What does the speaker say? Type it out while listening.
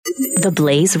The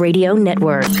Blaze Radio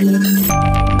Network.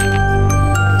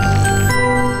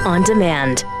 On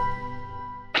demand.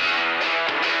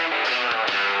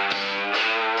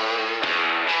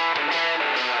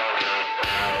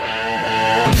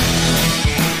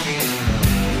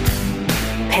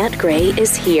 Pat Gray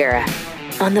is here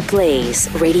on the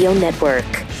Blaze Radio Network.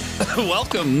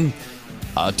 Welcome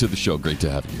to the show. Great to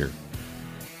have you here.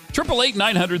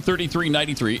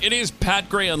 888-933-93. It is Pat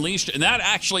Gray Unleashed, and that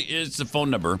actually is the phone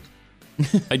number.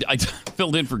 I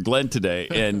filled in for Glenn today,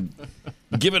 and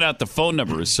giving out the phone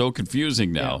number is so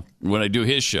confusing now when I do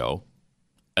his show.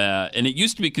 And it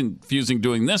used to be confusing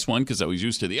doing this one because I was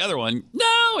used to the other one.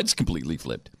 No, it's completely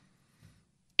flipped.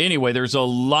 Anyway, there's a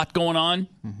lot going on,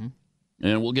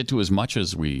 and we'll get to as much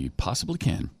as we possibly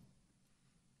can.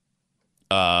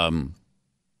 One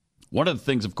of the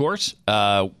things, of course,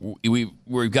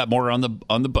 we've got more on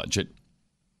the budget,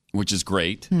 which is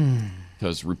great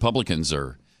because Republicans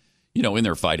are, in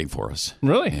there fighting for us.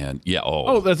 Really? And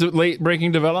that's a late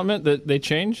breaking development that they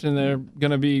changed and they're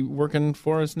going to be working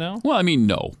for us now. Well, I mean,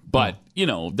 no, but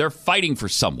they're fighting for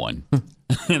someone,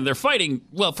 and they're fighting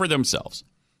for themselves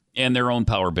and their own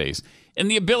power base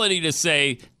and the ability to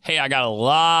say, "Hey, I got a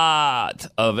lot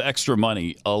of extra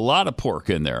money, a lot of pork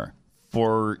in there."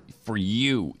 For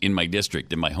you in my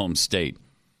district, in my home state,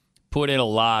 put in a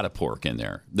lot of pork in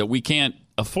there that we can't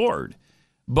afford.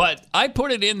 But I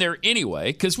put it in there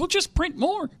anyway because we'll just print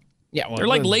more. Yeah, well, they're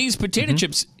like Lay's potato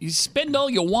chips. You spend all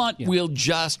you want, we'll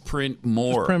just print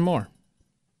more. Just print more.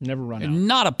 Never run out.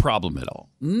 Not a problem at all.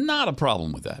 Not a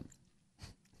problem with that.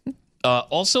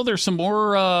 Also, there's some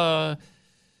more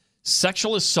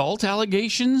sexual assault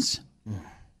allegations.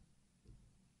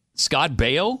 Scott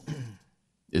Baio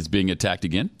is being attacked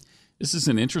again. This is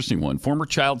an interesting one. Former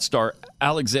child star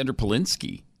Alexander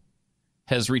Polinsky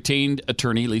has retained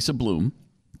attorney Lisa Bloom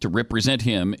to represent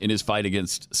him in his fight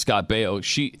against Scott Baio.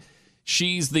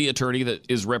 She's the attorney that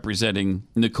is representing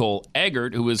Nicole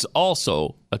Eggert, who is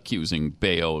also accusing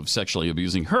Baio of sexually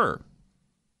abusing her.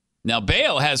 Now,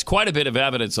 Baio has quite a bit of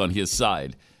evidence on his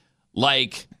side,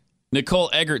 like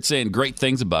Nicole Eggert saying great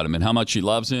things about him and how much she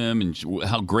loves him and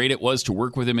how great it was to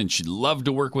work with him and she'd love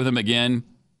to work with him again.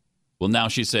 Well, now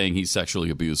she's saying he sexually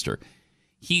abused her.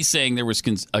 He's saying there was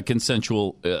a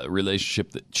consensual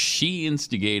relationship that she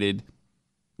instigated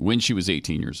when she was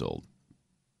 18 years old.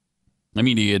 I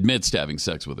mean, he admits to having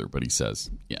sex with her, but he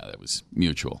says, that was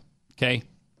mutual. Okay?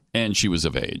 And she was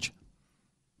of age.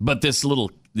 But this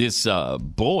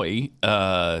boy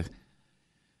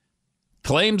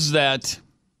claims that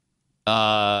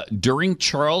during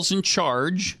Charles in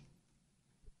Charge,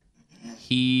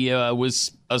 he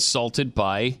was assaulted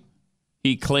by...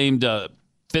 He claimed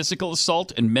physical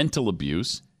assault and mental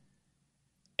abuse.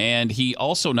 And he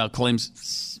also now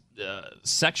claims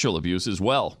sexual abuse as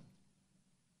well.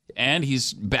 And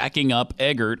he's backing up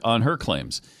Eggert on her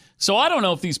claims. So I don't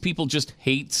know if these people just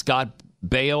hate Scott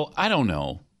Baio. I don't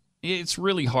know. It's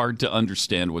really hard to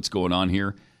understand what's going on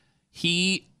here.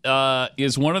 He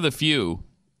is one of the few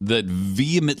that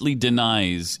vehemently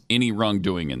denies any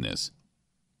wrongdoing in this.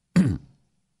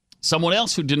 Someone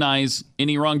else who denies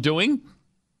any wrongdoing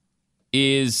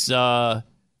is Shaun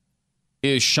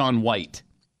White,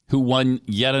 who won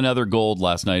yet another gold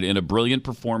last night in a brilliant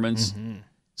performance.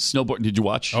 Snowboard. Did you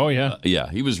watch? Oh, yeah. Yeah,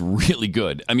 he was really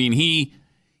good. I mean, he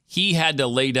had to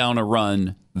lay down a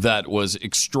run that was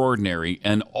extraordinary,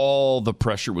 and all the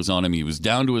pressure was on him. He was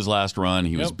down to his last run.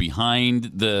 He was behind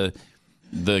the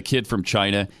kid from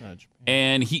China.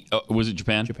 And he was it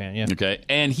Japan? Japan, yeah. Okay.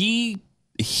 And he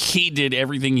did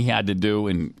everything he had to do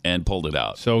and pulled it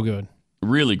out. So good.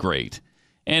 Really great.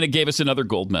 And it gave us another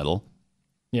gold medal.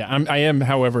 Yeah, I am,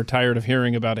 however, tired of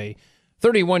hearing about a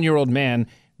 31-year-old man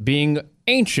being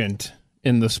ancient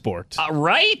in the sport.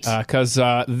 Right? Because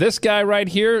this guy right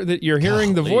here that you're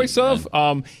hearing the voice of,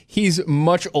 he's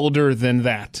much older than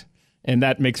that. And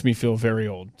that makes me feel very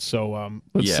old. So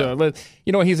he's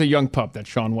a young pup, that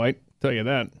Shaun White. Tell you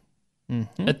that.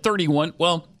 At 31,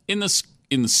 well, in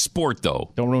the sport,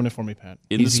 though. Don't ruin it for me, Pat.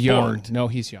 He's young. No,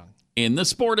 he's young. In the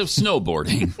sport of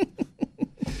snowboarding.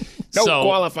 No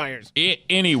qualifiers.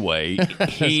 Anyway,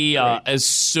 he as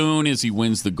soon as he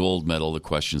wins the gold medal, the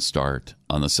questions start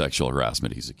on the sexual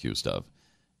harassment he's accused of.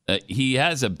 He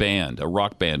has a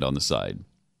rock band on the side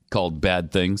called Bad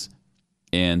Things,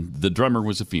 and the drummer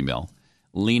was a female,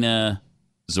 Lena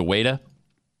Zaweda,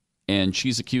 and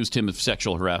she's accused him of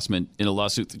sexual harassment in a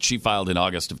lawsuit that she filed in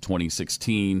August of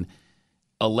 2016,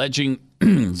 alleging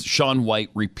Shaun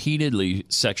White repeatedly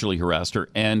sexually harassed her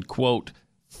and, quote,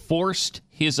 forced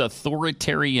his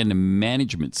authoritarian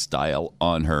management style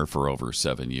on her for over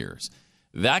 7 years.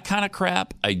 That kind of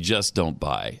crap, I just don't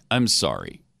buy. I'm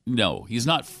sorry. No, he's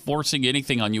not forcing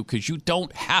anything on you because you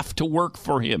don't have to work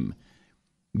for him.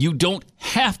 You don't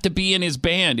have to be in his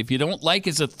band. If you don't like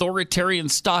his authoritarian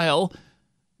style,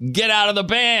 get out of the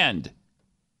band.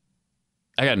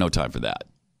 I got no time for that.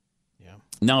 Yeah.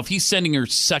 Now, if he's sending her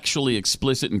sexually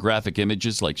explicit and graphic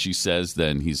images like she says,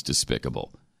 then he's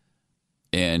despicable.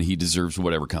 And he deserves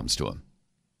whatever comes to him.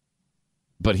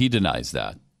 But he denies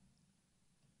that.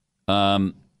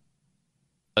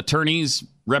 Attorneys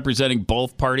representing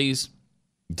both parties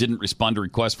didn't respond to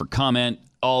requests for comment,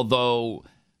 although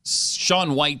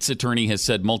Shaun White's attorney has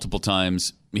said multiple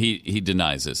times he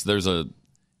denies this.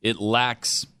 It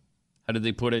lacks, how did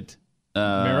they put it?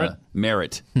 Merit?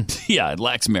 Merit. Yeah, it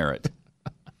lacks merit.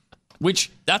 Which,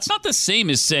 that's not the same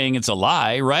as saying it's a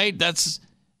lie, right?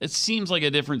 It seems like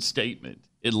a different statement.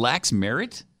 It lacks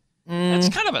merit? That's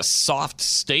kind of a soft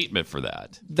statement for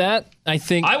that. That, I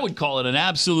think... I would call it an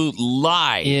absolute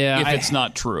lie if it's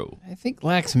not true. I think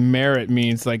lacks merit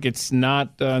means like it's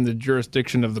not in the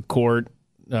jurisdiction of the court.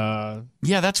 Yeah,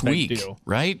 that's weak, deal.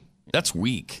 Right? That's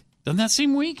weak. Doesn't that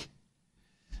seem weak?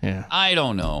 Yeah. I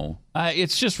don't know.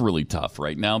 It's just really tough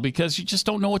right now because you just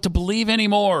don't know what to believe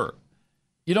anymore.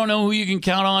 You don't know who you can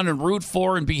count on and root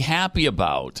for and be happy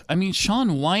about. I mean,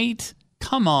 Shaun White,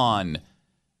 come on.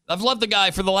 I've loved the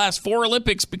guy for the last 4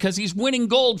 Olympics because he's winning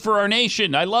gold for our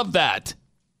nation. I love that.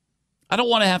 I don't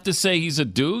want to have to say he's a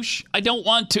douche. I don't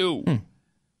want to.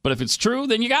 But if it's true,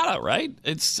 then you gotta, right?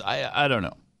 I don't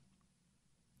know.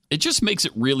 It just makes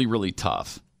it really, really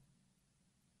tough.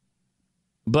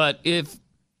 But if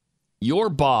your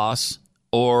boss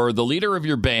or the leader of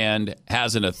your band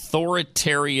has an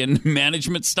authoritarian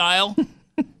management style,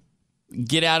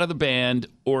 get out of the band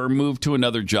or move to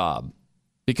another job.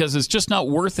 Because it's just not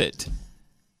worth it.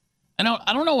 I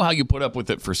don't know how you put up with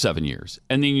it for 7 years.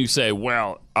 And then you say,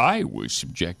 well, I was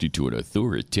subjected to an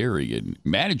authoritarian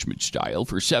management style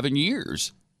for 7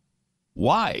 years.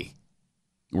 Why?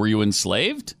 Were you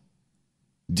enslaved?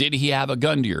 Did he have a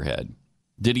gun to your head?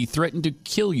 Did he threaten to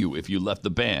kill you if you left the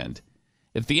band?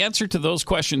 If the answer to those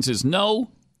questions is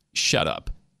no, shut up.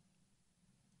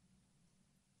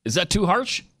 Is that too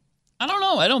harsh? I don't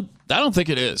know. I don't think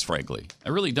it is, frankly. I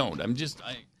really don't. I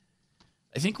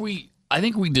think we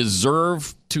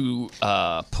deserve to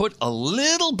put a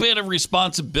little bit of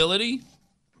responsibility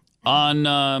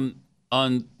on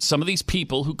some of these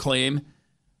people who claim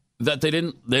that they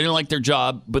didn't like their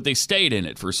job, but they stayed in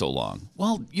it for so long.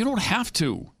 Well, you don't have to.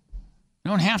 You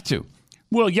don't have to.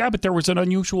 Well, yeah, but there was an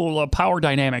unusual power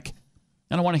dynamic.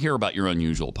 I don't want to hear about your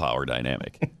unusual power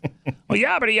dynamic. Well,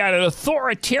 yeah, but he had an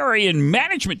authoritarian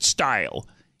management style.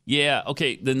 Yeah,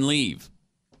 okay, then leave.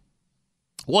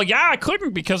 Well, yeah, I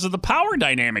couldn't because of the power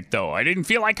dynamic, though. I didn't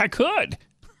feel like I could.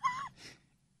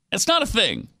 That's not a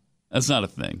thing. That's not a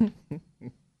thing.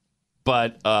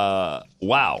 But,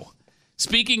 wow.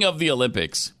 Speaking of the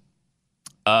Olympics,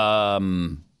 Tara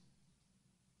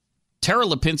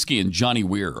Lipinski and Johnny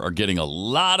Weir are getting a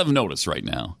lot of notice right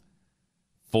now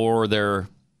for their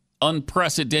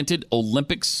unprecedented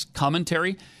Olympics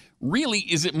commentary. Really,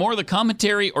 is it more the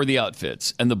commentary or the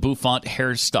outfits and the bouffant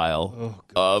hairstyle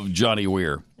of Johnny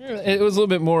Weir? It was a little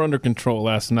bit more under control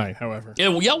last night, however. Yeah,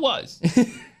 it was.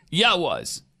 Yeah, it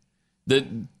was.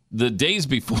 The days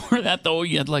before that, though,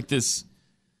 you had like this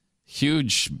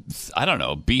huge, I don't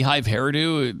know, beehive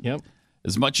hairdo. Yep.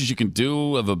 As much as you can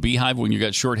do of a beehive when you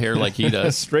got short hair like he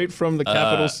does. Straight from the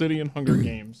capital city in Hunger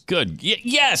Games. Good.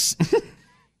 Yes!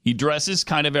 He dresses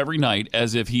kind of every night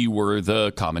as if he were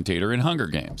the commentator in Hunger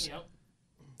Games. Yep.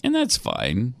 And that's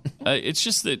fine. It's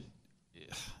just that,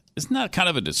 isn't that kind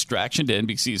of a distraction to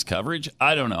NBC's coverage?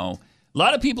 I don't know. A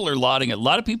lot of people are lauding it. A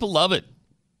lot of people love it.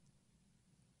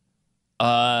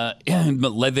 And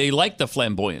they like the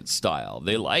flamboyant style.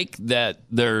 They like that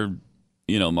they're,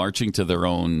 marching to their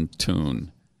own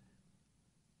tune.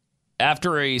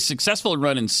 After a successful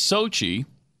run in Sochi,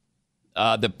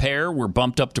 the pair were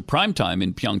bumped up to primetime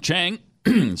in Pyeongchang,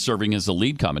 serving as the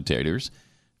lead commentators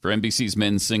for NBC's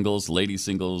men's singles, ladies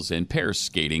singles, and pairs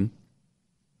skating.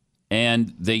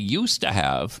 And they used to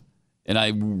have, and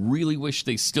I really wish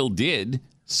they still did,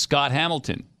 Scott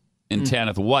Hamilton and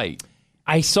Tanith White.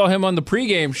 I saw him on the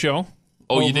pregame show.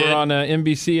 Oh, you did? On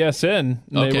NBCSN.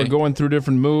 They were going through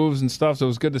different moves and stuff, so it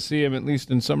was good to see him, at least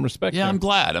in some respect. Yeah, there. I'm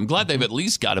glad. I'm glad they've at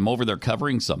least got him over there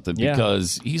covering something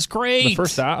because he's great. The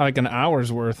first like an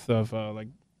hour's worth of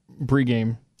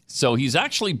pregame. So he's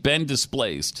actually been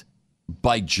displaced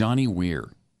by Johnny Weir.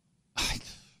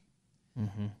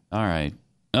 Mm-hmm. All right.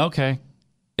 Okay.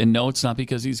 And no, it's not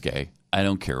because he's gay. I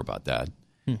don't care about that.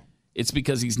 It's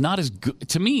because he's not as good.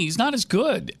 To me, he's not as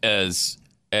good as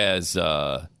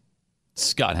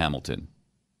Scott Hamilton.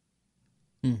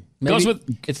 Goes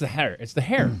with it's the hair. It's the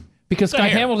hair. Because Sky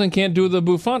Hamilton can't do the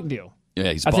Buffon deal.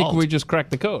 Yeah, he's bald. I think we just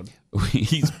cracked the code.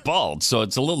 He's bald, so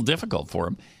it's a little difficult for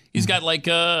him. He's got like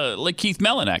Keith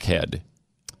Melinak head.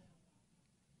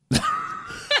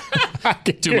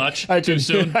 Too much? Too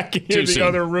soon? I can hear the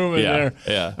other room in there.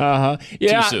 Yeah. Uh-huh.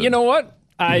 Yeah, you know what?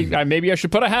 I maybe I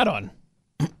should put a hat on.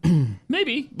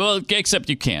 Maybe. Well, except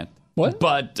you can't. What?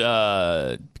 But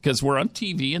because we're on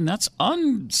TV, and that's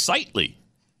unsightly,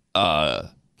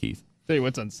 Keith. Tell you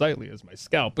what's unsightly is my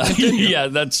scalp. Yeah,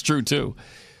 that's true, too.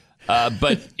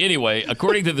 But anyway,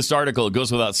 according to this article, it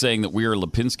goes without saying that Weir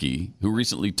Lipinski, who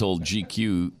recently told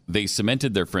GQ they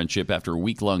cemented their friendship after a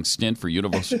week-long stint for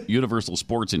Universal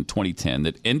Sports in 2010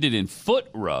 that ended in foot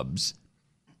rubs,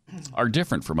 are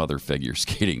different from other figure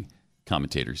skating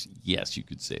commentators. Yes, you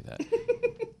could say that.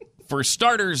 For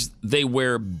starters, they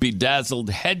wear bedazzled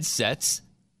headsets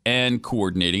and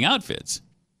coordinating outfits.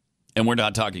 And we're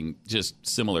not talking just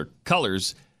similar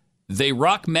colors. They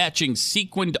rock matching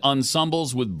sequined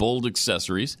ensembles with bold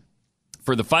accessories.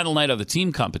 For the final night of the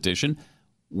team competition,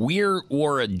 Weir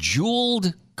wore a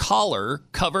jeweled collar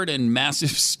covered in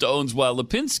massive stones, while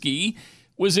Lipinski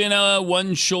was in a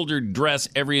one-shouldered dress,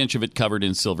 every inch of it covered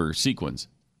in silver sequins.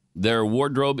 Their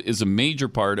wardrobe is a major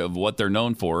part of what they're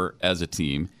known for as a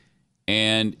team,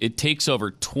 and it takes over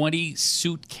 20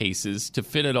 suitcases to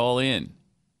fit it all in.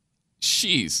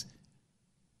 Jeez.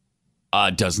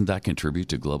 Doesn't that contribute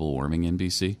to global warming,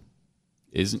 NBC?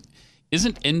 Isn't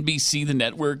NBC the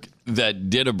network that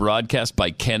did a broadcast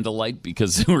by candlelight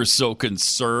because they were so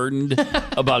concerned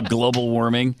about global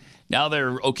warming? Now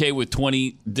they're okay with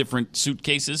 20 different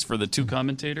suitcases for the two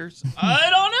commentators? I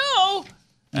don't know.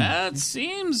 That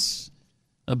seems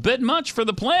a bit much for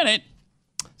the planet.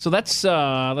 So that's,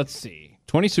 let's see,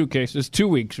 20 suitcases, 2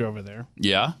 weeks over there.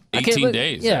 Yeah, 18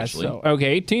 days, actually. So, okay,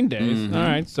 18 days. Mm-hmm. All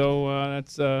right, so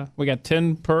that's we got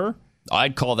 10 per.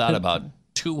 I'd call that about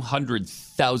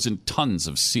 200,000 tons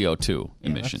of CO2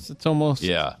 emissions. It's almost,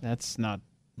 yeah. That's not.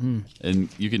 And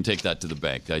you can take that to the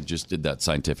bank. I just did that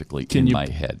scientifically my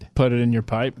head. Put it in your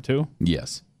pipe, too?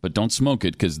 Yes, but don't smoke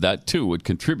it because that, too, would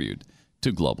contribute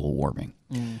to global warming.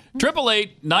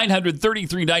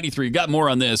 888-900-3393. Got more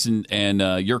on this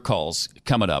and your calls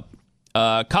coming up.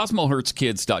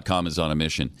 CosmoHurtsKids.com is on a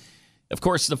mission. Of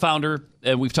course, the founder,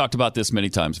 and we've talked about this many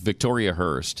times, Victoria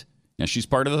Hearst. Now, she's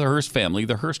part of the Hearst family.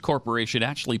 The Hearst Corporation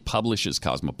actually publishes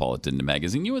Cosmopolitan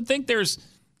magazine. You would think there's,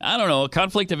 I don't know, a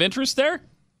conflict of interest there?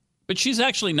 But she's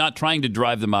actually not trying to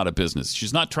drive them out of business.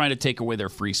 She's not trying to take away their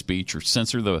free speech or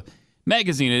censor the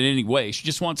magazine in any way. She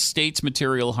just wants states'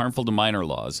 material harmful to minor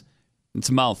laws. It's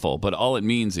a mouthful, but all it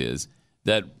means is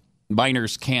that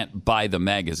minors can't buy the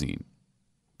magazine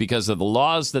because of the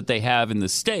laws that they have in the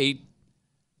state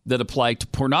that apply to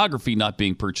pornography not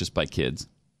being purchased by kids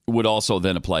would also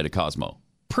then apply to Cosmo.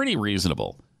 Pretty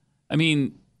reasonable. I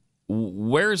mean,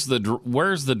 where's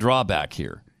the drawback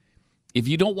here? If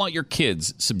you don't want your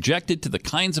kids subjected to the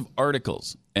kinds of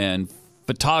articles and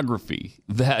photography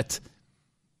that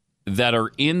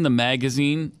are in the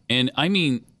magazine, and I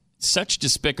mean such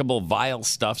despicable, vile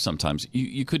stuff sometimes,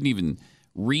 you couldn't even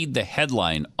read the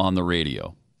headline on the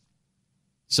radio.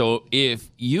 So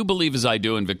if you believe, as I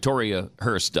do and Victoria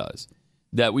Hearst does,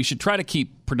 that we should try to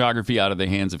keep pornography out of the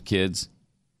hands of kids,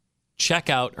 check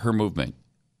out her movement.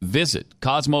 Visit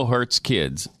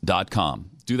CosmoHurtsKids.com.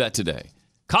 Do that today.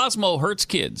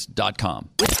 CosmoHurtsKids.com.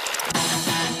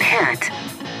 Pat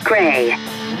Gray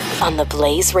on the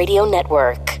Blaze Radio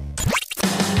Network.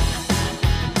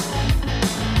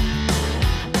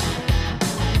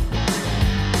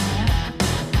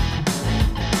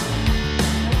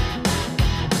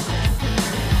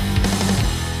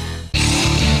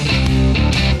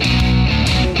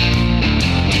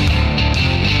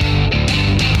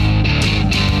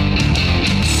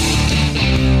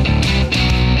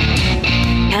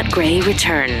 Gray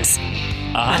returns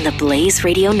on the Blaze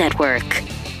Radio Network.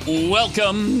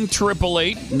 Welcome,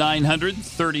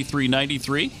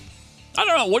 888-900-3393. I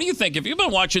don't know. What do you think? If you've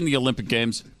been watching the Olympic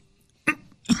Games,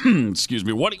 excuse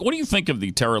me, what do you think of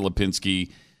the Tara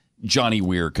Lipinski, Johnny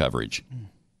Weir coverage?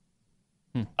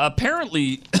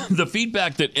 Apparently, the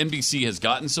feedback that NBC has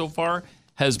gotten so far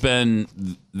has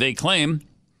been, they claim,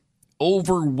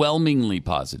 overwhelmingly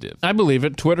positive. I believe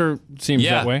it. Twitter seems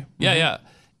that way. Yeah.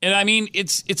 And I mean,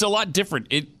 it's a lot different.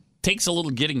 It takes a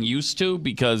little getting used to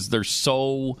because they're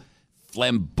so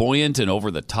flamboyant and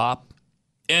over the top.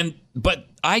 But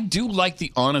I do like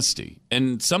the honesty.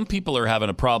 And some people are having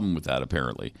a problem with that,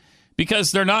 apparently,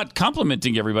 because they're not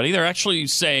complimenting everybody. They're actually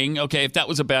saying, okay, if that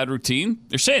was a bad routine,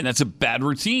 they're saying that's a bad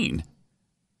routine.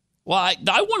 Well, I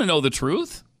want to know the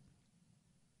truth.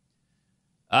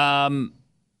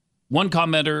 One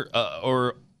commenter,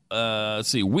 let's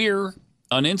see, Weir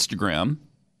on Instagram,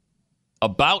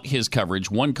 about his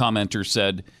coverage, one commenter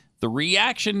said, the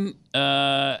reaction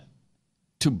to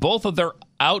both of their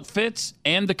outfits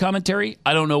and the commentary,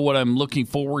 I don't know what I'm looking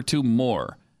forward to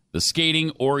more, the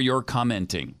skating or your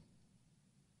commenting.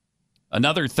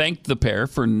 Another thanked the pair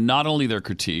for not only their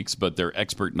critiques, but their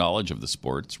expert knowledge of the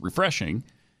sport. It's refreshing.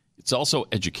 It's also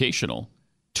educational.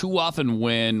 Too often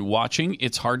when watching,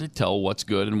 it's hard to tell what's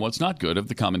good and what's not good if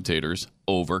the commentators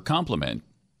over-compliment.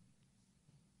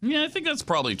 Yeah, I think that's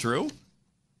probably true.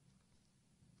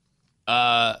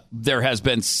 There has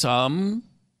been some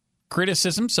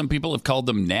criticism. Some people have called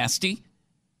them nasty,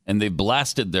 and they've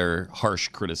blasted their harsh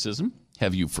criticism.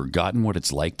 Have you forgotten what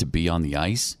it's like to be on the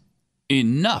ice?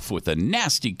 Enough with the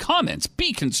nasty comments.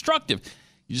 Be constructive.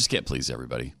 You just can't please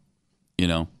everybody, you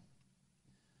know?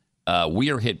 We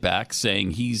are hit back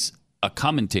saying he's a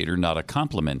commentator, not a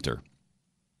complimenter.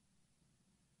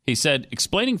 He said,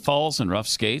 explaining falls and rough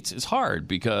skates is hard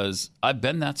because I've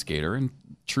been that skater and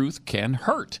truth can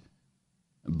hurt.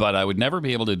 But I would never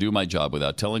be able to do my job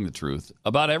without telling the truth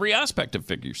about every aspect of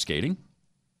figure skating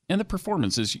and the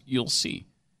performances you'll see.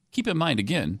 Keep in mind,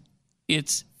 again,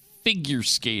 it's figure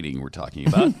skating we're talking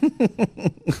about,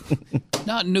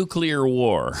 not nuclear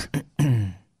war.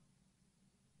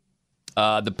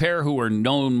 The pair, who are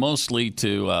known mostly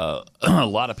to a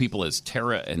lot of people as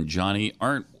Tara and Johnny,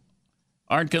 aren't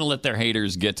going to let their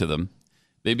haters get to them.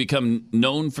 They become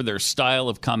known for their style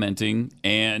of commenting,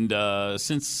 and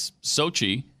since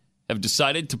Sochi, have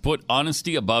decided to put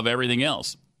honesty above everything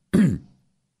else.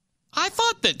 I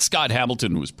thought that Scott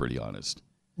Hamilton was pretty honest.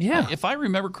 Yeah. If I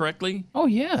remember correctly. Oh,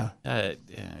 yeah.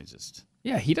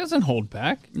 Yeah, he doesn't hold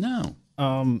back. No.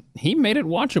 He made it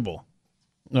watchable.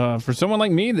 For someone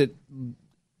like me that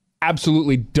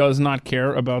absolutely does not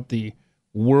care about the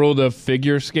world of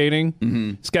figure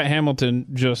skating, Scott Hamilton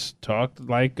just talked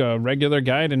like a regular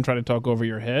guy, didn't try to talk over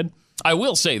your head. I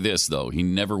will say this, though. He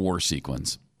never wore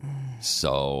sequins.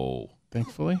 So.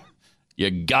 Thankfully.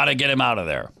 You got to get him out of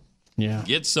there. Yeah.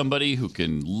 Get somebody who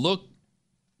can look,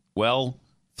 well,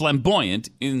 flamboyant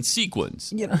in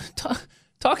sequins. You know,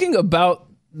 talking about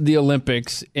the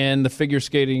Olympics and the figure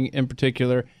skating in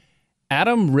particular,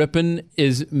 Adam Rippon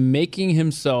is making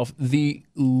himself the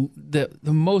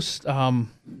most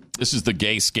this is the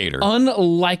gay skater,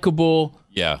 unlikable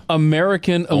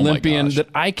American Olympian that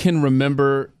I can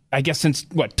remember. I guess since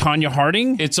Tanya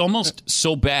Harding. It's almost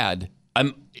so bad.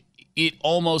 It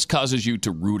almost causes you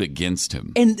to root against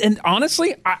him. And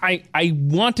honestly, I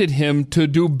wanted him to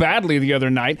do badly the other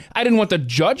night. I didn't want the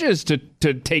judges to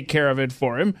take care of it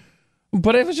for him,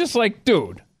 but it was just like,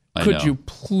 dude. Could you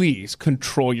please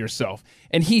control yourself?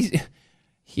 And he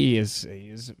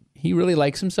really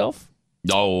likes himself.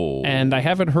 Oh. And I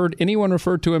haven't heard anyone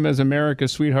refer to him as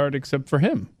America's sweetheart except for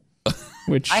him.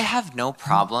 Which I have no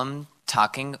problem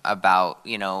talking about,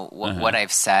 what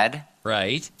I've said.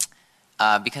 Right.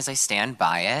 Because I stand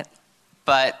by it.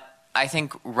 But I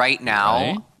think right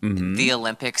now the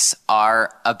Olympics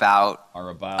are about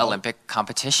Olympic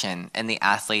competition and the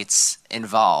athletes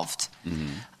involved.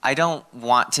 I don't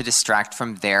want to distract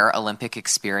from their Olympic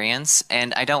experience,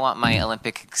 and I don't want my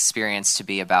Olympic experience to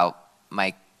be about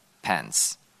Mike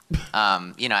Pence.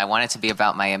 I want it to be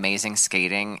about my amazing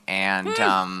skating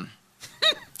and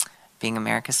being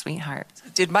America's sweetheart.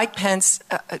 Did Mike Pence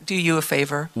do you a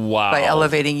favor Wow. by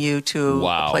elevating you to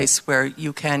Wow. a place where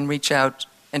you can reach out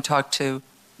and talk to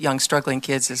young, struggling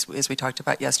kids, as we talked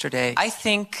about yesterday? I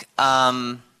think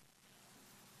my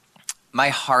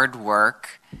hard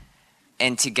work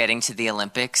into getting to the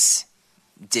Olympics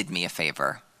did me a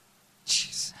favor.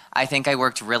 Jeez. I think I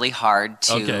worked really hard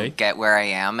to get where I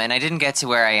am, and I didn't get to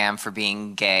where I am for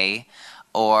being gay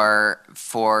or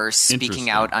for speaking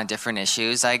out on different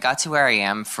issues. I got to where I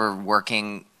am for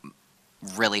working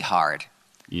really hard.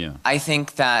 Yeah. I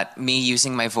think that me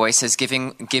using my voice has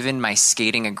given my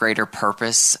skating a greater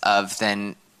purpose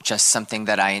than just something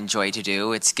that I enjoy to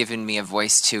do. It's given me a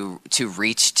voice to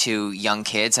reach to young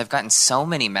kids. I've gotten so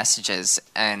many messages,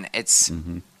 and it's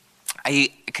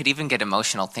I could even get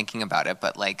emotional thinking about it,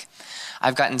 but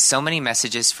I've gotten so many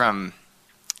messages from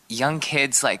young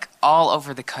kids all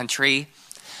over the country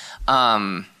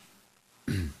that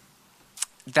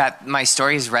my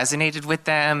story has resonated with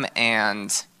them,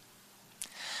 and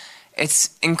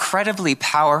it's incredibly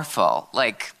powerful.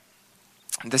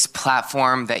 This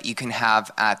platform that you can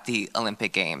have at the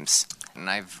Olympic Games. And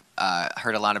I've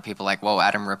heard a lot of people whoa,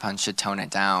 Adam Rippon should tone it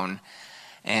down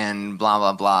and blah,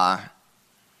 blah, blah.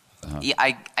 Yeah,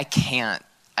 I can't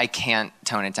I can't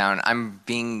tone it down. I'm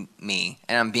being me,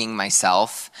 and I'm being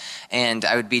myself, and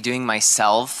I would be doing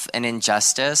myself an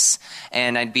injustice,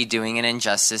 and I'd be doing an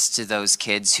injustice to those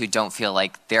kids who don't feel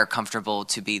like they're comfortable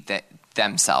to be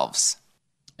themselves.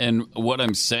 And what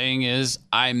I'm saying is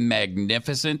I'm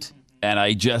magnificent, and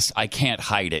I can't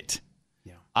hide it.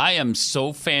 Yeah. I am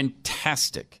so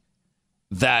fantastic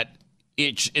that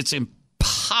it's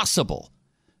impossible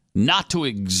not to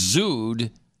exude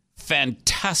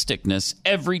fantasticness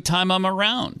every time I'm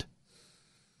around.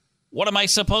 What am I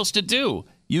supposed to do?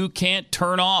 You can't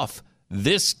turn off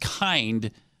this kind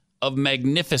of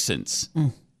magnificence.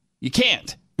 You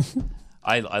can't.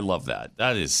 I love that.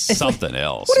 That is something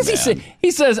else. What does he say?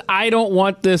 He says, "I don't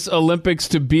want this Olympics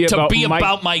to be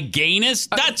about my gayness."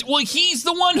 He's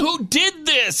the one who did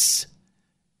this.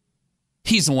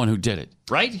 He's the one who did it,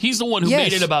 right? He's the one who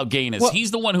made it about gayness.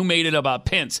 He's the one who made it about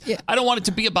Pence. Yeah. I don't want it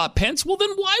to be about Pence. Well, then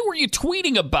why were you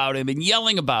tweeting about him and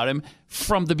yelling about him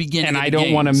from the beginning? And I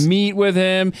don't want to meet with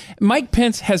him. Mike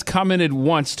Pence has commented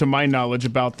once, to my knowledge,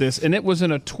 about this, and it was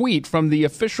in a tweet from the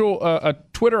official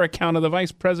Twitter account of the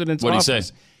vice president's office. What did he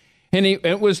say? And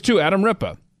it was to Adam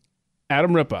Ripa.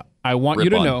 Adam Ripa, I want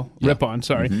you to know. Yeah. Rippon,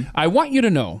 sorry. Mm-hmm. I want you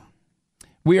to know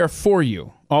we are for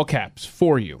you, all caps,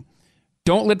 for you.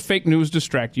 Don't let fake news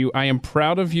distract you. I am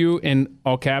proud of you, in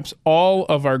all caps, all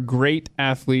of our great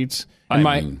athletes. And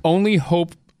my only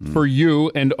hope for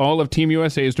you and all of Team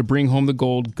USA is to bring home the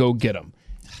gold. Go get them.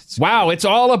 Wow, it's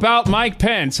all about Mike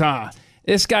Pence, huh?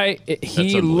 This guy,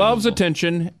 he loves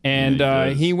attention,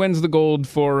 and he wins the gold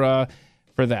for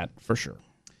that, for sure.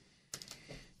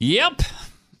 Yep.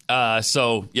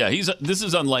 This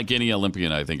is unlike any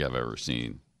Olympian I think I've ever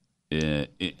seen.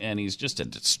 And he's just a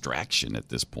distraction at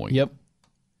this point. Yep.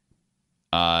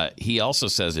 He also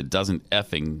says it doesn't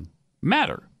effing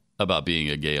matter about being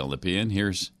a gay Olympian.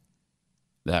 Here's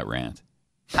that rant.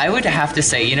 I would have to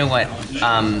say, you know what?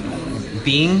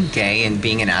 Being gay and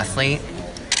being an athlete,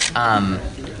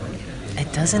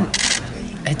 it doesn't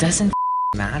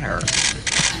matter.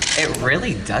 It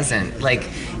really doesn't. Like,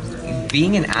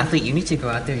 being an athlete, you need to go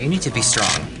out there, you need to be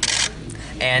strong.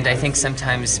 And I think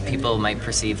sometimes people might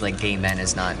perceive like gay men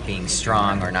as not being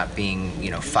strong or not being,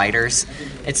 fighters.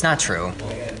 It's not true.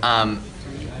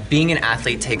 Being an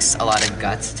athlete takes a lot of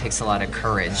guts, takes a lot of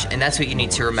courage, and that's what you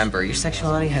need to remember. Your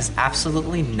sexuality has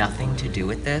absolutely nothing to do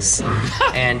with this.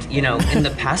 And, in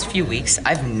the past few weeks,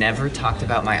 I've never talked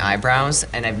about my eyebrows,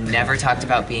 and I've never talked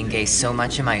about being gay so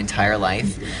much in my entire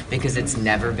life because it's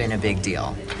never been a big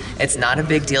deal. It's not a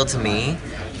big deal to me,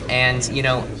 and,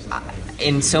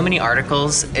 in so many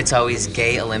articles, it's always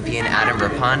gay Olympian Adam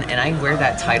Rippon, and I wear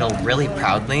that title really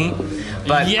proudly,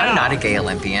 but I'm not a gay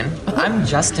Olympian. I'm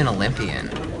just an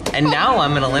Olympian. And now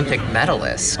I'm an Olympic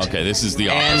medalist. Okay, this is the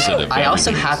opposite of I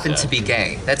also happen to be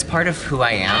gay. That's part of who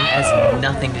I am. It has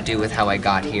nothing to do with how I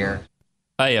got here.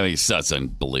 That's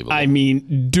unbelievable. I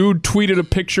mean, dude tweeted a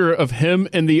picture of him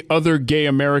and the other gay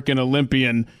American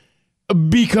Olympian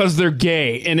because they're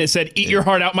gay, and it said, "Eat your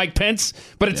heart out, Mike Pence."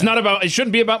 But it's not about. It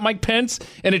shouldn't be about Mike Pence,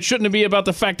 and it shouldn't be about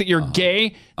the fact that you're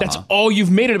gay. That's all you've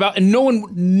made it about, and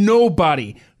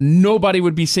nobody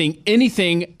would be saying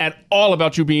anything at all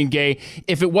about you being gay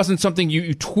if it wasn't something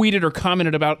you tweeted or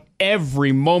commented about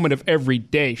every moment of every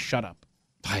day. Shut up.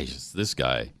 This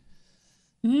guy.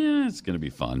 Yeah, it's going to be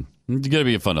fun. It's going to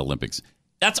be a fun Olympics.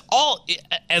 That's all,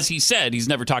 as he said, he's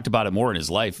never talked about it more in his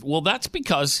life. Well, that's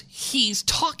because he's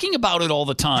talking about it all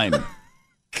the time.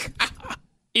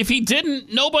 If he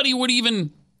didn't, nobody would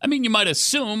even, you might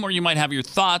assume, or you might have your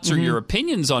thoughts or your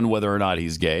opinions on whether or not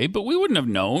he's gay, but we wouldn't have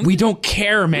known. We don't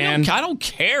care, man. I don't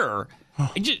care.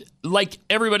 Like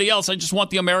everybody else, I just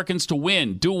want the Americans to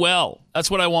win, do well.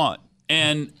 That's what I want.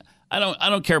 And I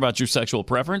don't care about your sexual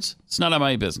preference. It's none of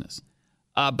my business.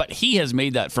 But he has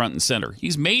made that front and center.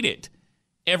 He's made it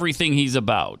everything he's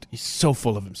about. He's so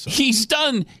full of himself. He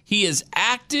has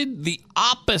acted the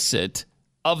opposite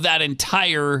of that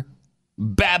entire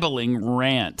babbling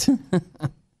rant.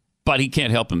 But he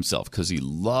can't help himself because he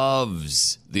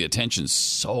loves the attention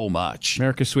so much.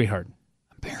 America's sweetheart.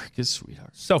 America's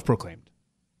sweetheart. Self-proclaimed.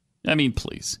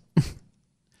 Please.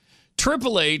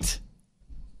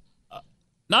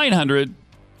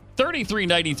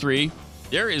 888-900-3393.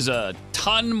 There is a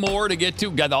ton more to get to.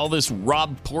 We've got all this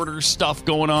Rob Porter stuff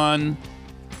going on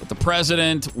with the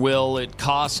president. Will it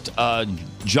cost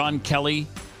John Kelly,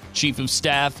 chief of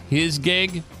staff, his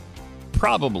gig?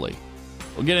 Probably.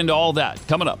 We'll get into all that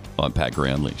coming up on Pat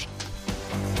Gray Unleashed.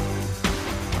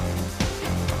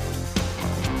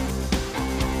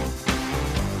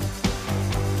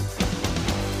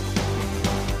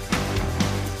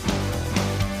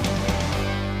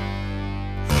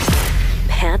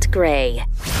 Pat Gray,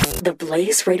 The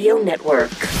Blaze Radio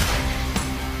Network.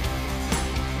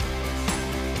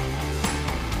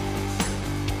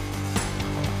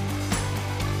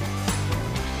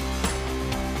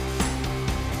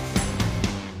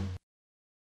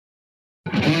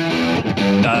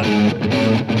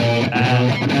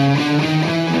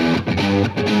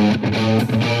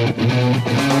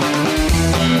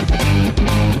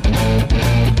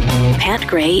 Pat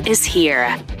Gray is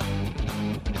here.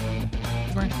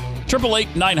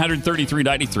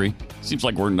 888-933-93. Seems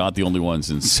like we're not the only ones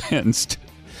incensed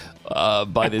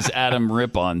by this Adam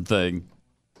Rippon thing.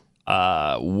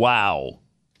 Wow.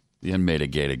 The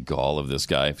unmitigated gall of this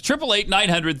guy.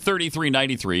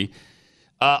 888-933-93.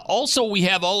 Also, we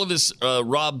have all of this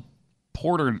Rob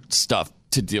Porter stuff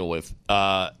to deal with.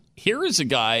 Here is a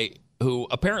guy who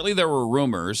apparently there were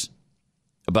rumors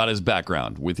about his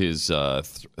background with his,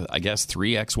 I guess,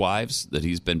 3 ex-wives that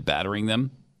he's been battering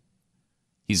them.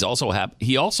 He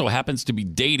also happens to be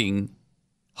dating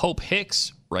Hope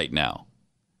Hicks right now.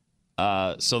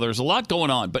 So there's a lot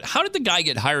going on. But how did the guy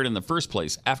get hired in the first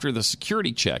place after the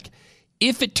security check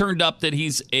if it turned up that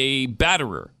he's a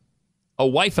batterer, a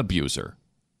wife abuser?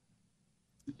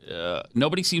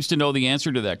 Nobody seems to know the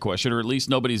answer to that question, or at least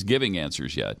nobody's giving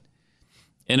answers yet.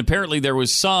 And apparently there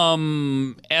was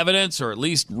some evidence, or at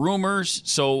least rumors,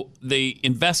 so they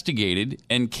investigated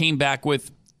and came back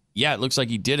with, yeah, it looks like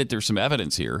he did it. There's some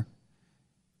evidence here.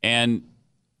 And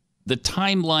the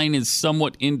timeline is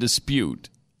somewhat in dispute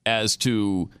as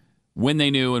to when they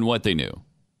knew and what they knew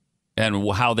and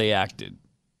how they acted.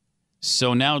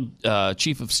 So now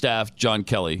Chief of Staff John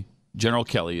Kelly, General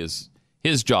Kelly,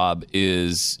 his job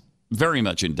is very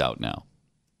much in doubt now.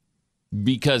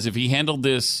 Because if he handled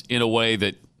this in a way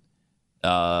that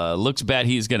looks bad,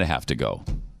 he's going to have to go.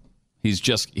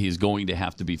 He's going to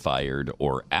have to be fired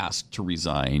or asked to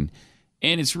resign.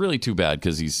 And it's really too bad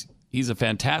because he's a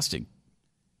fantastic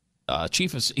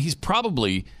chief. He's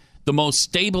probably the most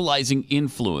stabilizing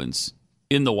influence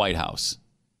in the White House.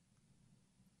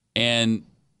 And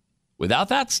without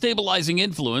that stabilizing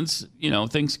influence,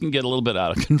 things can get a little bit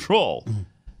out of control.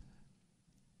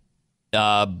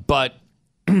 But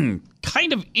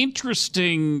kind of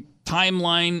interesting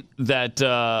timeline that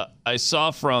I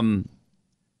saw from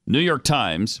New York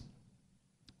Times.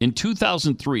 In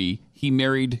 2003, he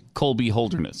married Colby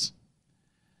Holderness.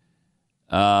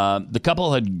 The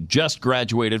couple had just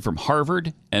graduated from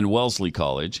Harvard and Wellesley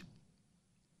College.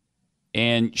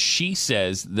 And she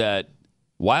says that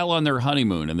while on their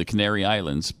honeymoon in the Canary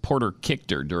Islands, Porter kicked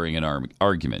her during an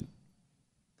argument.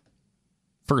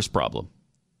 First problem,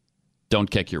 don't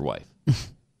kick your wife.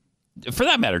 For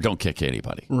that matter, don't kick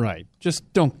anybody. Right.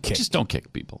 Just don't kick. Just don't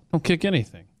kick people. Don't kick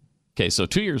anything. Okay, so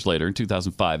 2 years later, in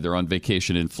 2005, they're on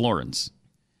vacation in Florence.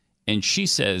 And she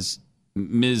says,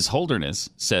 Ms. Holderness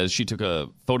says she took a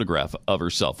photograph of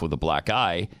herself with a black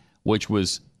eye, which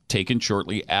was taken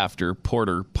shortly after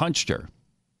Porter punched her.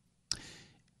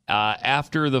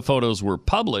 After the photos were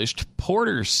published,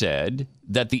 Porter said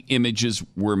that the images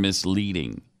were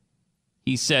misleading.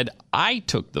 He said, I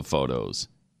took the photos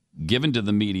given to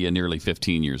the media nearly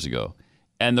 15 years ago,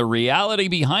 and the reality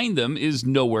behind them is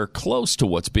nowhere close to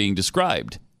what's being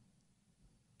described.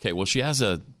 Okay, well, she has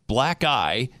a black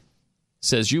eye,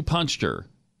 says you punched her.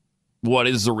 What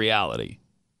is the reality?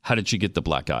 How did she get the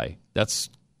black eye? That's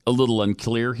a little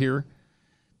unclear here.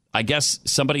 I guess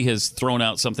somebody has thrown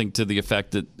out something to the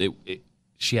effect that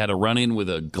she had a run-in with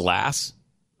a glass.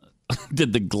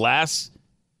 Did the glass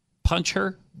punch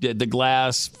her? Did the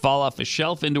glass fall off a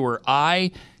shelf into her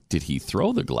eye? Did he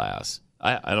throw the glass?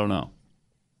 I don't know.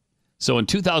 So in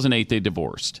 2008, they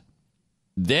divorced.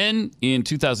 Then in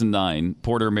 2009,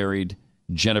 Porter married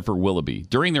Jennifer Willoughby.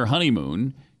 During their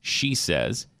honeymoon, she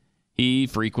says, he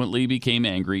frequently became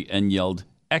angry and yelled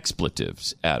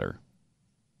expletives at her.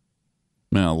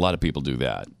 Well, a lot of people do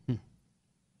that.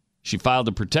 She filed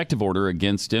a protective order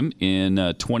against him in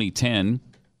 2010,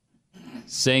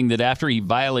 saying that after he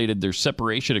violated their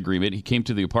separation agreement, he came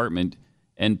to the apartment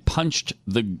and punched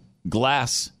the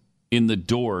glass in the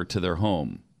door to their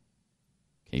home.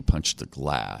 Okay, he punched the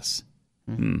glass.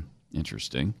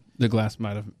 Interesting. The glass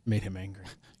might have made him angry.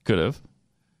 Could have.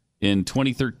 In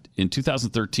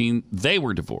 2013, they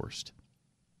were divorced.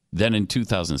 Then in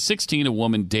 2016, a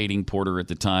woman dating Porter at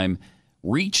the time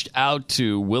reached out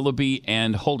to Willoughby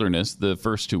and Holderness, the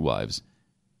first two wives,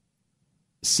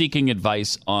 seeking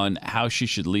advice on how she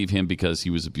should leave him because he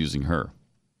was abusing her.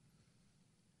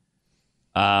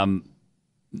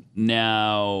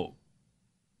 Now,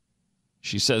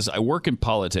 she says, I work in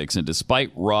politics, and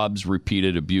despite Rob's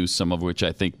repeated abuse, some of which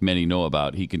I think many know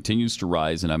about, he continues to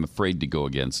rise, and I'm afraid to go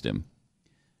against him.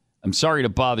 I'm sorry to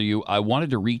bother you. I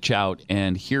wanted to reach out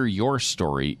and hear your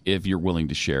story, if you're willing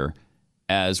to share,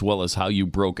 as well as how you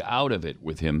broke out of it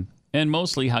with him, and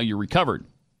mostly how you recovered.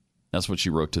 That's what she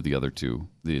wrote to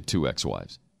the two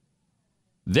ex-wives.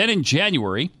 Then in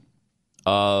January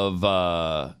of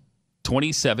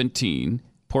 2017,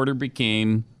 Porter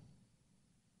became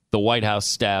the White House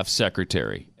staff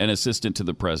secretary and assistant to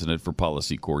the president for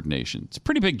policy coordination. It's a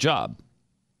pretty big job.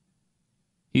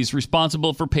 He's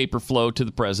responsible for paper flow to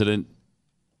the president,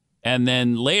 and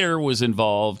then later was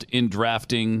involved in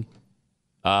drafting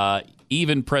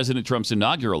even President Trump's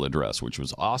inaugural address, which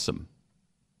was awesome.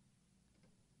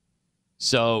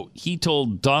 So he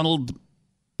told Donald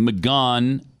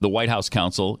McGahn, the White House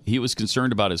counsel, he was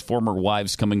concerned about his former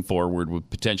wives coming forward with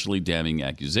potentially damning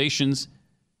accusations.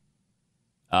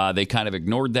 They kind of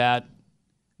ignored that.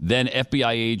 Then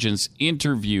FBI agents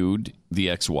interviewed the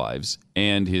ex-wives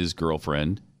and his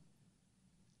girlfriend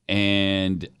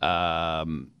and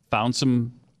found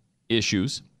some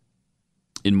issues.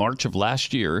 In March of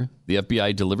last year, the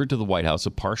FBI delivered to the White House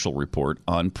a partial report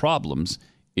on problems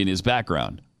in his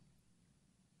background.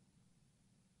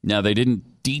 Now, they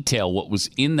didn't detail what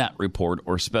was in that report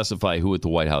or specify who at the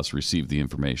White House received the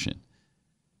information.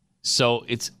 So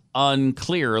it's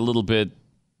unclear a little bit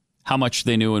how much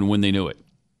they knew and when they knew it.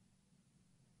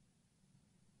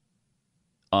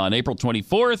 On April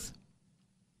 24th,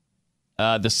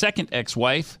 the second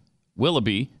ex-wife,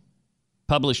 Willoughby,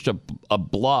 published a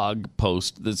blog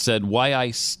post that said why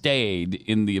I stayed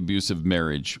in the abusive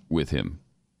marriage with him.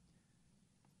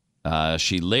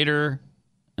 She later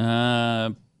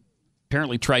apparently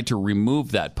tried to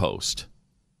remove that post.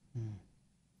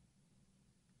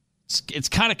 It's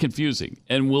kind of confusing.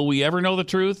 And will we ever know the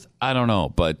truth? I don't know.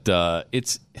 But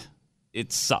it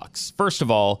sucks. First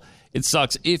of all, it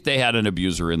sucks if they had an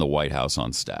abuser in the White House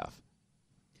on staff.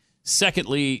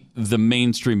 Secondly, the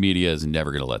mainstream media is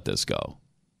never going to let this go.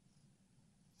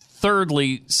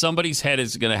 Thirdly, somebody's head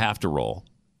is going to have to roll.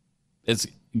 It's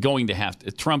going to have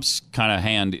to. Trump's kind of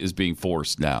hand is being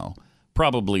forced now,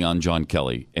 probably on John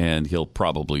Kelly, and he'll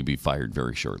probably be fired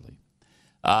very shortly.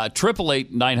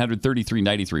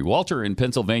 888-933-93. Walter in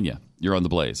Pennsylvania, you're on the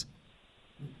Blaze.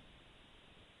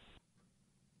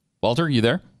 Walter, you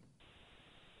there?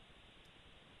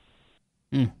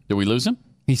 Did we lose him?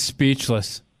 He's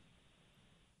speechless.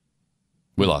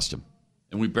 We lost him,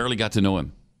 and we barely got to know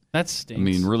him. That stinks. I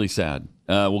mean, really sad.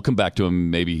 We'll come back to him.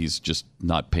 Maybe he's just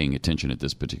not paying attention at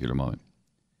this particular moment.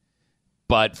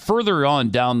 But further on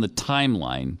down the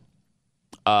timeline,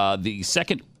 the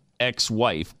second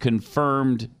ex-wife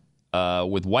confirmed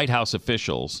with White House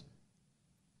officials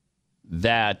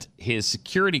that his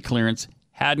security clearance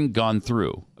hadn't gone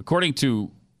through. According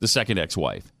to the second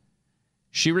ex-wife,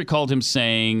 she recalled him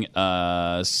saying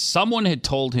someone had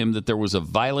told him that there was a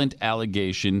violent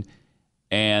allegation,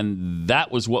 and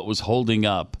that was what was holding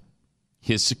up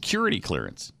his security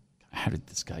clearance. How did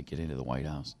this guy get into the White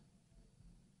House?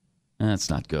 That's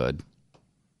not good.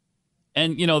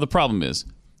 And, you know, the problem is,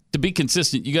 to be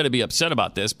consistent, you got to be upset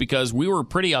about this because we were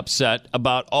pretty upset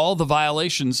about all the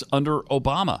violations under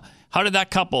Obama. How did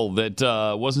that couple that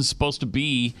wasn't supposed to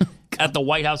be at the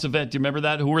White House event, do you remember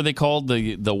that? Who were they called?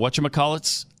 The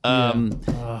whatchamacallits?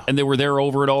 And they were there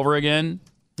over and over again?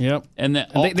 Yep. And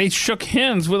they shook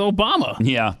hands with Obama.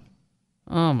 Yeah.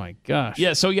 Oh, my gosh.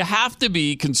 Yeah, so you have to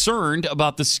be concerned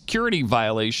about the security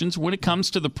violations when it comes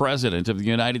to the president of the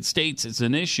United States. It's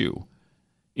an issue.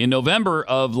 In November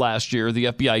of last year, the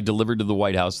FBI delivered to the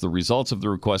White House the results of the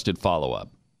requested follow-up.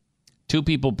 Two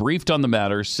people briefed on the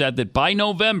matter said that by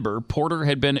November, Porter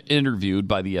had been interviewed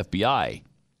by the FBI.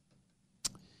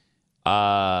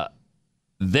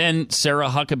 Then Sarah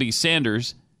Huckabee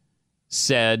Sanders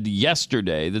said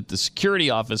yesterday that the security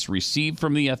office received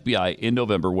from the FBI in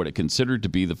November what it considered to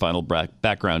be the final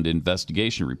background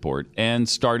investigation report and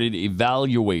started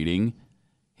evaluating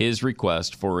his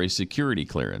request for a security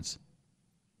clearance.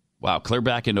 Wow, clear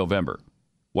back in November.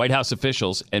 White House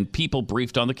officials and people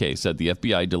briefed on the case said the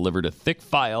FBI delivered a thick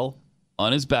file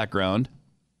on his background,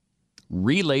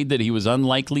 relayed that he was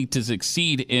unlikely to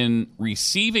succeed in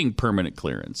receiving permanent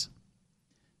clearance.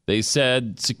 They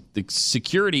said the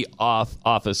security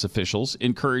office officials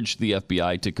encouraged the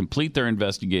FBI to complete their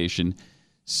investigation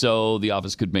so the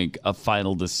office could make a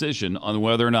final decision on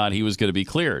whether or not he was going to be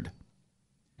cleared.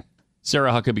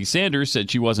 Sarah Huckabee Sanders said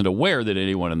she wasn't aware that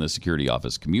anyone in the security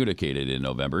office communicated in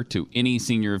November to any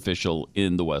senior official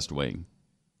in the West Wing.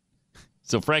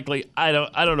 So frankly, I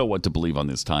don't know what to believe on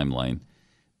this timeline.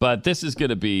 But this is going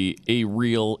to be a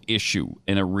real issue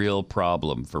and a real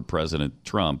problem for President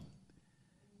Trump,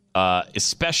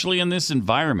 especially in this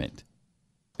environment.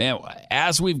 And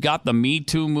as we've got the Me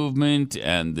Too movement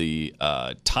and the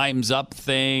Time's Up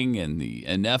thing and the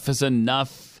enough is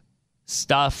enough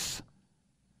stuff,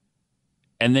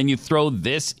 and then you throw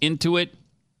this into it,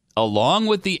 along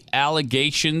with the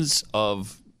allegations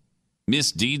of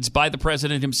misdeeds by the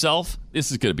president himself,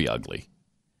 this is going to be ugly.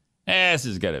 This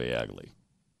is going to be ugly.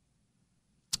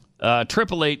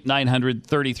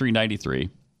 888-900-3393.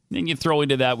 Then you throw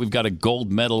into that, we've got a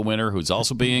gold medal winner who's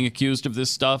also being accused of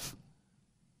this stuff.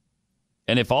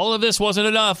 And if all of this wasn't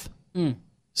enough,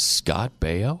 Scott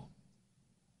Baio?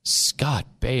 Scott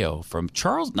Baio from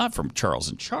Charles, not from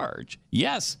Charles in Charge.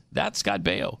 Yes, that's Scott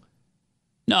Baio.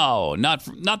 No, not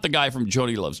the guy from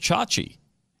Jody Loves Chachi.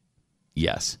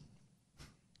 Yes.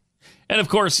 And of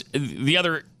course, the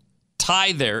other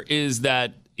tie there is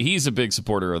that he's a big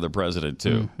supporter of the president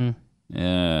too.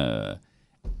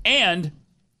 And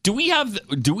do we have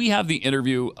the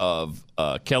interview of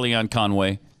Kellyanne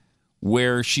Conway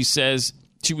where she says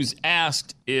she was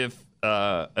asked if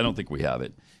I don't think we have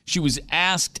it. She was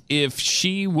asked if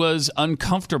she was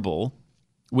uncomfortable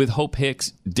with Hope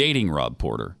Hicks dating Rob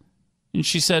Porter. And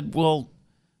she said, well,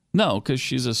 no, because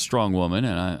she's a strong woman,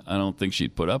 and I don't think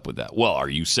she'd put up with that. Well, are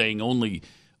you saying only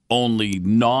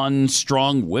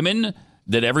non-strong women,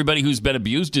 that everybody who's been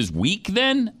abused is weak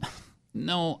then?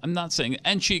 No, I'm not saying it.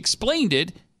 And she explained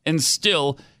it, and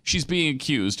still she's being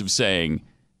accused of saying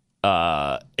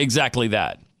exactly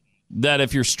that. That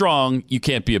if you're strong, you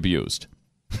can't be abused.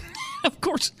 Of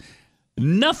course,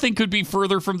 nothing could be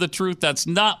further from the truth. That's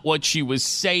not what she was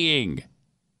saying.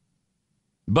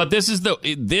 But this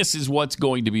is what's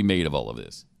going to be made of all of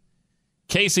this.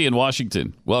 Casey in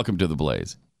Washington, welcome to the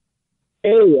Blaze.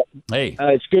 Hey.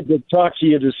 It's good to talk to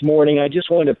you this morning. I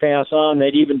just wanted to pass on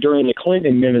that even during the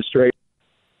Clinton administration,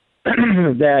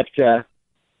 that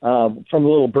from a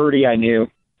little birdie I knew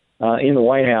in the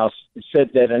White House, said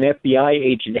that an FBI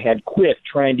agent had quit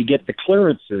trying to get the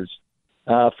clearances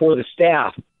for the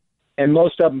staff, and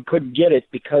most of them couldn't get it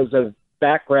because of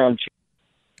background checks.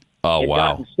 Oh,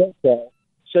 wow.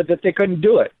 Said that they couldn't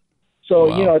do it. So,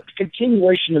 wow. It's a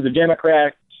continuation of the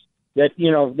Democrats that,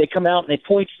 they come out and they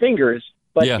point fingers,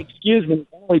 but excuse me,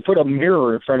 only put a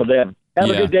mirror in front of them. Have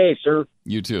a good day, sir.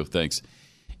 You too. Thanks.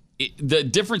 The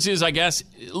difference is, I guess,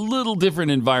 a little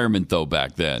different environment, though,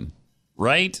 back then,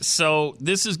 right? So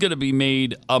this is going to be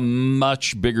made a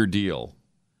much bigger deal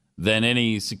than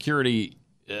any security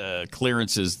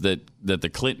clearances that the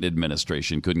Clinton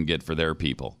administration couldn't get for their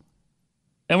people.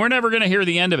 And we're never going to hear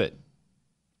the end of it.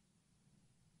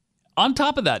 On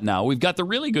top of that, now, we've got the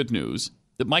really good news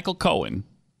that Michael Cohen,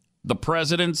 the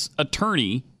president's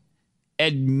attorney,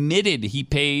 admitted he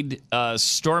paid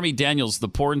Stormy Daniels, the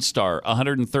porn star,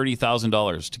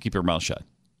 $130,000 to keep her mouth shut.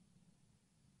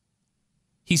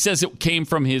 He says it came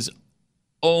from his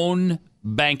own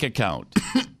bank account.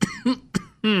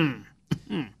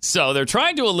 So they're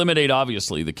trying to eliminate,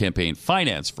 obviously, the campaign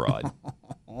finance fraud.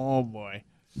 Oh, boy.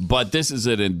 But this is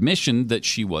an admission that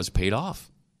she was paid off.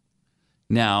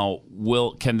 Now,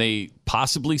 can they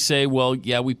possibly say, well,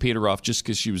 yeah, we paid her off just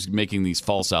because she was making these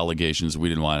false allegations. We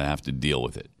didn't want to have to deal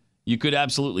with it. You could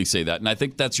absolutely say that. And I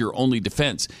think that's your only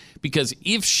defense. Because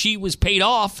if she was paid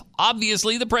off,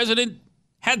 obviously the president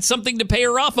had something to pay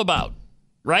her off about.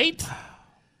 Right?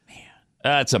 Man.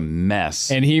 That's a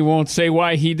mess. And he won't say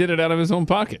why he did it out of his own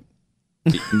pocket.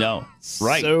 No.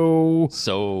 Right.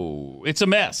 So it's a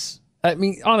mess. I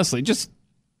mean, honestly, just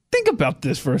think about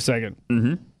this for a second.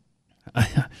 Mm-hmm.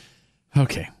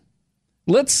 Okay.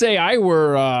 Let's say I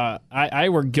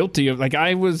were guilty of,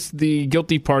 I was the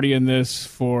guilty party in this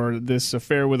for this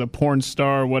affair with a porn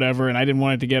star or whatever, and I didn't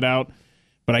want it to get out,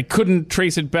 but I couldn't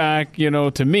trace it back,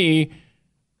 to me.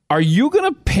 Are you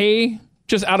going to pay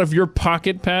just out of your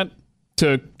pocket, Pat,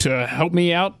 to help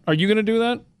me out? Are you going to do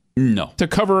that? No. To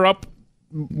cover up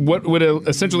what would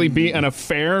essentially be an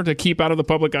affair to keep out of the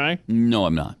public eye? No,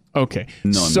 I'm not. Okay.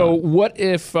 No, I'm so not.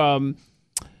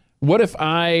 What if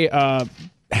I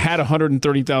had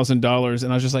 $130,000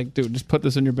 and I was just like, dude, just put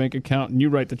this in your bank account and you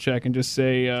write the check and just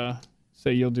say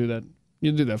you'll do that.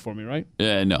 You'll do that for me, right?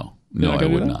 No, I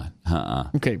would not.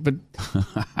 Okay, but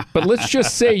let's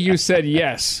just say you said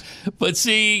yes. But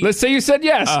see, let's say you said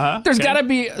yes. There's got to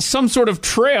be some sort of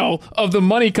trail of the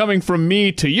money coming from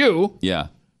me to you. Yeah.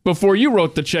 Before you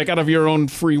wrote the check out of your own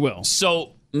free will.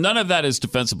 So none of that is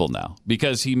defensible now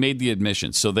because he made the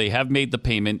admission. So they have made the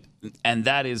payment, and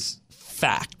that is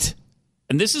fact.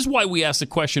 And this is why we asked the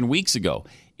question weeks ago.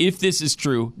 If this is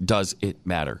true, does it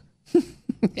matter?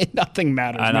 Nothing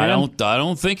matters, and man. I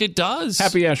don't think it does.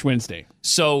 Happy Ash Wednesday.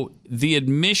 So the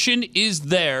admission is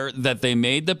there that they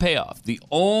made the payoff. The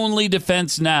only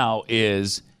defense now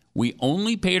is, We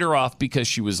only paid her off because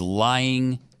she was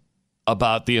lying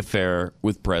about the affair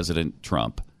with President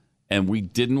Trump. And we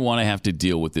didn't want to have to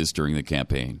deal with this during the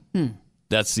campaign.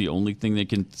 That's the only thing they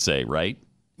can say, right?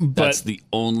 That's the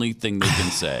only thing they can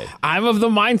say. I'm of the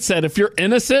mindset, if you're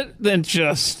innocent, then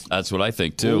just... That's what I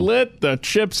think, too. Let the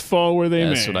chips fall where they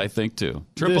may. That's what I think, too.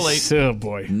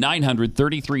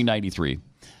 888-900-3393.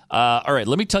 All right,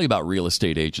 let me tell you about Real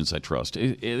Estate Agents I Trust.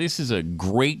 This is a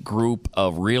great group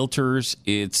of realtors.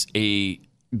 It's a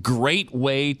great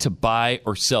way to buy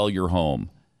or sell your home.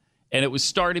 And it was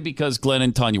started because Glenn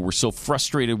and Tanya were so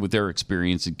frustrated with their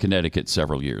experience in Connecticut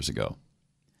several years ago.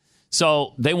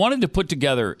 So they wanted to put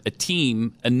together a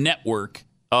team, a network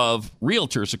of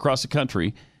realtors across the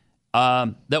country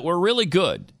that were really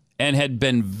good and had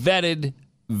been vetted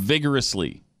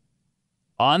vigorously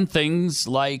on things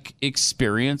like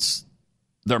experience,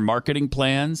 their marketing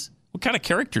plans, what kind of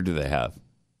character do they have,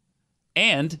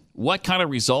 and what kind of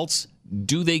results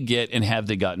do they get and have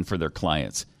they gotten for their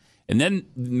clients. And then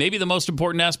maybe the most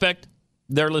important aspect,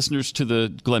 they're listeners to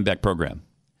the Glenn Beck program.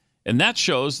 And that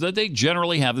shows that they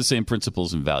generally have the same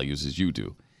principles and values as you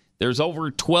do. There's over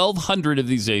 1,200 of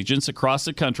these agents across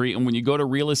the country, and when you go to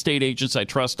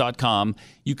realestateagentsitrust.com,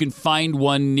 you can find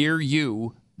one near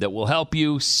you that will help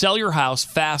you sell your house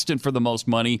fast and for the most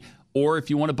money, or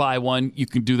if you want to buy one, you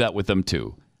can do that with them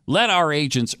too. Let our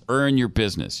agents earn your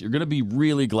business. You're going to be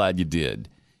really glad you did.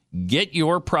 Get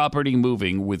your property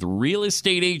moving with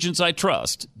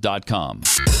realestateagentsitrust.com.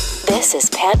 This is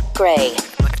Pat Gray,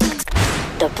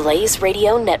 the Blaze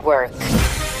Radio Network.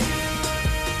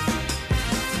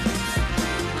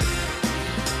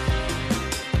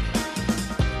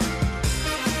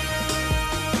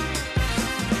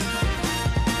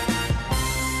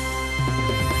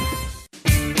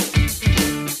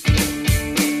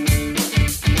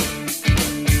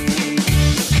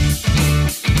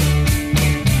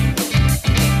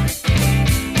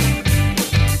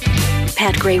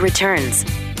 Pat Gray returns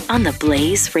on the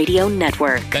Blaze Radio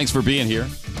Network. Thanks for being here.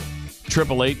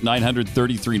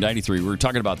 888-900-3393. We were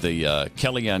talking about the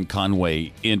Kellyanne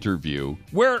Conway interview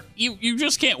where you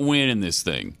just can't win in this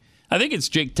thing. I think it's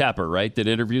Jake Tapper, right, that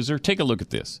interviews her. Take a look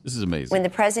at this. This is amazing. When the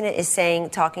president is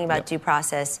talking about due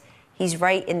process, he's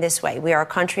right in this way. We are a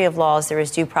country of laws. There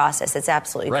is due process. That's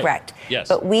absolutely correct. Yes.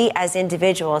 But we as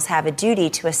individuals have a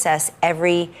duty to assess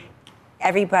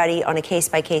everybody on a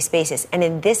case-by-case basis. And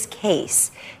in this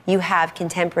case, you have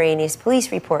contemporaneous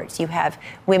police reports. You have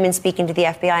women speaking to the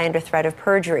FBI under threat of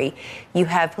perjury. You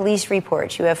have police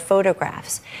reports. You have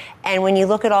photographs. And when you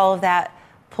look at all of that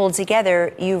pulled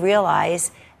together, you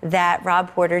realize that Rob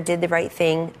Porter did the right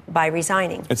thing by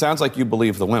resigning. It sounds like you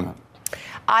believe the women.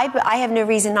 I have no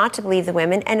reason not to believe the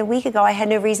women. And a week ago, I had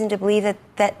no reason to believe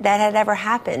that had ever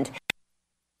happened.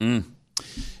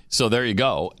 So there you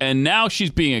go. And now she's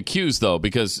being accused, though,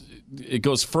 because it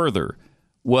goes further.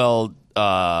 Well,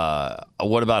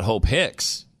 what about Hope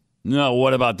Hicks? No,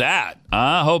 what about that?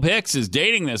 Hope Hicks is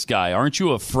dating this guy. Aren't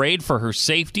you afraid for her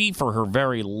safety, for her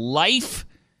very life?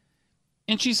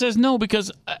 And she says, no, because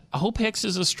Hope Hicks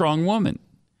is a strong woman.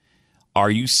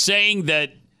 Are you saying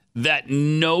that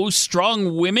no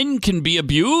strong women can be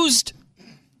abused?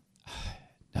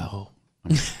 No,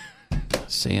 I'm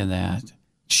not saying that.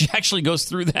 She actually goes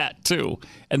through that, too,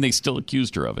 and they still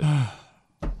accused her of it.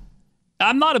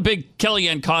 I'm not a big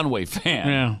Kellyanne Conway fan.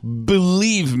 Yeah.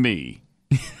 Believe me,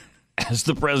 as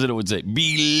the president would say,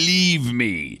 believe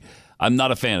me. I'm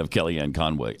not a fan of Kellyanne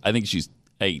Conway. I think she's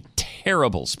a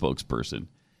terrible spokesperson.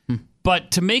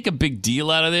 But to make a big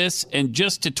deal out of this and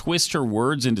just to twist her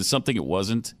words into something it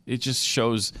wasn't, it just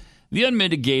shows the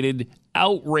unmitigated,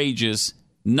 outrageous,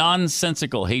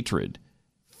 nonsensical hatred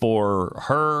for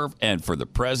her and for the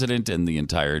president and the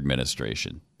entire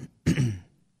administration.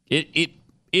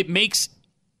 It makes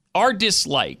our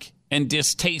dislike and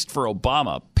distaste for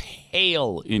Obama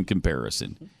pale in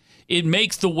comparison. It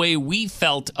makes the way we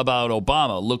felt about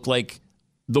Obama look like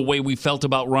the way we felt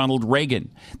about Ronald Reagan.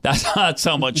 That's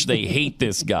how much they hate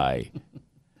this guy.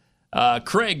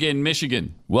 Craig in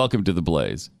Michigan, welcome to the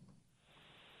Blaze.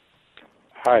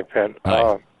 Hi, Pat.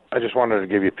 Hi. I just wanted to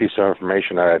give you a piece of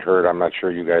information that I'd heard. I'm not sure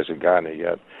you guys had gotten it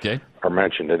yet. Okay. Or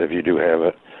mentioned it if you do have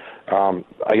it.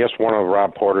 I guess one of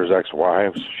Rob Porter's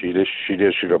ex-wives, she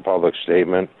issued a public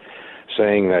statement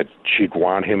saying that she'd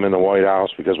want him in the White House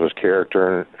because of his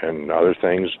character and other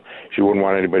things. She wouldn't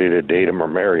want anybody to date him or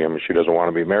marry him. She doesn't want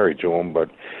to be married to him,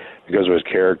 but because of his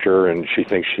character, and she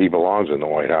thinks he belongs in the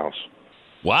White House.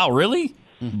 Wow, really?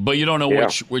 But you don't know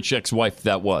which ex-wife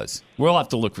that was. We'll have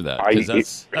to look for that,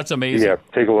 because that's amazing. Yeah,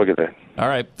 take a look at that. All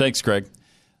right. Thanks, Craig.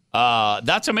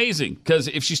 That's amazing, because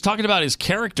if she's talking about his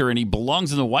character and he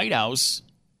belongs in the White House,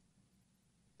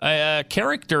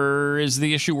 Character is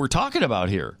the issue we're talking about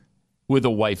here with a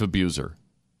wife abuser.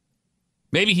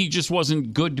 Maybe he just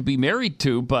wasn't good to be married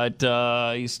to, but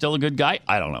he's still a good guy.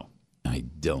 I don't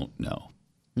know.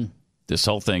 This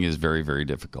whole thing is very, very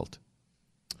difficult.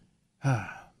 But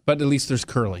at least there's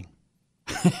curling.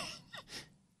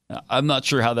 I'm not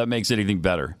sure how that makes anything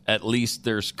better. At least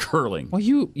there's curling. Well,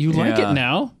 you like it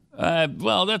now.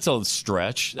 Well, that's a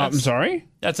stretch. I'm sorry?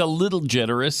 That's a little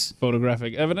generous.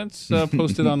 Photographic evidence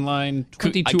posted online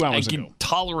 22 hours ago. I can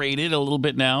tolerate it a little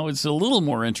bit now. It's a little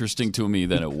more interesting to me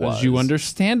than it was. Because you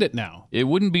understand it now. It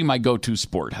wouldn't be my go-to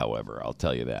sport, however. I'll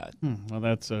tell you that. Well,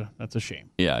 that's a shame.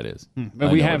 Yeah, it is.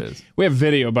 But we have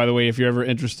video, by the way, if you're ever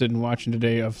interested in watching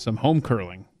today, of some home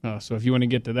curling. So if you want to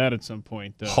get to that at some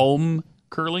point. Home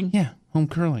curling? Yeah, home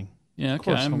curling. Yeah,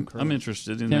 okay. I'm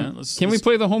interested in that. Can we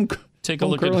play the home curling? Take a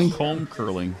look at home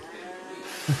curling.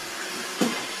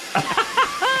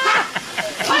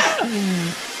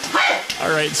 All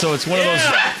right, so it's one of those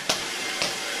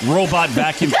robot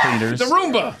vacuum cleaners. The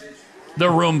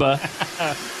Roomba.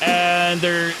 And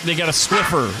they got a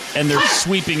Swiffer, and they're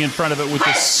sweeping in front of it with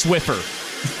the Swiffer.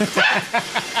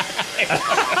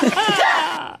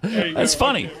 That's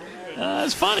funny.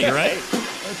 That's funny, right?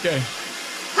 Okay.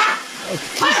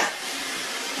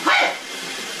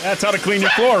 That's how to clean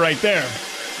your floor right there.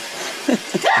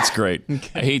 That's great.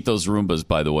 Okay. I hate those Roombas,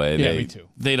 by the way. Yeah, me too.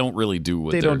 They don't really do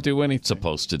what they don't do anything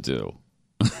supposed to do.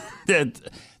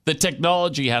 The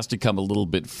technology has to come a little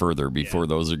bit further before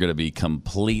those are going to be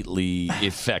completely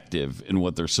effective in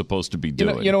what they're supposed to be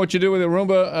doing. You know what you do with a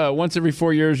Roomba? Once every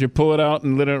 4 years, you pull it out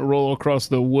and let it roll across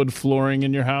the wood flooring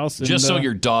in your house. And, just so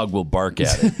your dog will bark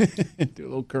at it. Do a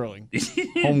little curling.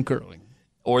 Home curling.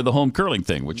 Or the home curling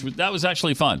thing, that was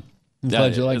actually fun. I'm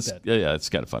glad you like that. Yeah, it's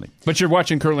kind of funny. But you're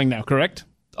watching curling now, correct?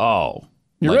 Oh,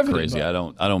 you're like crazy. I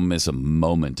don't miss a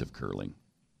moment of curling.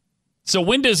 So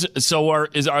are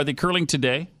they curling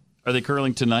today? Are they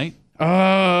curling tonight?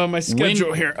 My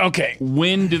schedule here. Okay. If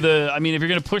you're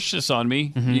going to push this on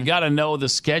me, you got to know the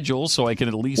schedule so I can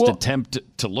at least attempt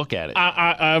to look at it.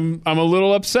 I'm a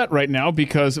little upset right now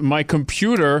because my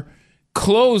computer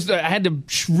closed. I had to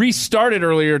restart it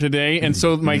earlier today, and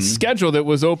so my schedule that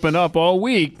was open up all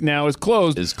week now is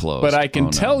closed. But I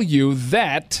can tell you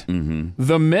that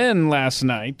the men last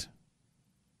night,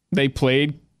 they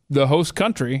played the host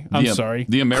country.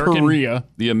 Korea.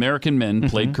 The American men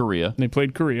played Korea. They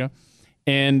played Korea,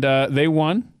 and they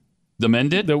won. The men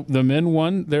did? The men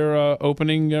won their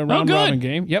opening round-robin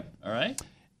game. Yep. All right.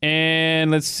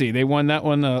 And let's see. They won that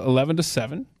one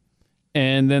 11-7.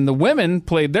 And then the women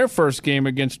played their first game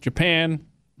against Japan,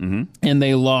 and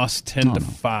they lost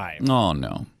 10-5. Oh,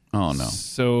 no. Oh, no.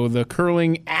 So the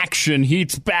curling action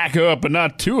heats back up, but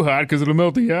not too hot because it'll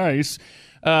melt the ice.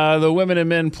 The women and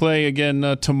men play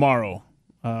again tomorrow.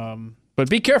 But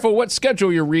be careful what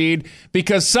schedule you read,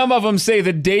 because some of them say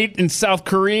the date in South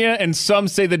Korea and some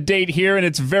say the date here, and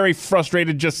it's very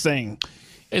frustrated just saying.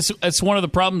 It's one of the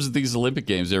problems with these Olympic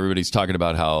Games. Everybody's talking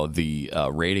about how the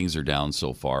ratings are down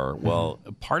so far. Well,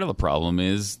 part of the problem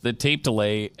is the tape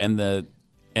delay and the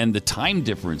time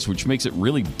difference, which makes it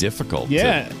really difficult.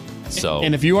 Yeah.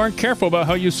 And if you aren't careful about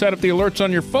how you set up the alerts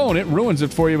on your phone, it ruins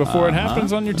it for you before it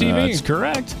happens on your TV. That's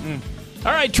correct.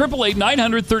 All right,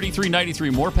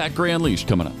 888-900-3393. More Pat Gray Unleashed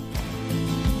coming up.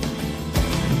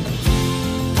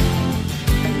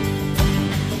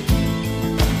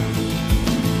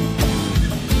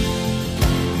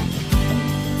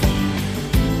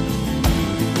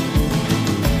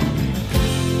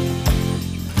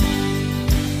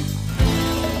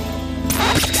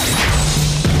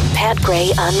 Pat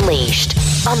Gray Unleashed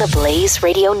on the Blaze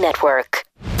Radio Network.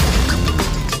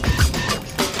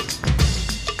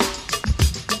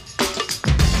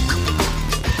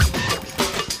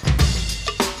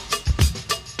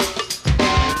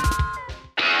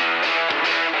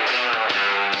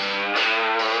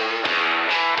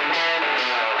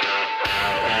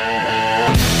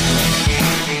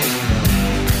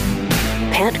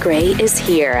 Pat Gray is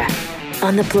here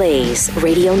on the Blaze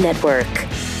Radio Network.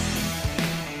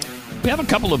 We have a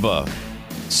couple of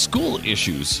school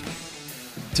issues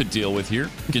to deal with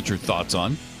here. Get your thoughts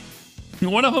on.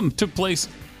 One of them took place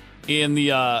in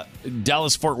the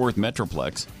Dallas-Fort Worth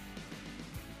Metroplex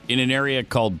in an area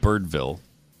called Birdville.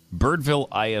 Birdville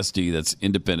ISD, that's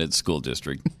Independent School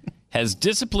District, has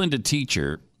disciplined a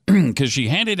teacher because she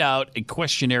handed out a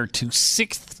questionnaire to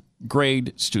sixth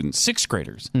grade students, sixth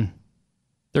graders.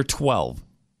 They're 12.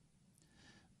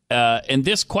 And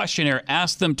this questionnaire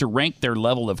asked them to rank their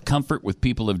level of comfort with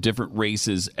people of different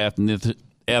races,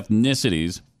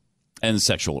 ethnicities, and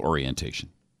sexual orientation.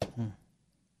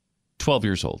 12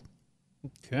 years old.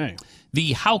 Okay.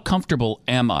 The How Comfortable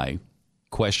Am I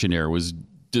questionnaire was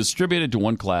distributed to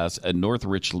one class at North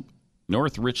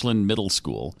Richland Middle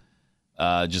School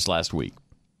just last week.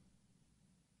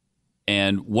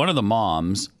 And one of the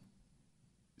moms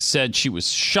said she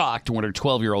was shocked when her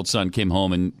 12-year-old son came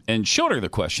home and showed her the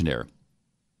questionnaire.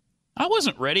 I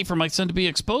wasn't ready for my son to be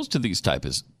exposed to these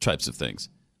types of things.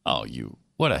 Oh,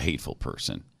 what a hateful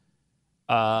person.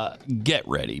 Get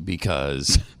ready,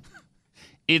 because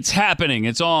it's happening.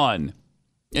 It's on.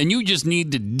 And you just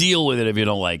need to deal with it if you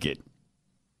don't like it.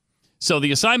 So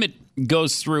the assignment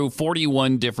goes through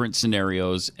 41 different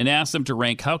scenarios and asks them to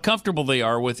rank how comfortable they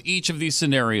are with each of these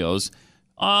scenarios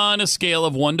on a scale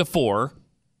of 1 to 4.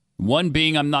 1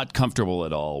 being I'm not comfortable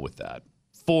at all with that.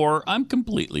 4, I'm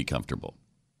completely comfortable.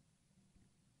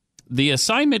 The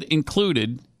assignment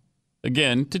included,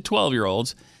 again, to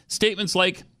 12-year-olds, statements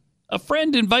like, a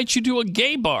friend invites you to a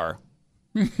gay bar.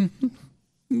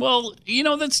 Well,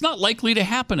 that's not likely to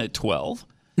happen at 12.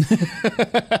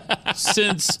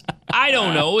 Since, I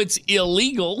don't know, it's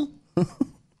illegal.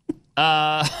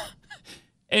 And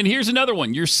here's another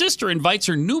one. Your sister invites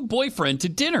her new boyfriend to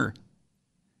dinner.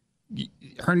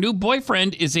 Her new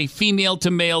boyfriend is a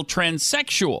female-to-male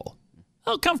transsexual.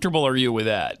 How comfortable are you with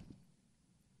that?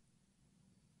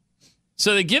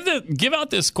 So they give out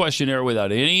this questionnaire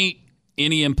without any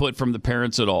input from the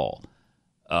parents at all.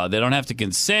 They don't have to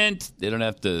consent. They don't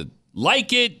have to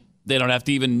like it. They don't have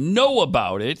to even know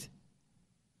about it.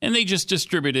 And they just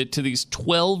distribute it to these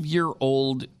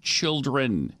 12-year-old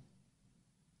children.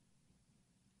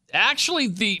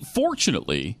 Actually,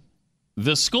 fortunately,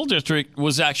 the school district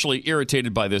was actually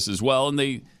irritated by this as well, and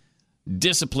they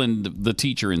disciplined the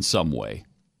teacher in some way.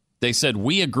 They said,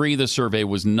 we agree the survey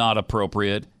was not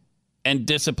appropriate, and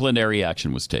disciplinary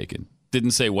action was taken.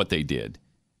 Didn't say what they did.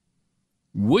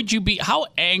 How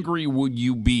angry would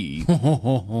you be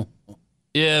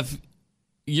if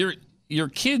your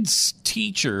kid's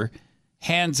teacher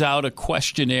hands out a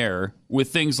questionnaire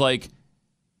with things like,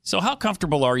 so how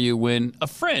comfortable are you when a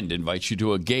friend invites you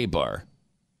to a gay bar?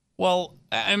 Well,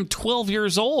 I'm 12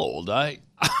 years old. I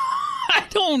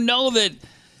don't know that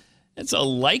it's a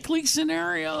likely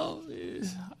scenario.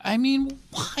 I mean,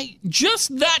 why?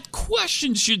 Just that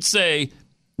question should say,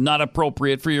 not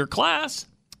appropriate for your class.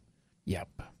 Yep.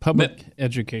 Public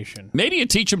education. Maybe you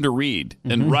teach them to read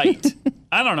and write.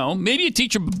 I don't know. Maybe you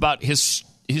teach them about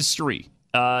history,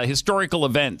 historical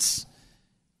events,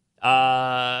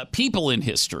 people in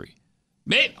history.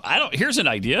 Here's an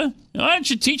idea. Why don't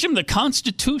you teach them the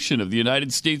Constitution of the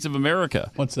United States of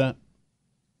America? What's that?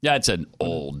 Yeah, it's an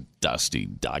old, dusty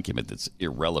document that's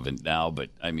irrelevant now, but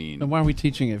I mean... Then why are we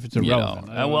teaching it if it's irrelevant?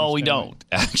 We don't,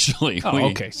 actually.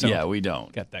 Okay. So we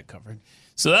don't. Got that covered.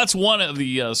 So that's one of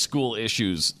the school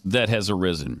issues that has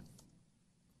arisen.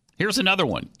 Here's another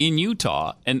one. In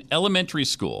Utah, an elementary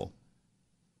school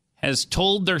has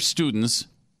told their students...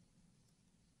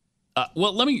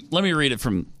 let me read it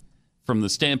from the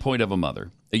standpoint of a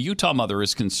mother. A Utah mother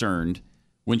is concerned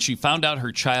when she found out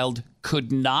her child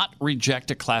could not reject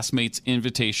a classmate's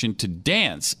invitation to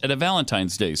dance at a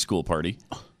Valentine's Day school party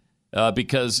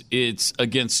because it's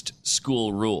against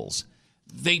school rules.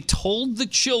 They told the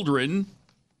children,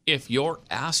 if you're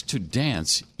asked to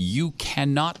dance, you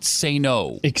cannot say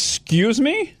no. Excuse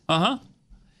me? Uh-huh.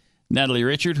 Natalie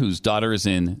Richard, whose daughter is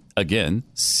in, again,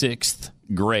 6th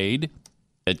grade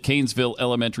at Canesville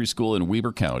Elementary School in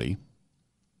Weber County,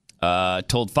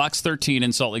 told Fox 13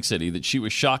 in Salt Lake City that she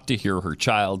was shocked to hear her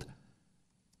child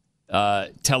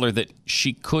tell her that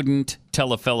she couldn't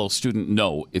tell a fellow student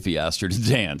no if he asked her to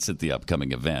dance at the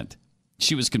upcoming event.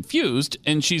 She was confused,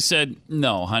 and she said,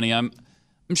 no, honey, I'm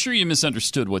sure you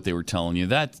misunderstood what they were telling you.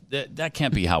 That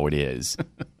can't be how it is.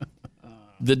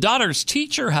 The daughter's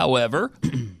teacher, however,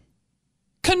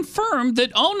 confirmed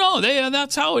that, oh, no,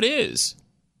 that's how it is.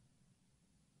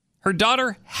 Her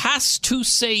daughter has to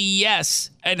say yes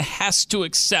and has to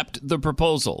accept the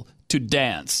proposal to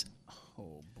dance.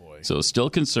 Oh, boy. So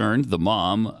still concerned, the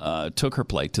mom took her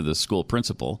plight to the school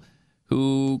principal,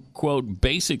 who, quote,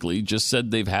 basically just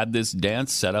said they've had this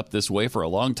dance set up this way for a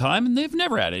long time and they've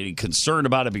never had any concern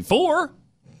about it before.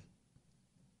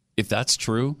 If that's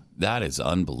true, that is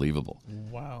unbelievable.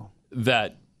 Wow.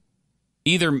 That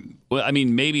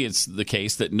maybe it's the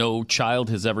case that no child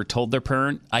has ever told their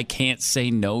parent, I can't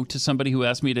say no to somebody who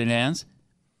asked me to dance.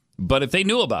 But if they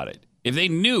knew about it, if they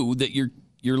knew that your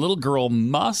little girl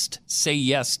must say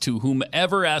yes to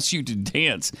whomever asks you to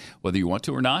dance, whether you want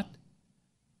to or not,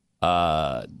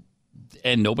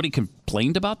 and nobody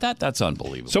complained about that, that's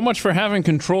unbelievable. So much for having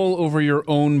control over your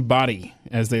own body,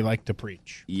 as they like to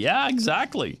preach. Yeah,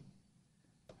 exactly.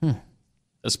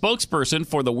 A spokesperson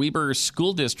for the Weber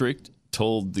School District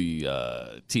told the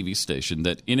TV station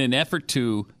that in an effort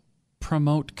to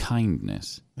promote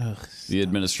kindness, the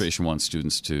administration wants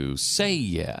students to say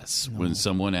yes when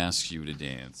someone asks you to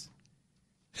dance.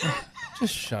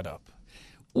 Just shut up.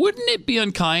 Wouldn't it be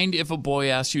unkind if a boy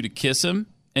asks you to kiss him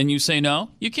and you say no?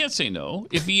 You can't say no.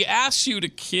 If he asks you to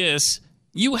kiss,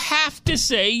 you have to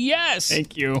say yes.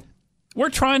 Thank you. We're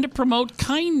trying to promote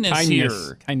kindness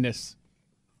here. Kindness.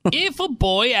 If a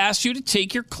boy asks you to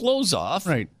take your clothes off,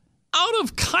 right, out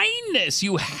of kindness,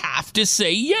 you have to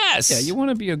say yes. Yeah, you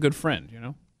want to be a good friend, you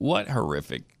know? What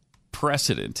horrific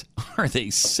precedent are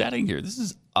they setting here? This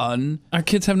is Our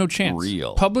kids have no chance.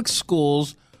 Real. Public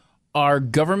schools are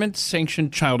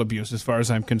government-sanctioned child abuse, as far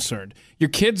as I'm concerned. Your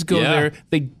kids go there,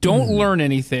 they don't learn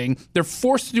anything, they're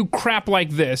forced to do crap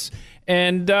like this,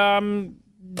 and then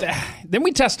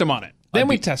we test them on it.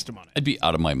 I'd be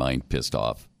out of my mind pissed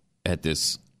off at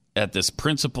this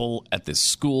principal, at this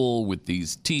school, with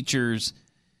these teachers.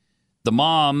 The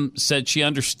mom said she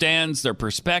understands their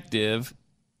perspective,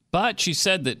 but she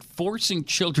said that forcing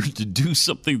children to do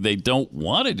something they don't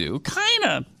want to do kind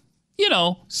of,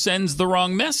 sends the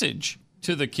wrong message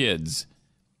to the kids.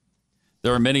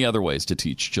 There are many other ways to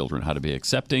teach children how to be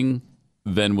accepting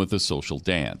than with a social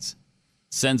dance.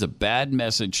 Sends a bad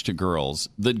message to girls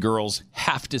that girls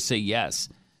have to say yes.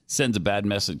 Sends a bad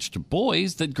message to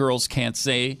boys that girls can't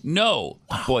say no.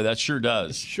 Wow. Boy, that sure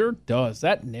does. It sure does.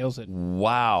 That nails it.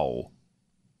 Wow.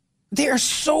 They're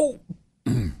so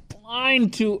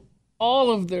blind to all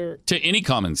of their... To any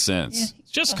common sense. It's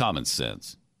just common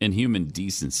sense and human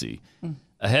decency.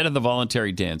 Ahead of the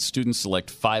voluntary dance, students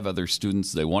select 5 other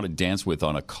students they want to dance with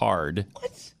on a card.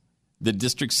 What? The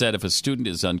district said if a student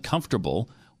is uncomfortable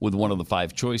with one of the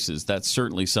 5 choices, that's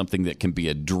certainly something that can be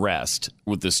addressed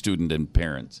with the student and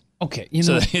parents. Okay,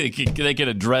 so they can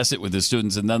address it with the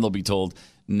students, and then they'll be told,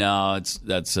 no,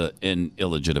 that's an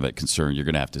illegitimate concern. You're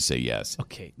going to have to say yes.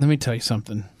 Okay, let me tell you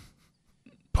something.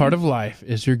 Part of life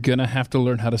is you're going to have to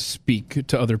learn how to speak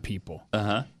to other people.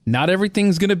 Uh-huh. Not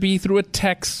everything's going to be through a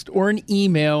text or an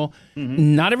email.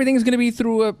 Mm-hmm. Not everything's going to be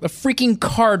through a freaking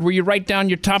card where you write down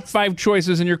your top 5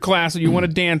 choices in your class that you want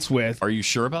to dance with. Are you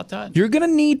sure about that? You're going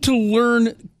to need to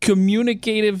learn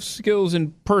communicative skills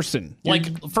in person.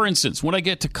 Like, for instance, when I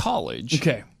get to college,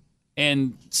 okay,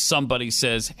 and somebody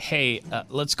says, hey,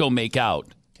 let's go make out.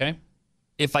 Okay.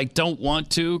 If I don't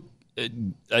want to,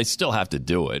 I still have to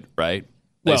do it, right?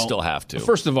 Well, I still have to.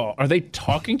 First of all, are they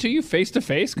talking to you face to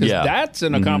face? Because that's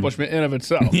an accomplishment in of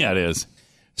itself. Yeah, it is.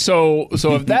 So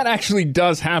if that actually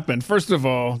does happen, first of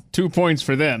all, 2 points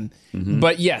for them. Mm-hmm.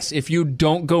 But yes, if you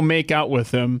don't go make out with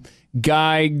them,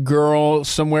 guy, girl,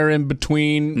 somewhere in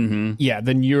between,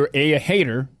 then you're A,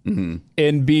 hater,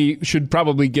 and B, should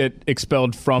probably get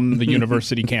expelled from the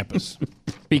university campus.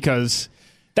 Because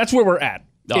that's where we're at.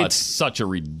 It's such a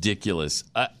ridiculous...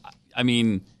 I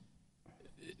mean...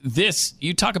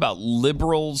 you talk about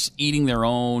liberals eating their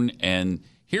own, and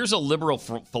here's a liberal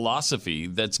philosophy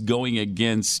that's going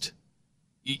against,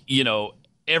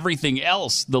 everything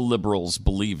else the liberals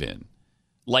believe in.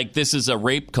 Like this is a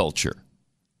rape culture.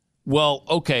 Well,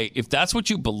 okay, if that's what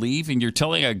you believe and you're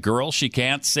telling a girl she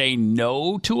can't say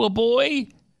no to a boy,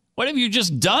 what have you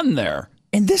just done there?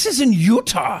 And this is in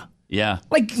Utah. Yeah.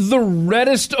 Like the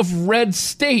reddest of red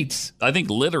states. I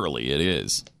think literally it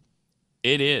is.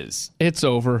 It is. It's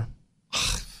over.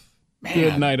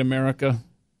 Good night, America.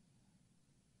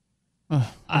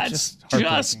 It's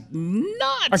just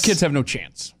nuts. Our kids have no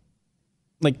chance.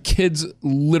 Like, kids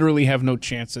literally have no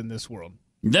chance in this world.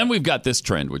 Then we've got this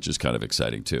trend, which is kind of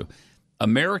exciting, too.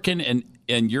 American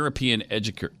and European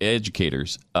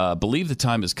educators believe the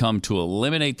time has come to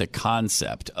eliminate the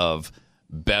concept of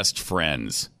best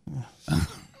friends.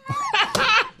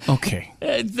 Okay.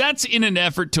 That's in an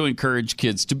effort to encourage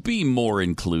kids to be more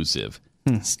inclusive.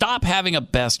 Stop having a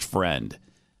best friend.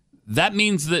 That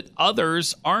means that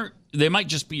others aren't, they might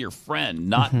just be your friend,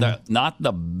 not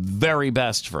the very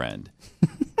best friend.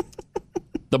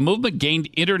 The movement gained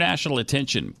international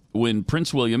attention when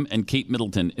Prince William and Kate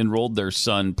Middleton enrolled their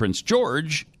son, Prince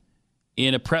George,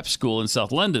 in a prep school in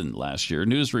South London last year.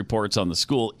 News reports on the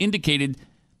school indicated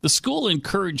the school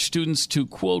encouraged students to,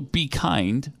 quote, be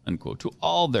kind, unquote, to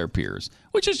all their peers,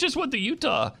 which is just what the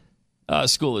Utah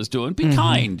school is doing. Be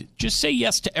kind. Just say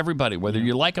yes to everybody, whether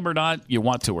you like them or not, you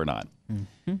want to or not.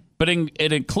 But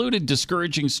it included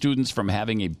discouraging students from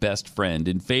having a best friend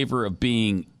in favor of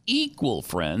being equal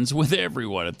friends with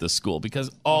everyone at the school, because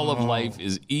all of life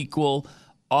is equal.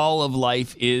 All of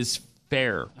life is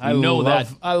fair. I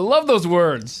love those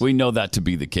words. We know that to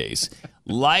be the case.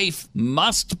 Life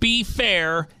must be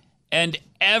fair, and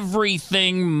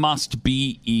everything must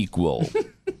be equal.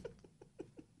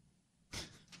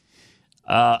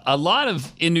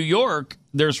 In New York,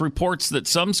 there's reports that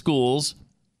some schools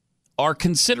are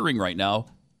considering right now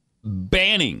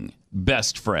banning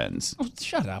best friends. Oh,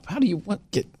 shut up. How do you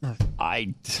get...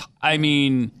 I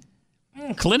mean,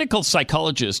 clinical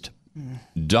psychologist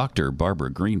Dr.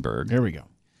 Barbara Greenberg there we go.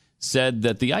 said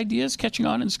that the idea is catching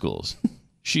on in schools.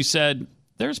 She said,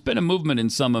 there's been a movement in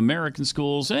some American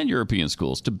schools and European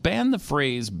schools to ban the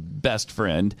phrase best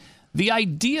friend. The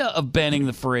idea of banning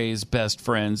the phrase best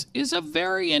friends is a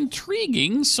very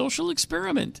intriguing social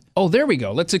experiment. Oh, there we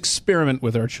go. Let's experiment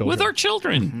with our children.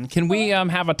 Mm-hmm. Can we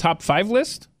have a top 5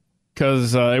 list?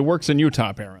 Because it works in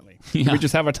Utah, apparently. Yeah. Can we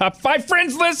just have a top 5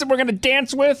 friends list that we're going to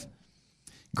dance with?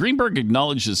 Greenberg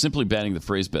acknowledges simply banning the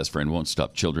phrase best friend won't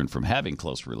stop children from having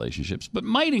close relationships, but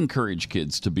might encourage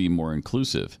kids to be more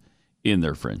inclusive in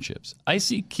their friendships. I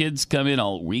see kids come in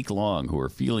all week long who are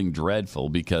feeling dreadful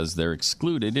because they're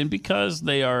excluded and because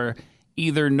they are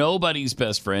either nobody's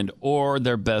best friend or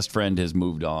their best friend has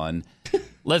moved on.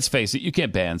 Let's face it, you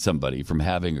can't ban somebody from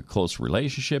having a close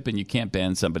relationship and you can't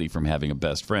ban somebody from having a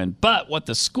best friend. But what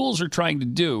the schools are trying to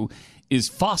do is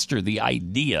foster the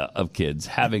idea of kids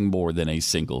having more than a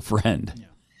single friend. Yeah.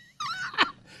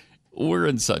 We're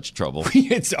in such trouble.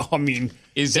 Wait a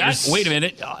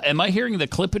minute. Am I hearing the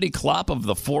clippity-clop of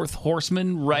the fourth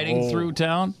horseman riding through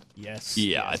town? Yes.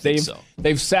 Yeah, I think so.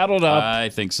 They've saddled up. I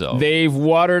think so. They've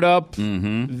watered up.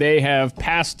 Mm-hmm. They have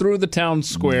passed through the town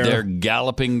square. They're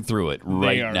galloping through it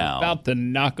right now. They are about to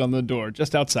knock on the door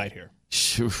just outside here.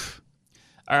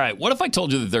 All right, what if I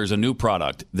told you that there's a new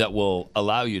product that will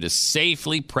allow you to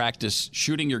safely practice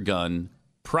shooting your gun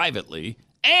privately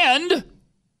and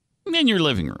in your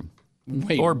living room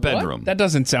or bedroom? What? That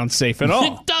doesn't sound safe at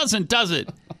all. It doesn't, does it?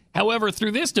 However,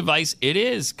 through this device, it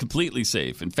is completely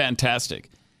safe and fantastic.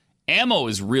 Ammo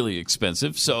is really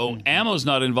expensive, so ammo's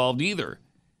not involved either.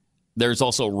 There's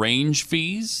also range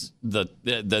fees. Then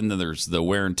there's the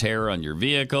wear and tear on your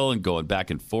vehicle and going back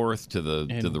and forth to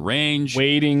the range.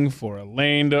 Waiting for a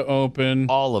lane to open.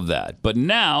 All of that. But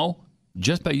now,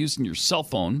 just by using your cell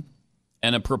phone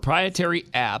and a proprietary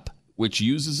app which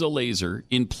uses a laser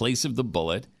in place of the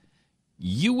bullet,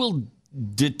 you will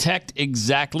detect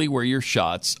exactly where your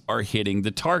shots are hitting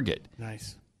the target.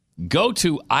 Nice. Go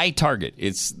to iTarget.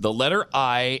 It's the letter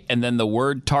I and then the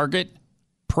word target,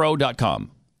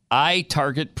 pro.com.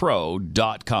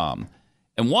 iTargetPro.com.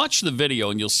 And watch the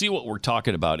video and you'll see what we're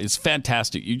talking about. It's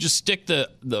fantastic. You just stick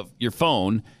your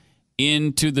phone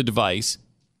into the device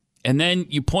and then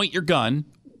you point your gun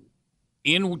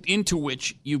into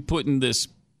which you put in this,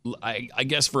 I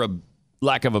guess for a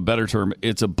lack of a better term,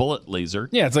 it's a bullet laser.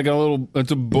 Yeah, it's like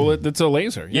it's a bullet that's a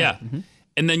laser. Yeah. Mm-hmm.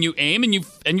 And then you aim and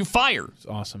you fire. It's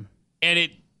awesome.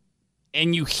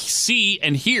 And you see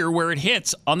and hear where it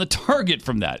hits on the target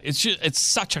from that. It's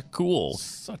such a cool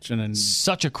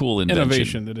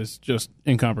innovation that is just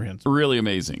incomprehensible. Really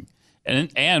amazing.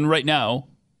 And right now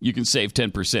you can save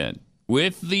 10%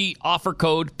 with the offer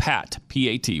code PAT,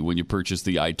 P-A-T, when you purchase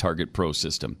the iTarget Pro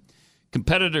system.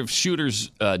 Competitive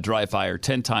shooters dry fire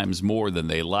 10 times more than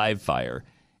they live fire.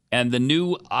 And the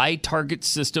new iTarget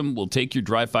system will take your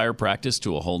dry fire practice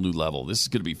to a whole new level. This is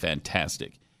going to be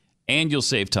fantastic. And you'll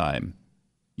save time.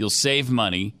 You'll save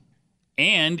money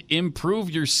and improve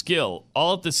your skill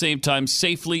all at the same time,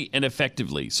 safely and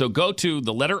effectively. So go to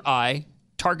the letter I,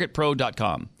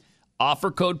 targetpro.com.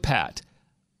 Offer code PAT,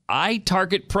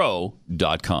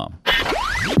 itargetpro.com.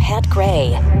 Pat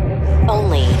Gray,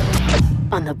 only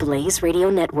on the Blaze Radio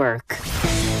Network.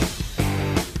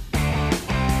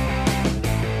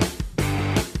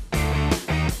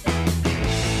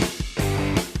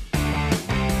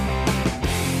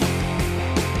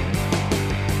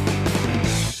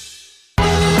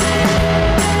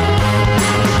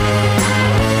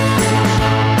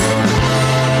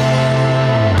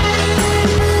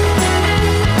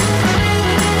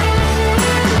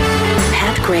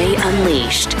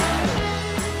 Unleashed.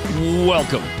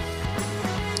 Welcome.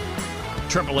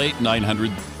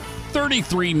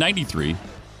 888-900-3393.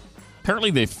 Apparently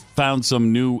they found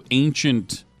some new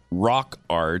ancient rock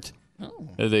art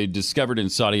they discovered in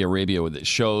Saudi Arabia that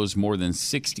shows more than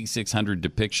 6,600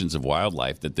 depictions of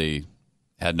wildlife that they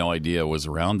had no idea was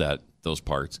around those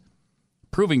parts,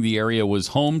 proving the area was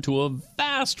home to a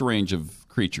vast range of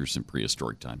creatures in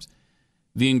prehistoric times.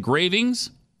 The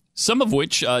engravings, some of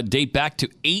which date back to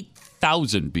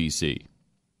 8,000 BC,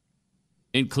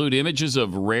 include images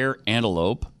of rare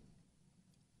antelope,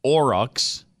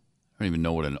 aurochs. I don't even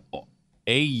know what an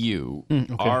A-U-R-O-C-H-S?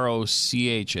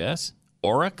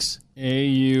 Aurochs?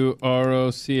 A-U-R-O-C-H-S?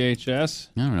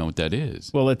 I don't know what that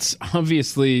is. Well, it's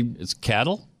obviously... It's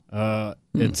cattle?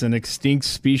 It's an extinct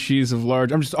species of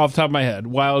large... I'm just off the top of my head.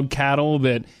 Wild cattle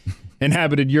that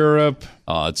inhabited Europe,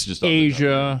 it's just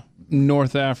Asia,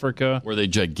 North Africa. Were they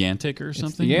gigantic or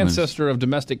something? The ancestor of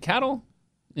domestic cattle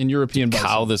and European bison.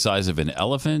 Cow the size of an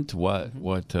elephant? What?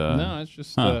 No, it's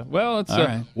just right.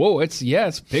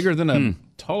 it's bigger than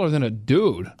taller than a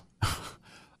dude.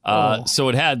 So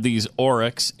it had these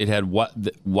oryx. It had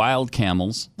wild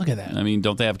camels. Look at that. I mean,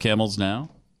 don't they have camels now?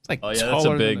 It's like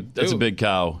that's a big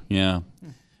cow. Yeah.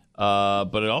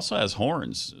 But it also has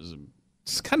horns.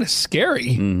 It's kind of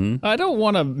scary. Mm-hmm. I don't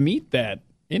want to meet that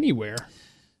anywhere.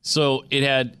 So it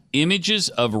had images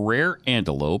of rare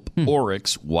antelope,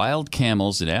 oryx, wild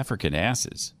camels, and African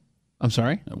asses. I'm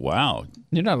sorry? Wow.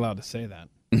 You're not allowed to say that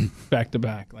back to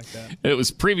back like that. It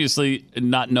was previously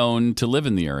not known to live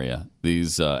in the area,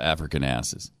 these African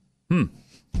asses.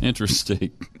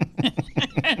 Interesting.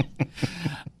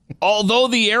 Although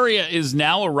the area is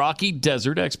now a rocky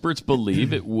desert, experts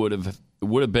believe it would have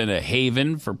been a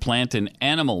haven for plant and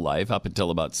animal life up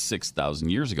until about 6,000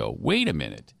 years ago. Wait a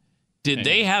minute. Did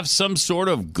they have some sort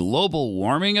of global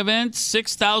warming event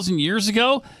 6,000 years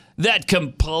ago that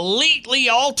completely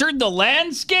altered the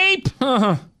landscape?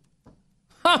 Those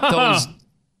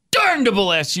darnable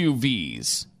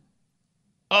SUVs.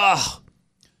 Ugh.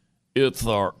 It's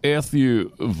our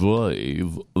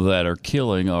SUVs that are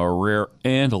killing our rare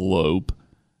antelope,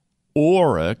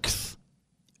 oryx,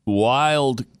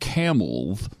 wild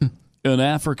camels, and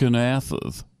African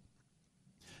asses.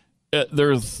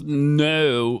 There's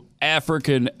no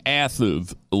African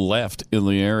asses left in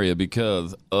the area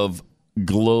because of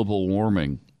global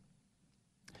warming.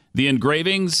 The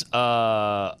engravings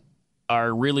are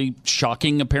really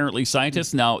shocking, apparently,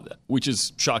 scientists. Now, which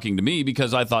is shocking to me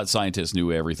because I thought scientists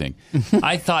knew everything.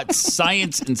 I thought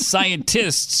science and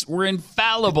scientists were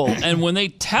infallible, and when they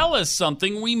tell us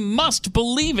something, we must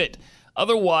believe it.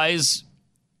 Otherwise,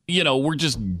 we're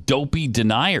just dopey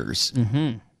deniers.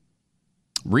 Mm-hmm.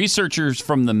 Researchers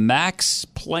from the Max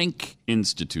Planck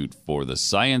Institute for the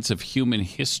Science of Human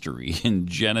History in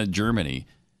Jena, Germany,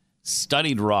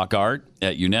 studied rock art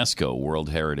at UNESCO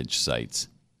World Heritage Sites.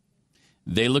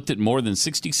 They looked at more than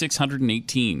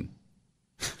 6,618.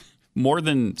 More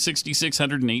than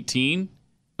 6,618?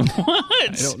 What? I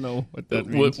don't know what that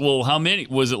means. Well, how many?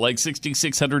 Was it like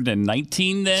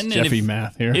 6,619 then? It's Jeffy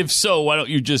math here. If so, why don't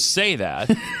you just say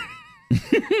that?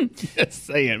 Just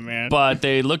say it, man. But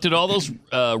they looked at all those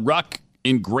rock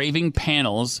engraving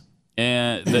panels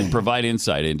that provide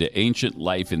insight into ancient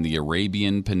life in the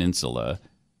Arabian Peninsula,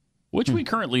 which we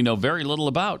currently know very little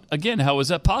about. Again, how is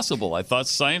that possible? I thought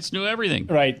science knew everything.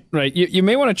 Right. You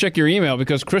may want to check your email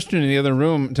because Christian in the other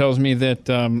room tells me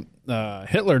that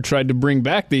Hitler tried to bring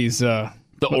back these... the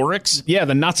oryx? Yeah,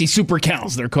 the Nazi super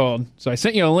cows, they're called. So I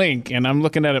sent you a link, and I'm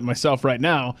looking at it myself right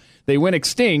now. They went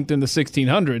extinct in the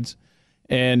 1600s.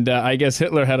 And I guess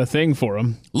Hitler had a thing for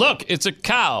him. Look, it's a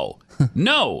cow.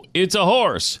 No, it's a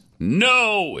horse.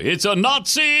 No, it's a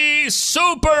Nazi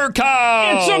super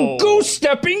cow. It's a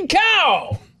goose-stepping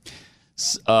cow.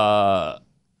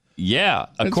 Yeah,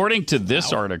 according to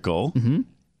this article,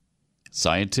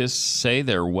 scientists say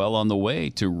they're well on the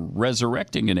way to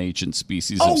resurrecting an ancient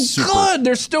species of good.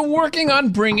 They're still working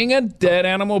on bringing a dead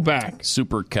animal back.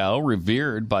 Super cow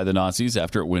revered by the Nazis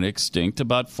after it went extinct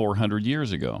about 400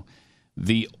 years ago.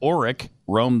 The oryx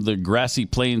roamed the grassy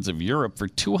plains of Europe for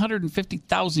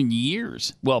 250,000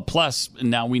 years. Well, plus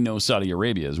now we know Saudi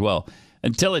Arabia as well.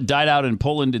 Until it died out in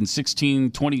Poland in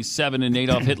 1627 and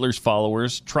Adolf Hitler's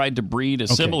followers tried to breed a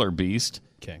similar beast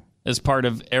as part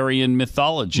of Aryan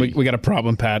mythology. We got a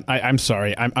problem, Pat. I'm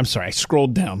sorry. I'm sorry. I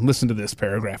scrolled down. Listen to this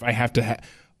paragraph. I have to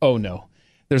oh, no.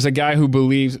 There's a guy who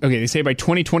believes, they say by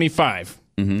 2025,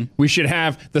 we should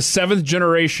have the 7th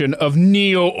generation of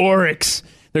Neo-Oryx.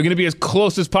 They're going to be as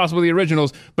close as possible to the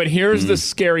originals. But here's the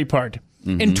scary part.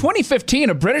 In 2015,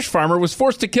 a British farmer was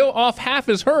forced to kill off half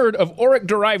his herd of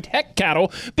Oryx-derived heck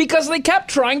cattle because they kept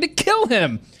trying to kill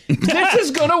him. This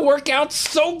is going to work out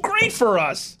so great for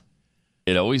us.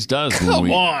 It always does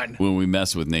when we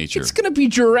mess with nature. It's going to be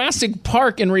Jurassic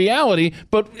Park in reality,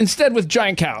 but instead with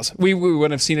giant cows. We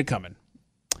wouldn't have seen it coming.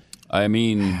 I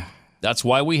mean... That's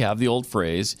why we have the old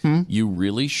phrase, you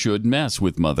really should mess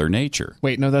with Mother Nature.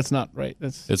 Wait, no, that's not right.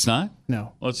 It's not?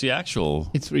 No. What's the actual?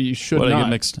 It's where you should not. I get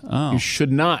mixed? Oh. You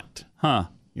should not. Huh.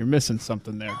 You're missing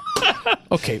something there.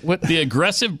 Okay, what? The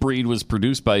aggressive breed was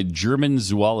produced by German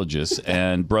zoologists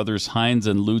and brothers Heinz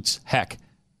and Lutz Heck.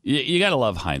 You got to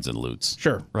love Heinz and Lutz.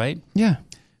 Sure. Right? Yeah.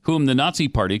 Whom the Nazi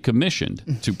Party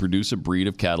commissioned to produce a breed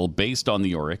of cattle based on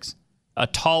the oryx, a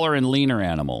taller and leaner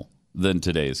animal than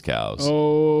today's cows.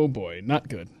 Oh, boy. Not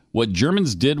good. What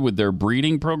Germans did with their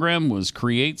breeding program was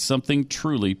create something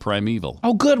truly primeval.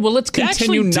 Oh, good. Well, let's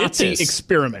continue Nazi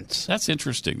experiments. That's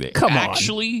interesting. They Come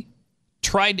actually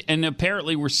tried and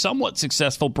apparently were somewhat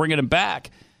successful bringing them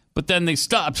back. But then they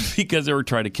stopped because they were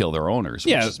trying to kill their owners.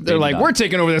 Yeah, they're like, we're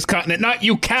taking over this continent, not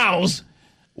you cows.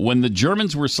 When the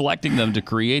Germans were selecting them to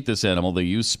create this animal, they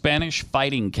used Spanish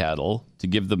fighting cattle to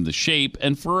give them the shape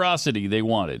and ferocity they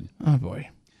wanted. Oh, boy.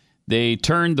 They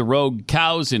turned the rogue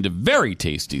cows into very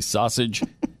tasty sausage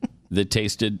that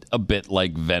tasted a bit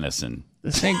like venison.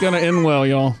 This ain't going to end well,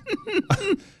 y'all.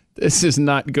 This is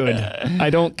not good. I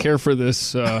don't care for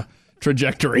this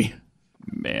trajectory.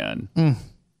 Man.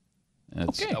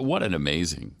 Okay. What an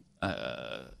amazing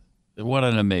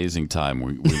time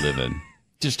we live in.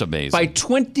 Just amazing. By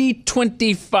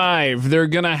 2025, they're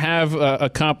going to have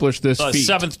accomplished this feat.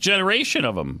 Seventh generation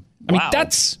of them. I mean,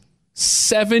 that's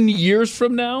 7 years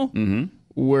from now. Mm-hmm.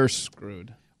 We're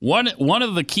screwed. One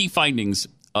of the key findings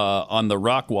on the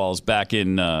rock walls back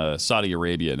in Saudi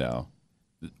Arabia now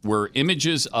were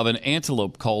images of an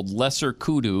antelope called lesser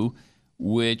kudu,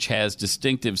 which has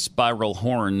distinctive spiral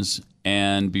horns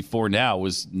and before now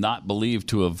was not believed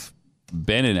to have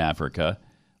been in Africa.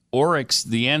 Oryx,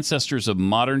 the ancestors of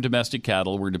modern domestic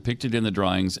cattle, were depicted in the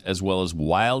drawings, as well as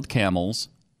wild camels.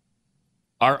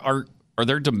 Are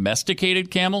there domesticated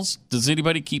camels? Does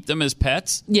anybody keep them as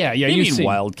pets? Yeah. You've seen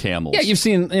wild camels. Yeah, you've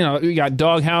seen. You got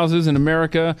dog houses in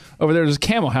America. Over there, there's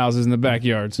camel houses in the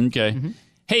backyards. Okay. Mm-hmm.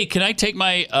 Hey, can I take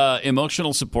my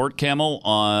emotional support camel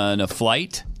on a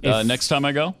flight next time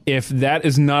I go? If that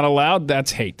is not allowed,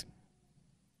 that's hate.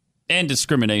 And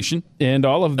discrimination. And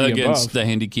all of the against above. the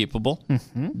handicapable.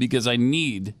 Mm-hmm. Because I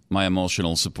need my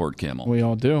emotional support camel. We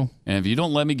all do. And if you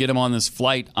don't let me get him on this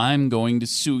flight, I'm going to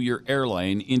sue your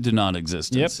airline into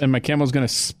non-existence. Yep, and my camel's going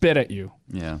to spit at you.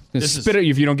 Yeah. Spit at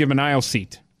you if you don't give him an aisle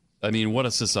seat. I mean, what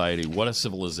a society, what a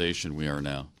civilization we are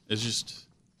now. It's just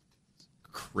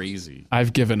crazy.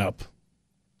 I've given up.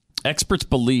 Experts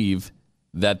believe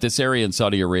that this area in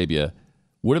Saudi Arabia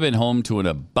would have been home to an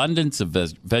abundance of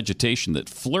vegetation that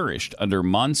flourished under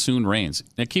monsoon rains.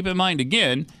 Now, keep in mind,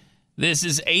 again, this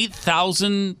is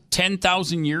 8,000,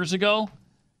 10,000 years ago.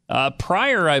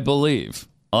 Prior, I believe.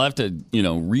 I'll have to,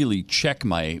 really check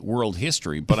my world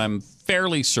history, but I'm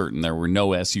fairly certain there were no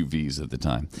SUVs at the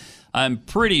time. I'm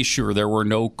pretty sure there were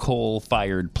no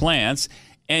coal-fired plants,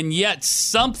 and yet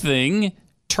something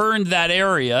turned that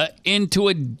area into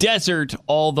a desert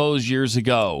all those years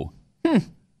ago.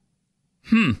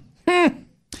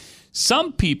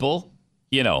 Some people,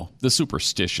 the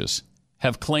superstitious,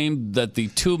 have claimed that the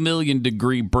 2 million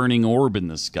degree burning orb in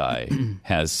the sky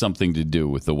has something to do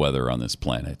with the weather on this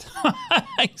planet.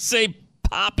 I say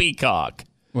poppycock.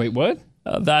 Wait, what?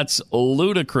 That's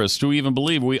ludicrous to even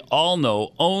believe. We all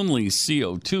know only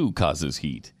CO2 causes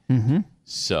heat. Mm-hmm.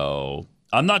 So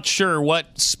I'm not sure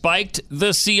what spiked the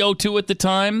CO2 at the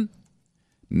time.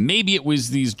 Maybe it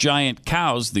was these giant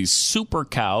cows, these super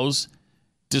cows,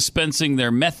 dispensing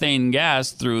their methane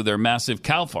gas through their massive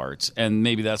cow farts, and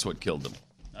maybe that's what killed them.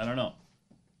 I don't know.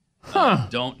 I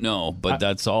don't know, but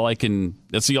that's all I can.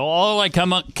 That's all I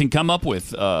can come up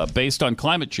with based on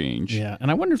climate change. Yeah,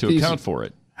 and I wonder if to account for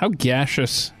it. How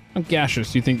gaseous do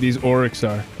you think these oryx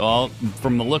are? Well,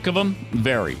 from the look of them,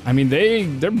 very. I mean,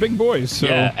 they're big boys. So.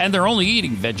 Yeah, and they're only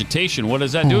eating vegetation. What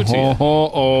does that do to you?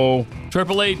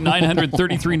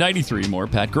 888-900-3393. More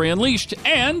Pat Gray Unleashed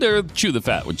and Chew the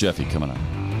Fat with Jeffy coming up.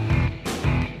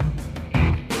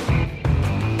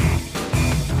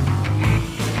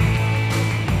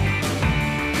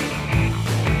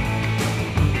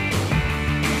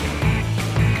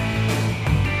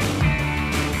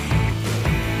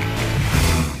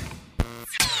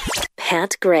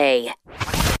 Pat Gray,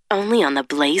 only on the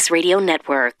Blaze Radio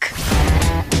Network.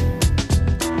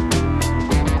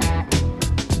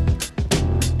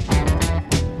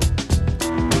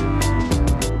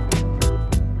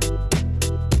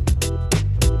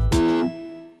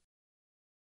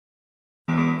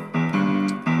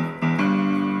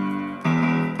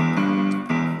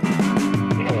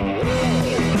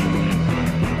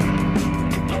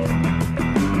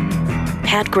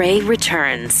 Pat Gray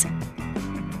returns.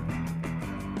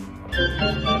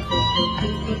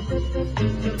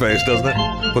 Face, doesn't it?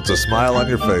 Puts a smile on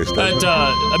your face, doesn't it?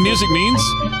 That music means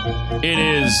it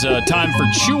is time for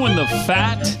Chewing the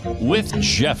Fat with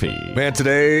Jeffy. Man,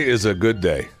 today is a good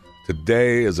day.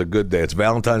 Today is a good day. It's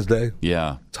Valentine's Day.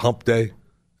 Yeah. It's Hump Day.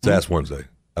 It's Ash Wednesday.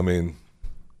 I mean...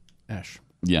 Ash.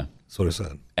 Yeah. That's what I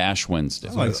said. Ash Wednesday.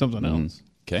 It's like something else.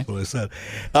 Okay. That's what I said.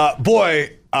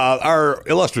 Our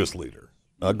illustrious leader,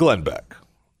 Glenn Beck,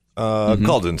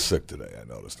 called in sick today, I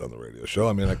noticed on the radio show.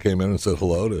 I mean, I came in and said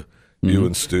hello to you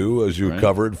and Stu as you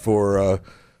covered for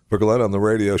Glenn on the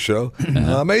radio show.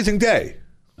 Amazing day.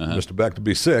 Mr. Beck to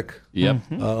be sick Yep.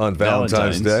 on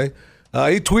Valentine's Day.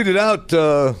 He tweeted out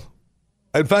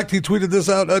In fact, he tweeted this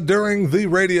out during the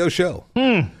radio show.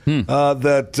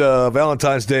 That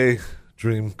Valentine's Day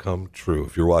dream come true.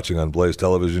 If you're watching on Blaze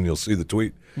Television, you'll see the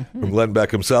tweet from Glenn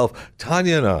Beck himself.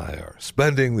 Tanya and I are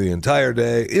spending the entire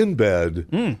day in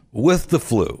bed with the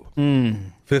flu.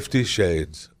 50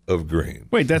 Shades of Green.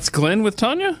 Wait, that's Glenn with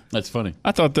Tanya? That's funny.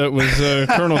 I thought that was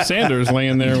Colonel Sanders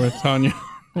laying there with Tanya.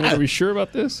 Are we sure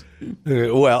about this?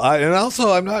 Well,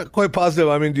 I'm not quite positive.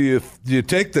 I mean, do you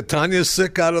take the Tanya's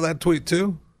sick out of that tweet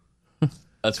too?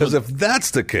 Because if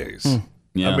that's the case,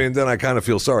 I mean, then I kind of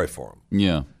feel sorry for him.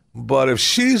 Yeah. But if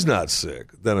she's not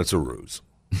sick, then it's a ruse.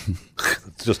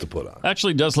 It's just to put on.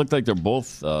 Actually, it does look like they're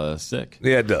both sick.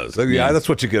 Yeah, it does. Yeah, that's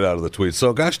what you get out of the tweet.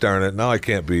 So, gosh darn it, now I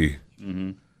can't be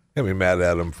mad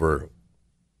at him for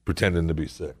pretending to be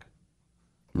sick.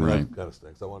 Right. That kind of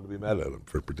stinks. I wanted to be mad at him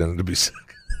for pretending to be sick.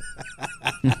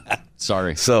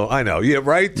 Sorry. So, I know. Yeah,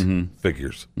 right?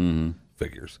 Figures.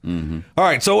 Figures. All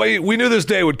right, so we knew this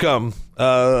day would come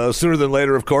sooner than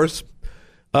later, of course.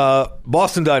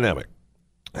 Boston Dynamic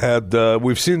had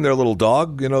we've seen their little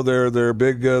dog, their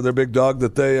big dog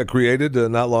that they created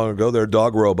not long ago, their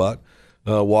dog robot,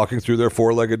 walking through their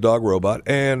four-legged dog robot,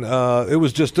 and it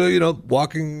was just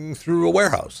walking through a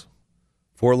warehouse.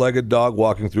 Four-legged dog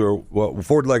walking through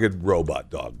four-legged robot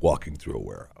dog walking through a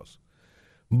warehouse.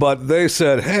 But they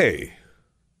said, hey,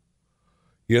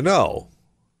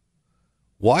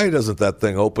 why doesn't that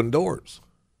thing open doors?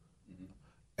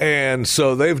 And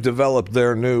so they've developed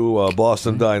their new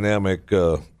Boston Dynamic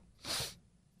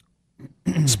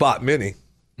Spot Mini.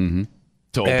 To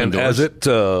open and doors. as it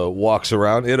walks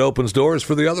around, it opens doors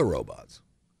for the other robots.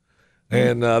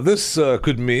 And this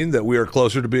could mean that we are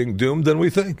closer to being doomed than we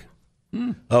think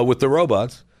with the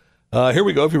robots. Here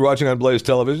we go. If you're watching on Blaze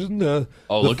Television.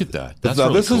 Look at that. That's now,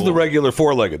 really this cool. is the regular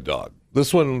four-legged dog.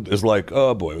 This one is like,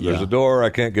 oh, boy, there's a door. I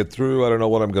can't get through. I don't know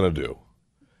what I'm going to do.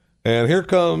 And here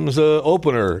comes an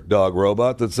opener dog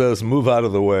robot that says, move out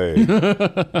of the way.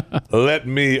 Let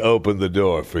me open the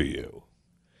door for you.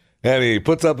 And he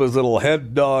puts up his little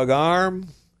head dog arm,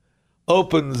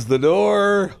 opens the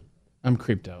door. I'm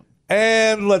creeped out.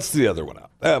 And lets the other one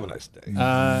out. Have a nice day.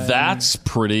 That's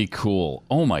pretty cool.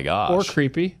 Oh, my gosh. Or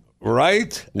creepy.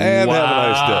 Right? And have a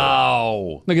nice day.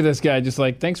 Wow. Look at this guy, just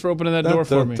like, thanks for opening that door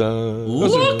for me.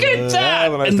 Look at that.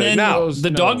 Have a nice And day. then Now,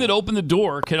 the dog that opened the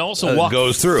door can also walk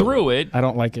goes through it. I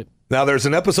don't like it. now, there's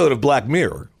an episode of Black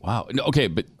Mirror. Wow. No, okay,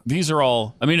 but these are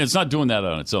all, I mean, it's not doing that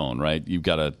on its own, right? You've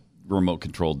got a remote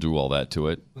control do all that to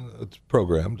it. It's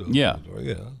programmed. Yeah.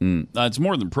 Yeah. It's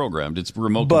more than programmed. It's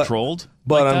remote controlled.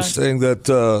 But like I'm that. saying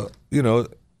that,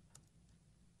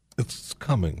 it's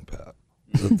coming, Pat.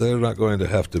 That they're not going to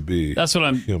have to be That's what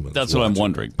I'm humans. That's what I'm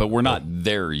wondering. But we're not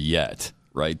there yet,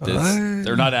 right?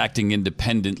 They're not acting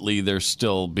independently. They're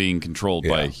still being controlled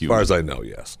by humans. As far as I know,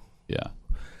 yes. Yeah.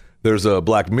 There's a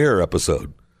Black Mirror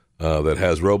episode that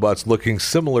has robots looking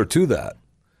similar to that.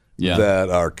 Yeah. That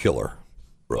are killer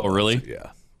robots. Oh, really?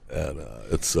 Yeah. And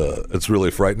it's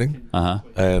really frightening.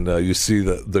 And you see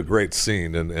the great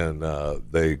scene, and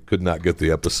they could not get the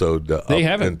episode They up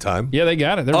have it in time. Yeah, they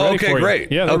got it. They're ready okay, for you.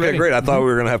 great. Yeah, they're okay, ready. great. I thought we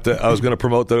were going to have to. I was going to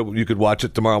promote that you could watch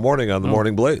it tomorrow morning on the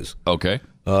Morning Blaze. Okay.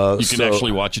 You can so-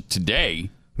 actually watch it today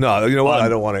No, you know what? I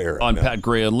don't want to air it. on No. Pat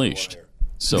Gray Unleashed.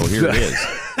 So here it is.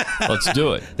 Let's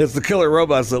do it. It's the killer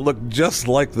robots that look just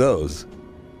like those.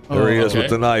 There he is okay. with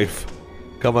the knife,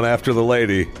 coming after the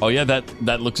lady. Oh, yeah,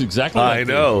 that looks exactly like I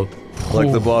know.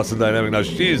 Like the Boston Dynamic. Now,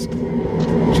 she's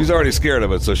already scared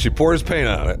of it, so she pours paint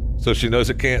on it, so she knows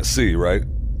it can't see, right?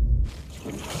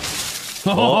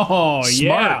 Oh,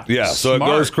 Smart. Yeah, so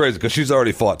Smart. it goes crazy, because she's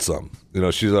already fought some.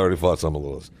 She's already fought some of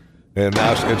those. And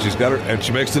now she's got her, and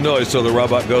she makes the noise, so the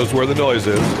robot goes where the noise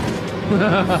is.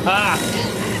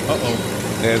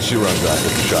 Uh-oh. And she runs out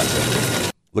with the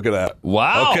shotgun. Look at that.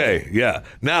 Wow. Okay, yeah.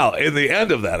 Now, in the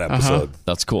end of that episode,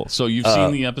 That's cool. So you've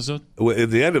seen the episode? in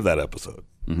the end of that episode,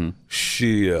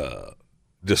 she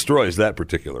destroys that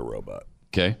particular robot.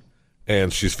 Okay.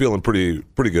 And she's feeling pretty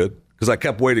good. Because I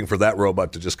kept waiting for that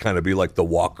robot to just kind of be like the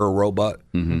Walker robot,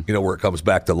 where it comes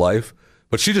back to life.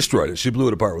 But she destroyed it. She blew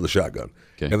it apart with a shotgun.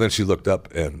 Okay. And then she looked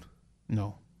up, and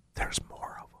No. there's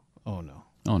more of them. Oh, no.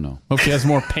 Oh, no. Hope she has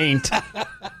more paint.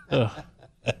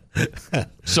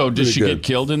 So did she good. get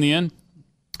killed in the end?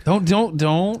 Don't.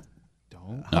 All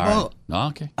right. Oh,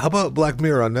 okay. How about Black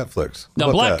Mirror on Netflix? How Now,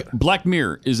 about that? Black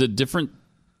Mirror is a different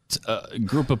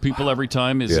group of people every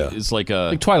time. It's like a...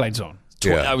 Like Twilight Zone.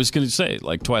 Yeah. I was going to say,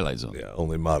 like Twilight Zone. Yeah,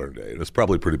 only modern day. And it's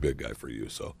probably a pretty big guy for you,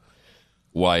 so.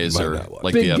 Why is Might there not watch.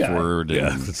 like Big the F guy. word and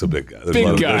Yeah, it's a big guy. There's, Big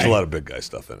a lot guy. There's a lot of big guy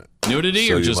stuff in it. nudity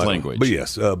So or you just might- language? But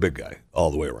yes, big guy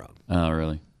all the way around. Oh,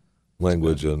 really?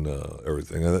 language and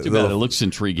everything. Too bad. It looks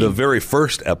intriguing. The very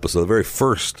first episode, the very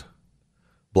first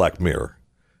Black Mirror,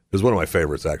 is one of my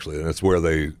favorites actually, and it's where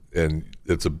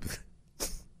it's a.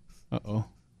 Uh-oh.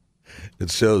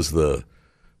 It shows the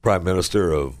Prime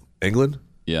Minister of England.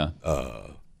 Yeah.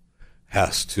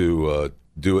 Has to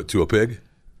do it to a pig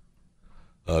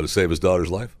to save his daughter's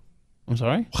life. I'm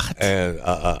sorry? What? And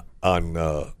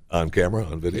on camera,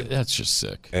 on video. That's just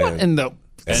sick. And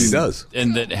he does.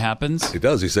 And that happens? He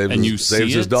does. He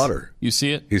saves his daughter. You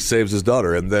see it? He saves his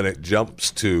daughter, and then it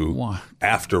jumps to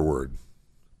afterward.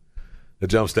 It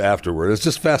jumps to afterward. It's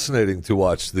just fascinating to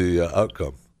watch the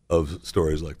outcome of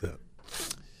stories like that.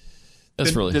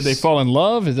 Did they fall in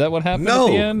love? Is that what happened at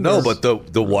the end? No, but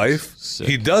the wife,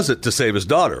 he does it to save his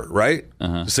daughter, right?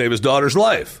 To save his daughter's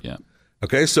life. Yeah.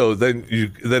 Okay, so then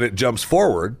it jumps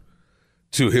forward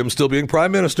to him still being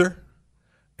prime minister,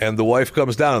 and the wife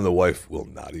comes down, and the wife will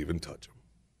not even touch him.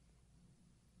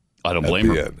 I don't blame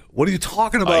her. End. What are you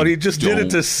talking about? He just did it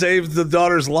to save the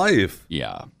daughter's life.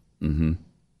 Yeah. Mm-hmm.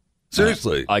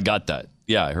 Seriously. I got that.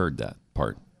 Yeah, I heard that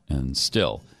part. And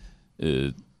still,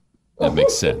 that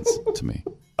makes sense to me.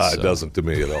 It doesn't to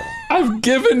me at all. I've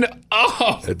given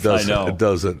up. It doesn't. I know. It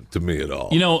doesn't to me at all.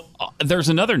 You know, there's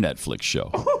another Netflix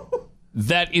show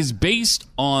that is based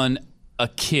on a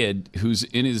kid who's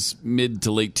in his mid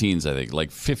to late teens, I think,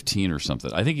 like 15 or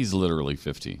something. I think he's literally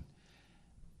 15.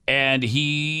 And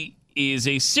he is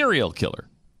a serial killer.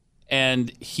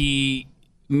 And he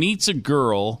meets a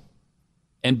girl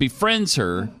and befriends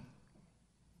her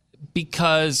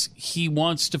because he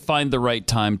wants to find the right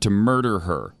time to murder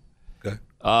her. Okay.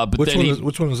 But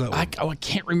which one is that one? I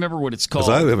can't remember what it's called.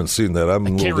 Because I haven't seen that. I'm a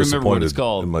little disappointed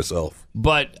in myself.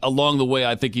 But along the way,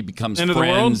 I think he becomes End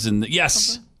friends.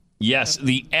 Yes,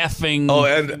 the effing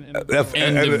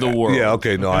end of the world. Yeah,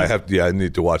 okay. No, I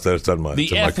need to watch that. It's on my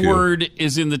The F word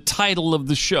is in the title of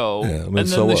the show. Yeah, and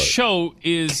then the show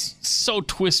is so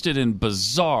twisted and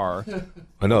bizarre.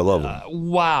 I know, I love it.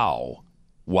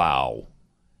 Wow.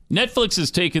 Netflix has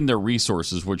taken their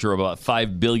resources, which are about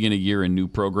 $5 billion a year in new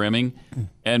programming,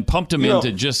 and pumped them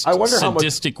into just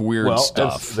sadistic, weird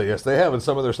stuff. Yes, they have in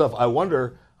some of their stuff. I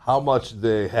wonder how much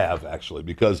they have actually,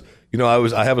 because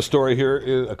I have a story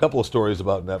here, a couple of stories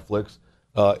about Netflix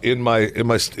in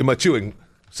my chewing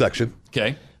section.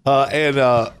 Okay,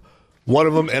 and one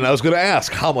of them, and I was going to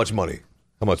ask how much money,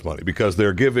 because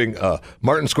they're giving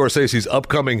Martin Scorsese's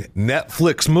upcoming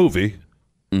Netflix movie.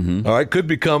 Mm-hmm. All right, could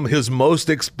become his most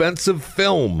expensive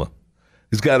film.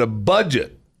 He's got a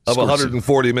budget of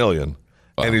 $140 million,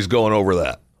 and he's going over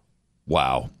that.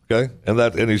 Wow. Okay, and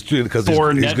he's because he's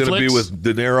going to be with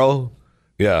De Niro.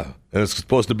 Yeah, and it's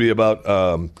supposed to be about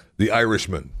the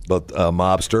Irishman, but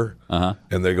mobster,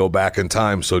 and they go back in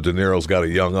time. So De Niro's got to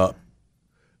young up,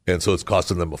 and so it's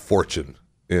costing them a fortune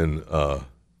in all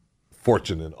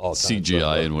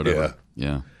CGI and whatever.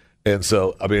 Yeah. And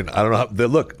so, I mean, I don't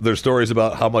know. There's stories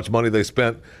about how much money they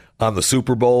spent on the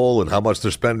Super Bowl and how much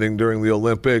they're spending during the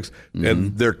Olympics. Mm-hmm.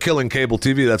 And they're killing cable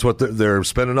TV. That's what they're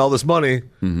spending all this money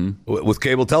with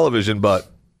cable television, but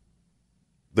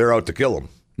they're out to kill them.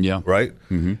 Yeah. Right?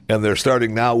 Mm-hmm. And they're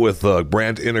starting now with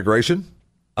brand integration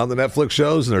on the Netflix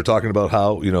shows. And they're talking about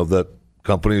how, that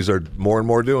companies are more and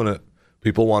more doing it.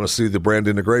 People want to see the brand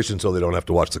integration so they don't have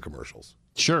to watch the commercials.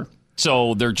 Sure.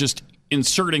 So they're just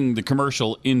inserting the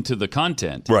commercial into the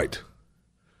content. Right.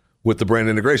 With the brand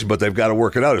integration, but they've got to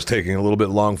work it out. It's taking a little bit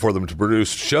long for them to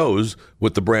produce shows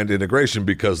with the brand integration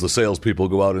because the salespeople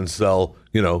go out and sell,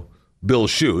 Bill's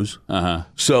shoes.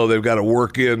 So they've got to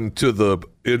work into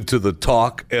the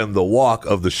talk and the walk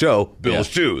of the show, Bill's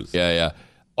shoes. Yeah.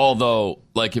 Although,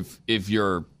 like if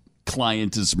your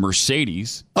client is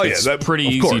Mercedes, it's pretty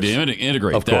easy to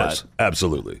integrate that. Of course,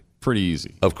 absolutely. Pretty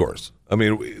easy. Of course. I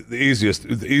mean, the easiest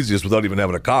without even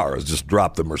having a car is just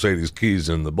drop the Mercedes keys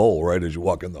in the bowl right as you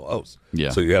walk in the house.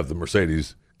 Yeah. So you have the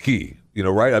Mercedes key,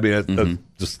 right? I mean, that's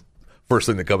just first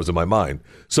thing that comes to my mind.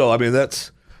 So, I mean,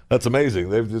 that's amazing.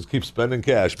 They just keep spending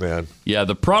cash, man. Yeah,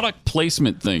 the product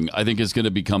placement thing, I think, is going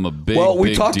to become a big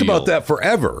we talked deal. about that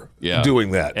forever,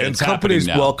 doing that. And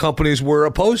companies were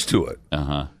opposed to it.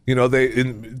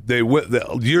 They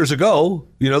years ago,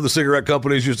 the cigarette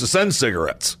companies used to send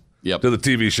cigarettes. Yep. To the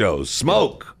TV shows.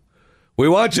 Smoke. We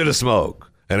want you to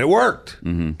smoke. And it worked.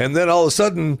 Mm-hmm. And then all of a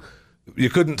sudden, you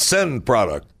couldn't send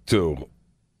product to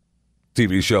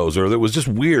TV shows, or it was just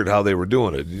weird how they were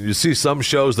doing it. You see some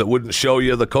shows that wouldn't show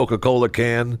you the Coca-Cola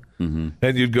can,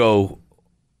 and you'd go,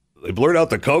 they blurred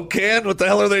out the Coke can? What the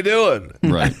hell are they doing?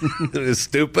 Right. It's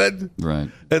stupid.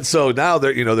 Right. And so now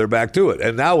they're back to it.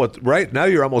 And now now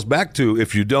you're almost back to,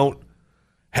 if you don't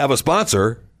have a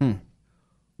sponsor,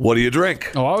 what do you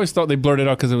drink? Oh, I always thought they blurred it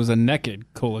out because it was a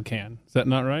naked cola can. Is that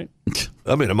not right?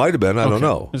 I mean, it might have been. I don't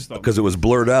know because it was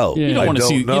blurred out. You don't want to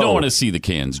see. You don't want to see the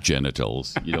can's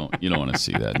genitals. You don't want to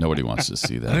see that. Nobody wants to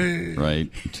see that, right?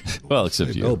 Well,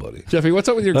 except you. Nobody. Jeffy, what's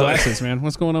up with your glasses, man?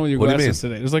 What's going on with your glasses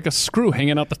today? There's like a screw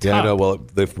hanging out the top. Yeah, I know. Well,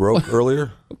 they broke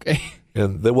earlier. Okay.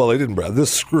 And they didn't break.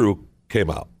 This screw came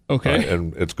out. Okay. Right,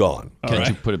 and it's gone. Can't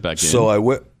you put it back in? So I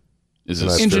went.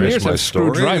 Engineers have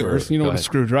screwdrivers. You know what a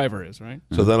screwdriver is, right?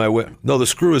 So then I went. No, the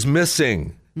screw is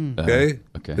missing. Okay.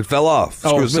 Okay. It fell off.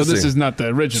 So this is not the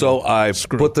original. So I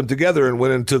screw. put them together and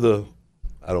went into the.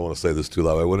 I don't want to say this too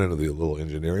loud. I went into the little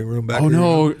engineering room back. Oh here.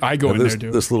 No, I go in there,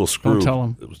 dude. This little screw. Don't tell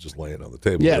them. It was just laying on the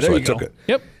table. Yeah, there so you I took go. it.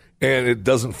 Yep. And it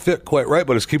doesn't fit quite right,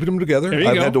 but it's keeping them together. There you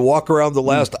I've go. had to walk around the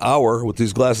last hour with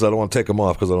these glasses. I don't want to take them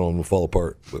off because I don't want them to fall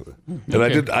apart.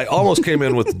 And I almost came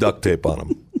in with duct tape on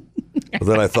them. But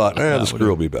then I thought, the screw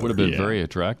will be better. Would have been very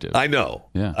attractive. I know.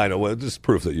 Yeah. I know. Well, just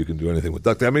proof that you can do anything with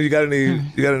duct tape. I mean, you got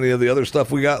any of the other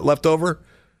stuff we got left over?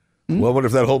 Well, I wonder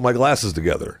if that hold my glasses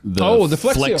together. The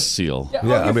Flex Seal.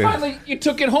 Yeah, you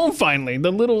took it home finally.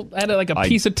 The little had like a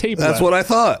piece of tape. That's what I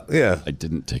thought. Yeah. I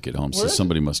didn't take it home, so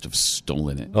somebody must have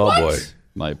stolen it. Oh boy.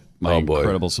 My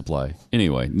incredible supply.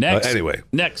 Anyway,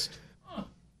 next.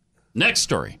 Next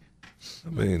story. I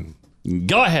mean,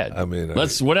 go ahead. I mean,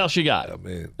 what else you got? I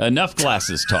mean, enough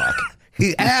glasses talk.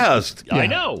 He asked. I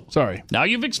know. Sorry. Now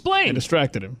you've explained. I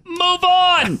distracted him. Move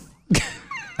on.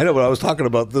 I know, but I was talking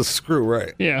about this screw,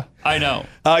 right? Yeah. I know.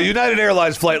 United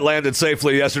Airlines flight landed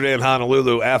safely yesterday in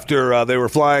Honolulu after they were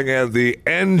flying and the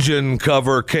engine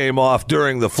cover came off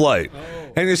during the flight.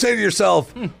 And you say to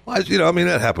yourself,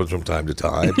 that happens from time to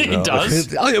time. It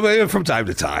does. From time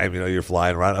to time, you're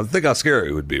flying around. I think how scary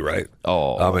it would be, right?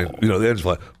 Oh. I mean, the engine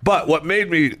flight. But what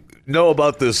made me know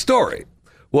about this story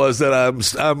was that I'm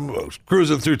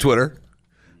cruising through Twitter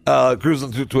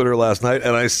last night,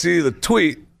 and I see the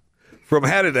tweet from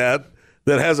Hadidad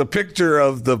that has a picture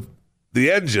of the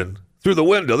engine through the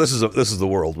window. This is the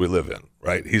world we live in,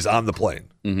 right? He's on the plane.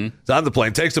 Mm-hmm. He's on the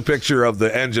plane, takes a picture of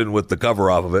the engine with the cover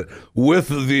off of it, with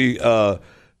the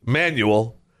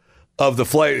manual of the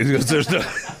flight. He goes,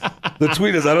 the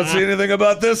tweet is, I don't see anything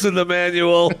about this in the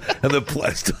manual. And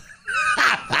the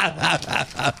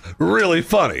really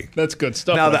funny. That's good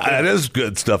stuff. Now, that is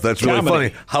good stuff. That's really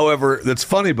funny. However, that's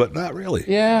funny, but not really.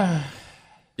 Yeah.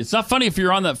 It's not funny if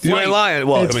you're on that flight. You ain't lying.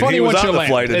 Well, it's funny he was once on you the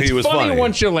flight, land. and he was funny. funny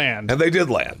Once you land. And they did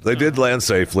land. They did land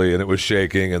safely, and it was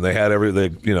shaking, and they had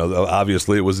everything.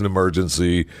 Obviously it was an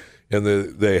emergency, and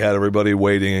they had everybody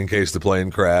waiting in case the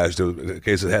plane crashed, in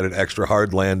case it had an extra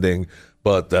hard landing.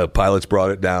 But the pilots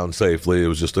brought it down safely. It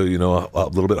was just a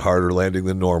little bit harder landing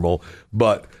than normal.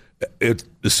 But as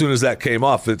soon as that came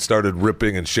off, it started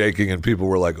ripping and shaking, and people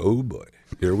were like, "Oh boy,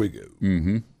 here we go."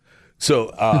 Mm-hmm.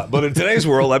 So, but in today's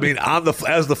world, I mean,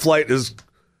 as the flight is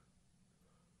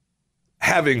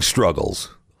having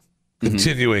struggles,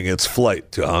 continuing its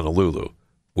flight to Honolulu,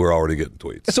 we're already getting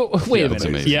tweets. So wait a minute.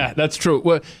 Amazing. Yeah, that's true.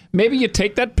 Well, maybe you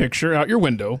take that picture out your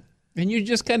window and you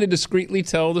just kind of discreetly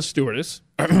tell the stewardess,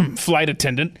 flight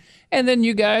attendant, and then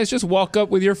you guys just walk up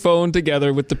with your phone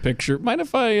together with the picture. Mind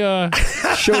if I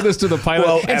show this to the pilot?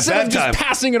 Well, instead of just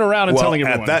passing it around and telling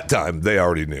everyone. At that time, they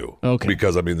already knew. Okay.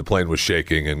 Because the plane was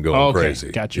shaking and going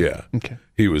crazy. Gotcha. Yeah. Okay.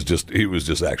 He was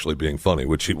just actually being funny,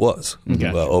 which he was.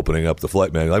 Gotcha. Opening up the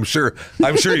flight manual. I'm sure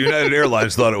United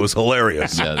Airlines thought it was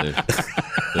hilarious. Yeah,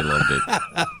 they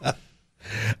loved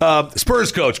it.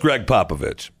 Spurs coach Greg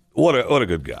Popovich. What a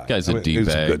good guy. Guy's a D-bag.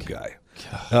 He's a good guy.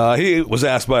 He was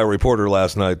asked by a reporter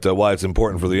last night why it's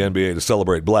important for the NBA to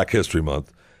celebrate Black History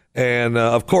Month. And,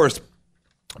 of course,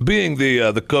 being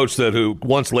the coach who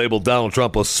once labeled Donald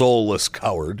Trump a soulless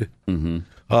coward and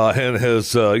has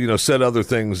said other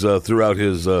things throughout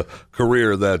his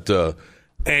career that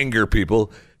anger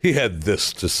people, he had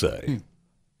this to say.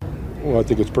 Well, I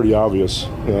think it's pretty obvious.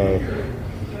 The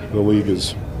league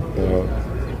is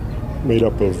made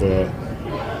up of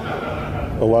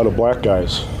a lot of black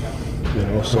guys.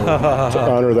 So to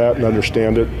honor that and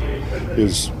understand it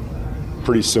is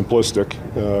pretty simplistic.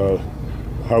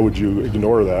 How would you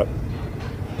ignore that?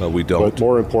 We don't. But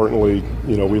more importantly,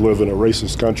 we live in a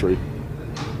racist country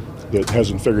that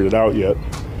hasn't figured it out yet,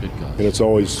 and it's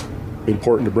always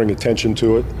important to bring attention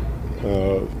to it,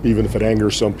 even if it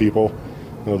angers some people.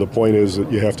 The point is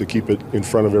that you have to keep it in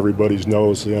front of everybody's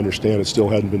nose so they understand it still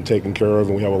hadn't been taken care of,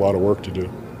 and we have a lot of work to do.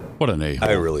 What an a-hole.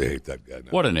 I really hate that guy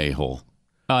now. What an a-hole.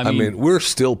 I mean, we're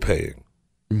still paying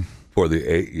for the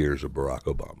 8 years of Barack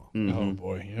Obama. Mm-hmm. Oh,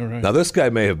 boy. You're right. Now, this guy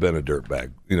may have been a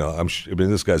dirtbag.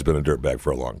 This guy's been a dirtbag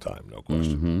for a long time, no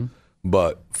question. Mm-hmm.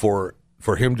 But for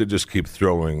him to just keep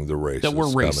throwing the racist that we're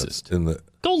racist in the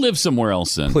Go live somewhere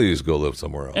else then. Please go live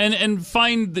somewhere else. And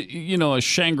find, a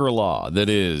Shangri-La that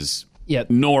is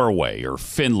Norway or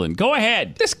Finland. Go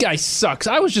ahead. This guy sucks.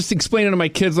 I was just explaining to my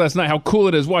kids last night how cool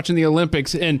it is watching the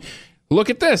Olympics, and look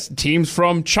at this. Teams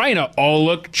from China all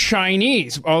look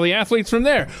Chinese. All the athletes from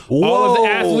there. Whoa. All of the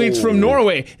athletes from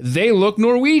Norway, they look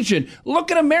Norwegian. Look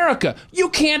at America. You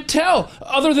can't tell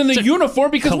other than the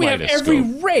uniform because we have every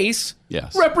race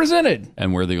represented.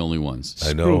 And we're the only ones.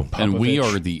 I know. And we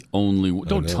are the only ones.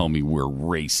 Don't tell me we're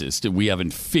racist and we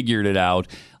haven't figured it out.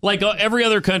 Like every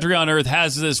other country on earth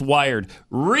has this wired.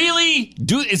 Really?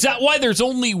 Is that why there's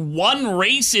only one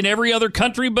race in every other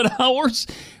country but ours?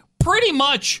 Pretty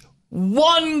much.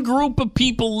 One group of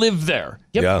people live there.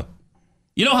 Yep. Yeah.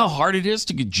 You know how hard it is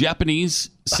to get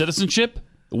Japanese citizenship?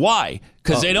 Why?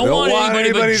 Because they don't want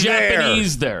anybody but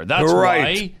Japanese there. That's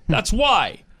why. That's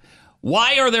why.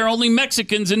 Why are there only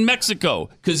Mexicans in Mexico?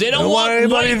 Because they don't want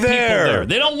white people there.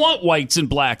 They don't want whites and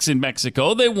blacks in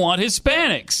Mexico. They want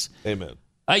Hispanics. Amen.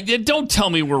 Don't tell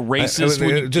me we're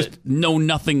racist. Just know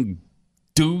nothing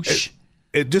douche.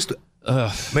 It just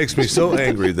makes me so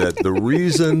angry that the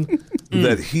reason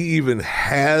that he even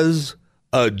has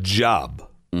a job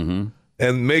and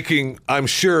making, I'm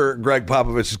sure Greg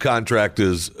Popovich's contract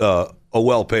is a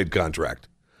well-paid contract.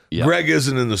 Yep. Greg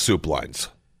isn't in the soup lines.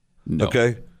 No.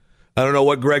 Okay? I don't know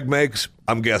what Greg makes.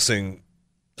 I'm guessing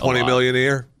 $20 million a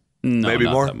year? No, maybe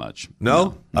not more? that much.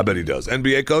 No? I bet he does.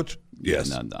 NBA coach? Yes.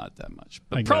 No, not that much.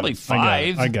 But probably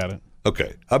 5. I got it.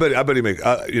 Okay. I bet he makes,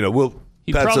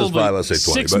 He Pat probably says 5, let's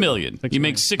say 20. $6 million. He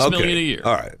makes $6 million a year.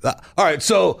 All right.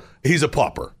 So he's a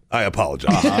pauper. I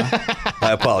apologize.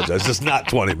 I apologize. It's not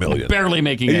 $20 million. Barely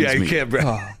making ends meet. He can't.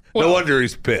 No wonder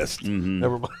he's pissed.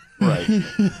 Never mind. Right.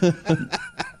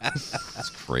 That's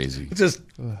crazy. Just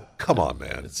come on,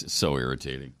 man. It's so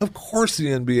irritating. Of course, the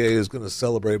NBA is going to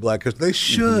celebrate Black History. They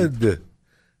should.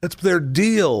 That's their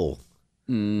deal.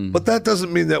 But that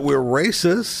doesn't mean that we're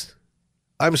racist.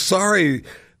 I'm sorry.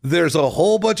 There's a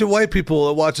whole bunch of white people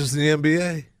that watches the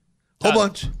NBA. Whole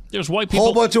bunch. There's white people.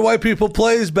 Whole bunch of white people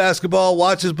plays basketball,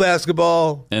 watches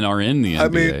basketball, and are in the NBA. I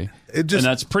mean, and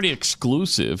that's pretty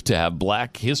exclusive to have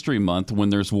Black History Month when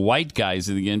there's white guys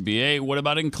in the NBA. What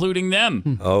about including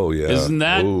them? Oh yeah, isn't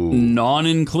that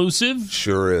non-inclusive?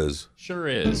 Sure is. Sure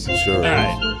is. Sure. All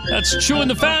right, that's chewing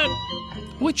the fat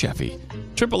with Jeffy.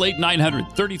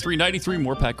 888-900-3393.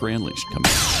 More Pat Gray Unleashed coming.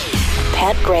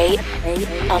 Pat Gray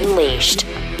Unleashed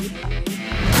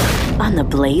on the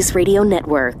Blaze Radio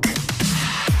Network.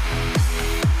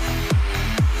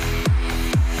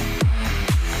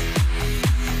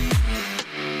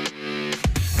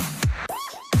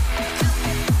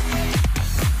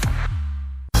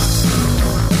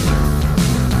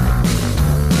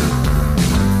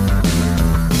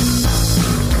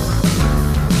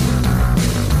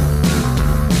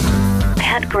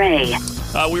 Pat Gray.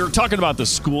 We were talking about the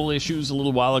school issues a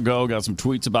little while ago. Got some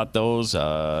tweets about those.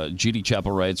 GD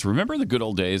Chapel writes, remember the good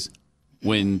old days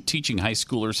when teaching high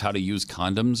schoolers how to use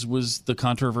condoms was the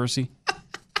controversy?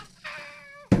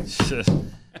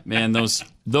 Man,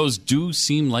 those do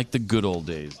seem like the good old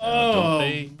days now, don't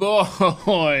they?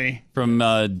 Boy. From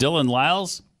Dylan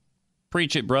Lyles,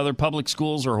 preach it, brother. Public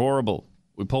schools are horrible.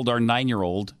 We pulled our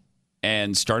 9-year-old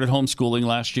and started homeschooling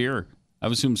last year. I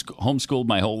was homeschooled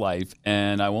my whole life,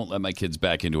 and I won't let my kids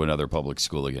back into another public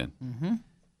school again. Mm-hmm.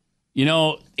 You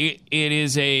know, it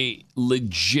is a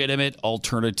legitimate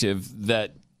alternative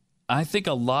that I think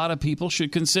a lot of people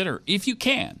should consider, if you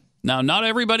can. Now, not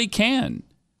everybody can,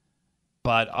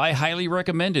 but I highly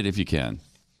recommend it if you can.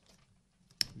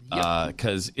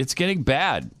 Because it's getting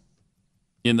bad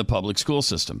in the public school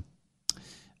system.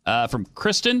 From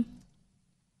Kristen.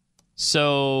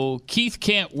 So Keith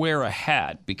can't wear a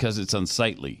hat because it's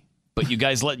unsightly, but you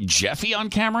guys let Jeffy on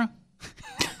camera?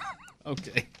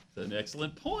 Okay. That's an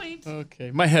excellent point. Okay.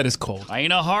 My head is cold.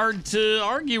 Ain't hard to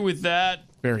argue with that.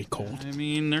 Very cold. I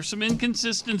mean, there's some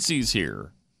inconsistencies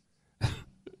here.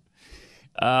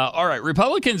 All right.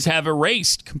 Republicans have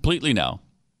erased completely now,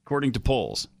 according to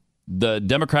polls, the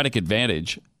Democratic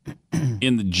advantage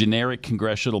in the generic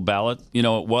congressional ballot. You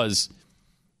know, it was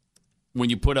when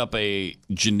you put up a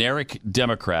generic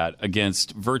Democrat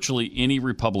against virtually any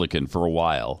Republican for a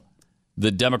while,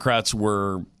 the Democrats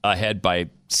were ahead by,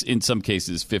 in some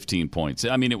cases, 15 points.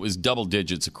 I mean, it was double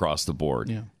digits across the board.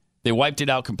 Yeah. They wiped it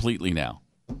out completely now.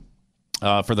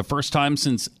 For the first time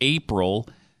since April,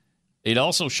 it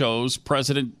also shows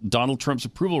President Donald Trump's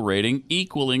approval rating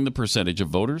equaling the percentage of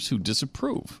voters who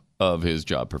disapprove of his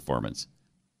job performance.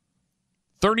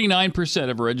 39%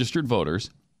 of registered voters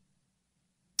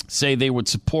say they would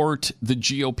support the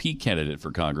GOP candidate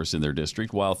for Congress in their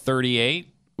district, while 38%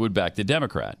 would back the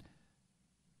Democrat.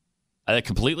 That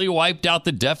completely wiped out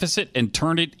the deficit and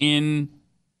turned it in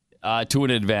to an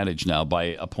advantage now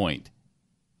by a point.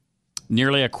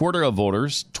 Nearly a quarter of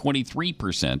voters,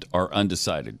 23%, are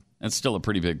undecided. That's still a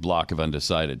pretty big block of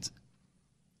undecideds.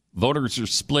 Voters are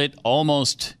split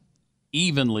almost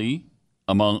evenly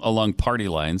along party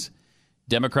lines.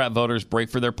 Democrat voters break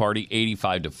for their party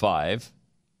 85-5.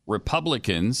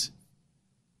 Republicans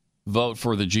vote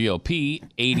for the GOP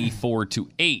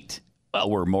 84-8. Well,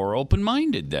 we're more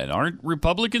open-minded then. Aren't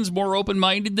Republicans more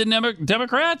open-minded than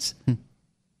Democrats?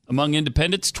 Among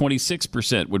independents,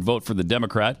 26% would vote for the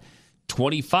Democrat,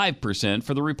 25%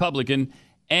 for the Republican,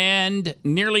 and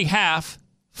nearly half,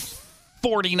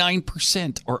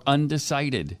 49%, are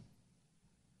undecided.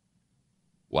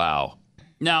 Wow.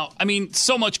 Now, I mean,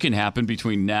 so much can happen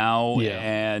between now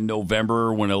and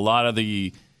November when a lot of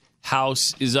the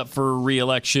House is up for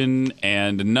re-election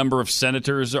and a number of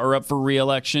senators are up for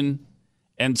re-election.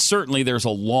 And certainly there's a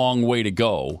long way to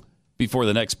go before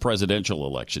the next presidential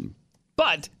election.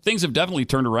 But things have definitely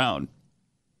turned around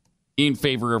in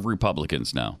favor of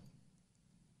Republicans now.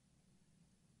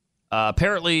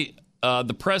 Apparently,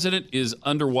 the president is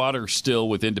underwater still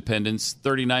with independents.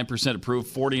 39% approve,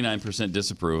 49%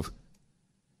 disapprove.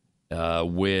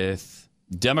 With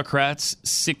Democrats,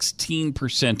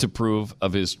 16% approve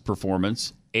of his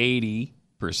performance, 80%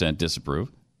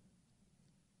 disapprove.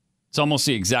 It's almost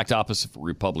the exact opposite for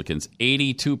Republicans.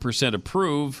 82%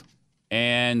 approve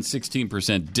and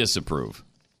 16% disapprove.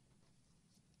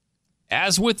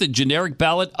 As with the generic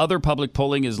ballot, other public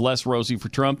polling is less rosy for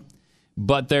Trump,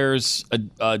 but there's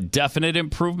a definite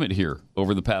improvement here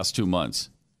over the past 2 months.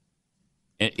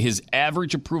 His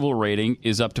average approval rating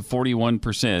is up to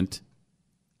 41%,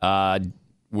 and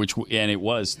it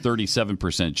was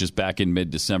 37% just back in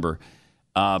mid-December.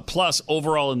 Plus,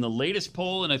 overall, in the latest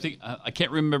poll, and I think I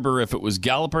can't remember if it was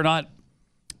Gallup or not,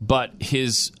 but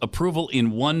his approval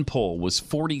in one poll was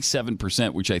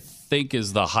 47%, which I think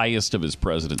is the highest of his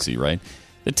presidency, right?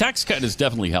 The tax cut has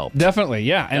definitely helped. Definitely,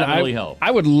 yeah. And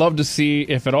I would love to see,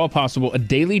 if at all possible, a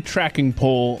daily tracking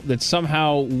poll that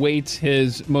somehow weights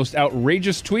his most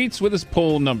outrageous tweets with his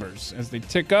poll numbers as they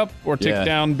tick up or tick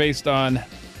down based on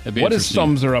what his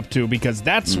thumbs are up to, because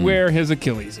that's where his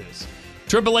Achilles is.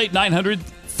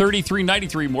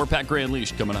 888-900-3393. More Pat Gray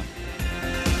Unleashed coming up.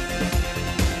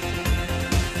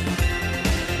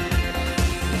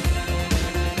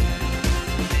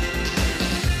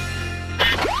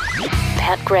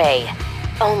 Pat Gray,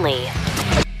 only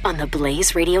on the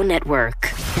Blaze Radio Network.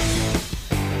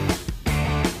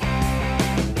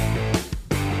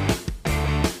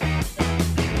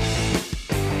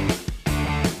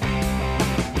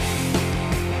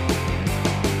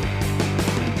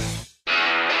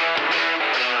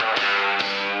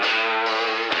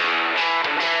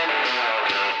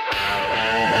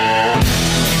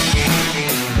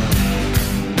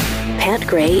 Pat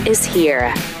Gray is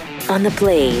here on the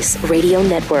Blaze Radio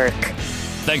Network.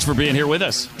 Thanks for being here with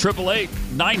us.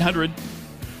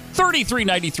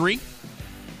 888-900-3393.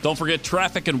 Don't forget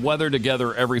traffic and weather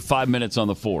together every 5 minutes on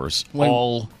the force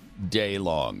all day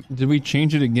long. Did we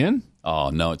change it again? Oh,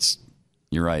 no,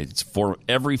 you're right. It's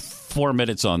every 4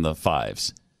 minutes on the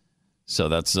fives. So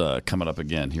that's coming up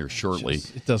again here shortly.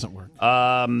 It doesn't work.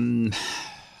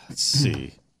 Let's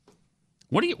see.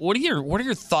 What are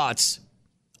your thoughts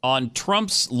on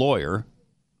Trump's lawyer,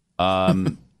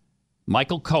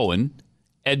 Michael Cohen,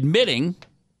 admitting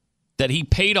that he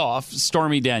paid off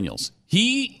Stormy Daniels?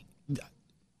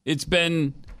 It's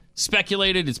been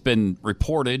speculated, it's been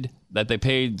reported that they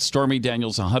paid Stormy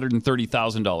Daniels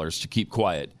 $130,000 to keep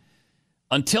quiet.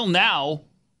 Until now,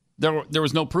 there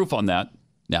was no proof on that.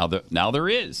 Now there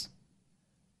is.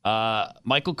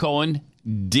 Michael Cohen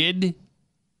did,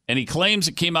 and he claims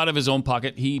it came out of his own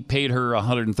pocket. He paid her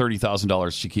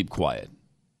 $130,000 to keep quiet.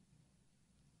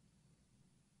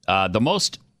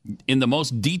 The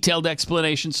most detailed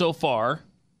explanation so far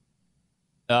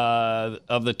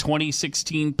of the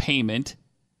 2016 payment,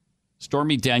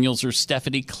 Stormy Daniels or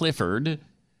Stephanie Clifford,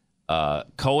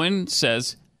 Cohen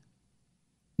says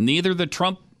neither the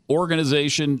Trump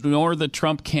organization nor the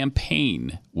Trump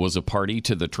campaign was a party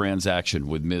to the transaction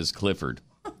with Ms. Clifford,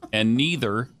 and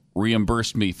neither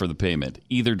reimbursed me for the payment,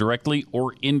 either directly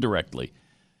or indirectly.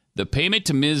 The payment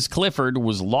to Ms. Clifford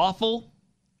was lawful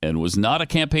and was not a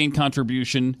campaign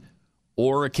contribution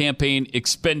or a campaign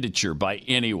expenditure by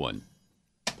anyone.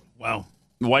 Wow.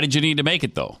 Why did you need to make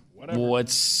it, though?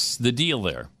 What's the deal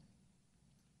there?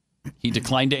 He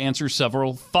declined to answer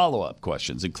several follow-up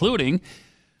questions, including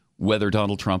whether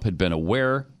Donald Trump had been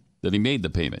aware that he made the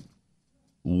payment,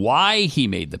 why he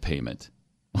made the payment,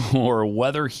 or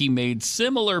whether he made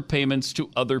similar payments to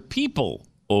other people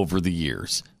over the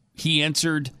years. he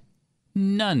answered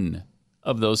none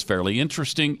of those fairly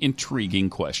interesting, intriguing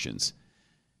questions.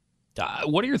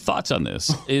 What are your thoughts on this?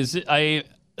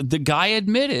 The guy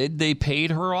admitted they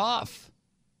paid her off.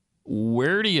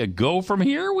 Where do you go from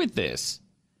here with this?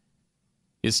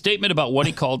 His statement about what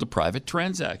he called a private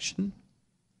transaction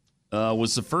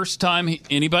was the first time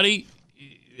anybody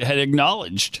had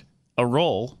acknowledged a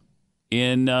role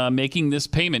in making this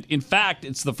payment. In fact,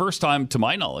 it's the first time, to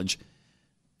my knowledge,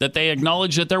 that they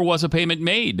acknowledged that there was a payment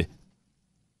made.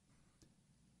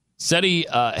 Said he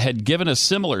had given a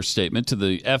similar statement to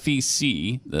the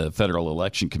FEC, the Federal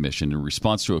Election Commission, in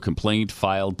response to a complaint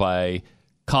filed by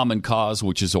Common Cause,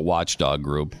 which is a watchdog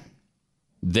group.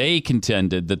 They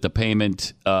contended that the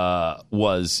payment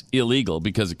was illegal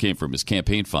because it came from his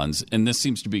campaign funds. And this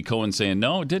seems to be Cohen saying,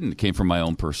 no, it didn't. It came from my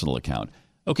own personal account.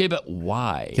 Okay, but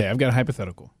why? Okay, I've got a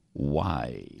hypothetical.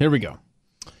 Why? Here we go.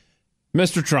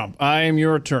 Mr. Trump, I am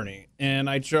your attorney, and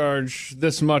I charge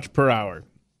this much per hour.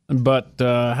 But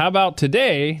how about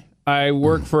today I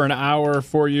work for an hour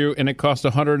for you, and it costs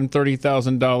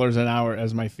 $130,000 an hour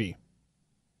as my fee?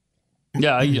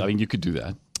 Yeah, I mean, you could do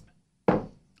that.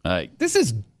 This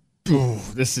is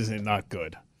not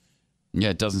good. Yeah,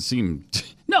 it doesn't seem...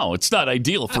 No, it's not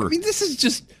ideal for... I mean, this is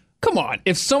just... Come on.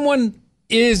 If someone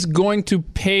is going to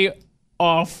pay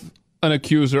off an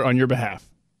accuser on your behalf,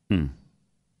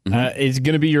 it's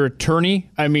going to be your attorney.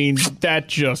 I mean, that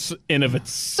just in of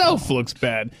itself looks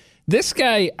bad. This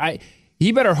guy,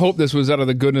 he better hope this was out of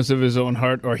the goodness of his own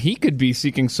heart, or he could be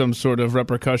seeking some sort of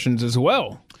repercussions as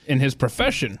well in his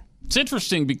profession. It's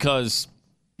interesting because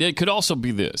it could also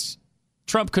be this.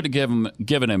 Trump could have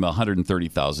given him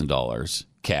 $130,000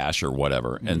 cash or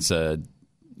whatever and said,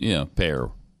 pay her.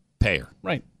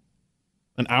 Right.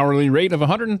 An hourly rate of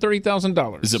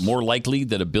 $130,000. Is it more likely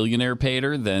that a billionaire paid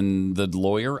her than the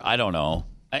lawyer? I don't know.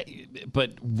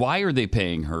 But why are they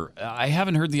paying her? I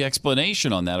haven't heard the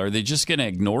explanation on that. Are they just going to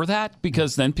ignore that?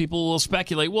 Because then people will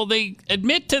speculate, well, they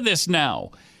admit to this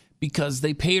now because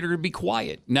they paid her to be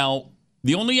quiet. Now,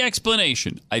 the only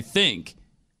explanation, I think,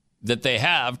 that they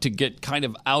have to get kind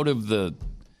of out of the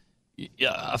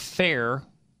affair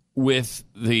with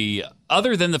the,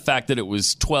 other than the fact that it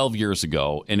was 12 years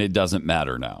ago and it doesn't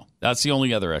matter now. That's the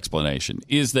only other explanation,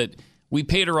 is that we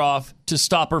paid her off to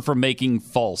stop her from making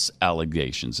false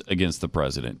allegations against the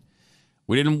president.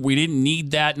 We didn't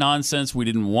need that nonsense. We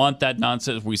didn't want that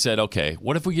nonsense. We said, okay,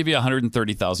 what if we give you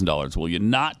 $130,000? Will you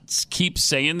not keep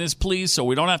saying this, please, so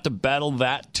we don't have to battle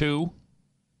that too?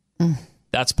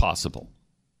 That's possible.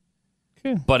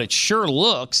 Okay. But it sure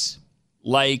looks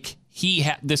like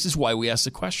this is why we asked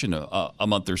the question a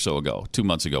month or so ago, 2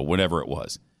 months ago, whenever it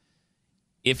was.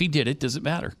 If he did it, does it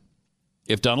matter?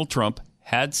 If Donald Trump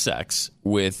had sex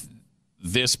with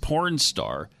this porn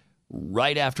star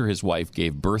right after his wife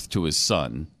gave birth to his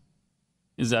son,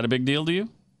 is that a big deal to you?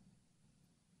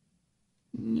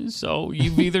 So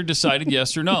you've either decided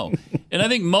yes or no. And I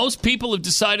think most people have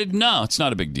decided no, it's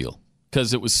not a big deal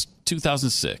because it was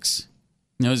 2006.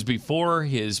 It was before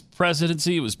his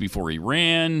presidency. It was before he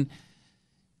ran.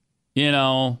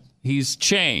 He's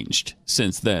changed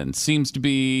since then. Seems to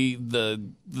be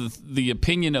the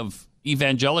opinion of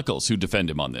evangelicals who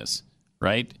defend him on this,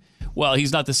 right? Well,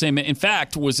 he's not the same. In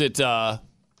fact, was it Falwell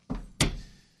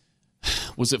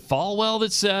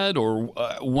that said, or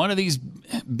one of these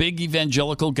big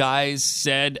evangelical guys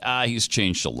said, he's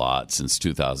changed a lot since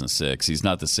 2006. He's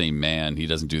not the same man. He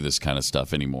doesn't do this kind of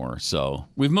stuff anymore. So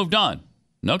we've moved on.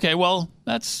 Okay, well,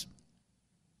 that's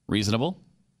reasonable.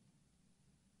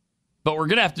 But we're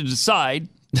going to have to decide,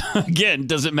 again,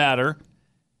 does it matter?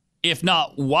 If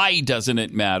not, why doesn't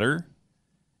it matter?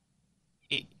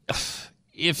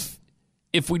 If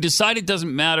we decide it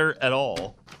doesn't matter at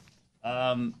all,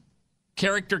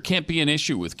 character can't be an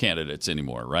issue with candidates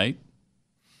anymore, right?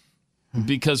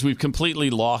 Because we've completely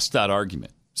lost that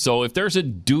argument. So if there's a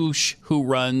douche who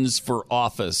runs for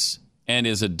office and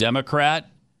is a Democrat,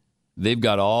 they've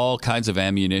got all kinds of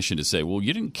ammunition to say, well,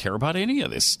 you didn't care about any of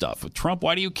this stuff with Trump.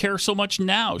 Why do you care so much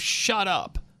now? Shut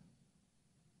up.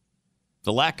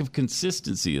 The lack of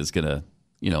consistency is going to,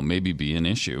 maybe be an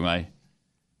issue. I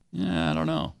don't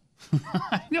know.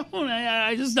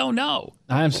 I just don't know.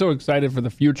 I am so excited for the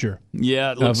future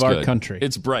of our country.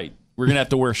 It's bright. We're going to have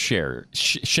to wear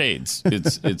shades.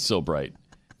 It's so bright.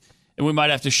 And we might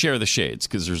have to share the shades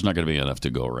because there's not going to be enough to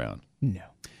go around. No.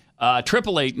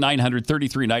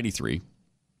 888-900-3393.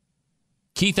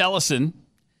 Keith Ellison,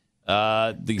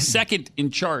 the second in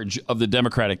charge of the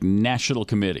Democratic National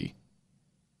Committee,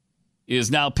 is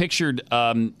now pictured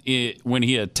when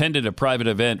he attended a private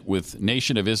event with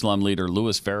Nation of Islam leader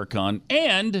Louis Farrakhan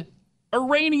and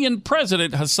Iranian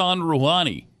President Hassan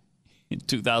Rouhani. in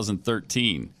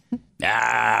 2013.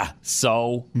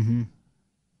 So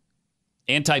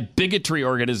anti-bigotry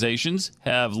organizations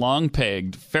have long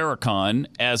pegged Farrakhan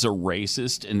as a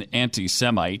racist and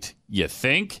anti-Semite. You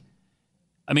think?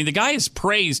 I mean, the guy has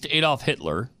praised Adolf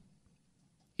Hitler.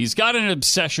 He's got an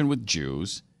obsession with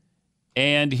Jews.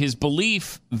 And his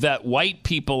belief that white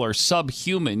people are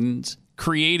subhumans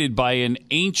created by an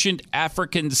ancient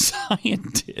African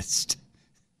scientist.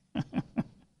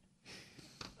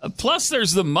 Plus,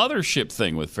 there's the mothership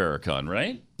thing with Farrakhan,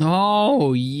 right?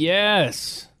 Oh,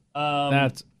 yes.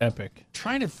 That's epic.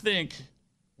 Trying to think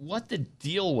what the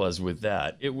deal was with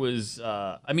that. It was,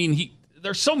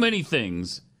 there's so many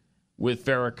things with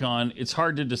Farrakhan. It's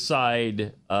hard to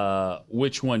decide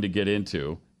which one to get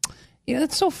into. Yeah,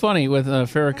 that's so funny with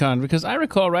Farrakhan, because I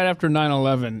recall right after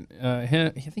 9/11, I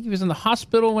think he was in the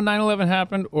hospital when 9/11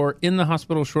 happened or in the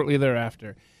hospital shortly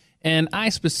thereafter. And I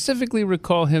specifically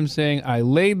recall him saying, I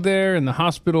laid there in the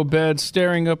hospital bed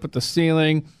staring up at the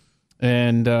ceiling,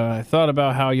 and I thought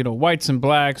about how, whites and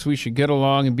blacks, we should get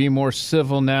along and be more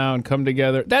civil now and come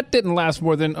together. That didn't last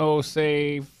more than,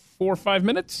 say, 4 or 5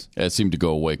 minutes. That seemed to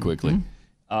go away quickly.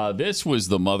 This was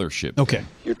the mothership. Okay.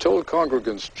 You told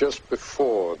congregants just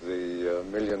before the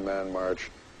Million Man March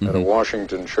at a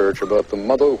Washington church about the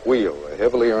Mother Wheel, a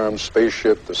heavily armed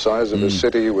spaceship the size of a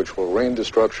city which will rain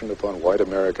destruction upon white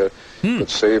America, but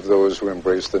save those who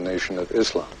embrace the nation of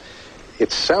Islam.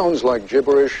 It sounds like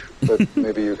gibberish, but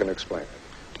maybe you can explain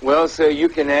it. Well, sir, you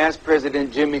can ask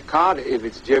President Jimmy Carter if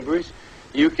it's gibberish.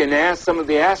 You can ask some of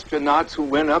the astronauts who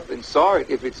went up and saw it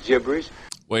if it's gibberish.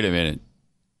 Wait a minute.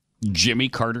 Jimmy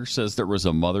Carter says there was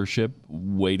a mothership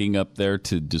waiting up there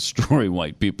to destroy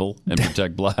white people and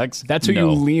protect blacks. That's who you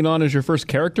lean on as your first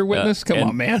character witness? Come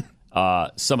on, man.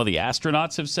 Some of the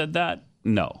astronauts have said that.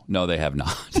 No, they have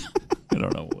not. I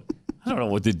don't know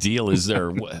what the deal is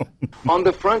there. On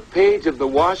the front page of the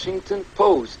Washington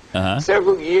Post,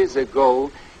 several years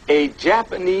ago, a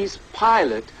Japanese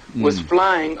pilot was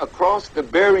flying across the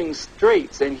Bering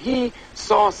Straits, and he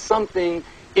saw something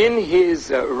in his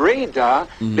radar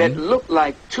that looked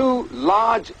like two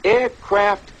large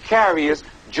aircraft carriers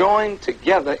joined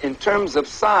together in terms of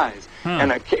size.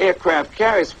 And an aircraft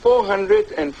carrier is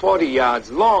 440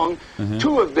 yards long.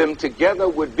 Two of them together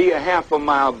would be a half a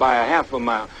mile by a half a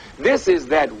mile. This is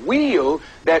that wheel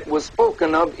that was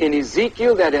spoken of in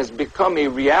Ezekiel that has become a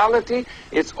reality.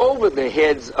 It's over the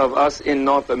heads of us in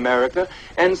North America,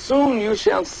 and soon you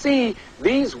shall see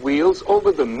these wheels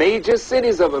over the major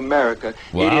cities of America.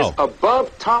 Wow. It is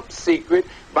above top secret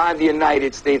by the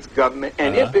United States government,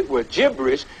 and if it were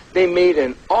gibberish, they made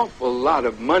an awful lot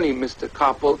of money, Mr.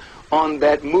 Koppel, on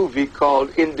that movie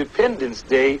called Independence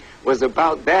Day. Was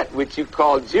about that which you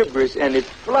call gibberish, and it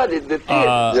flooded the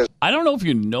theater. I don't know if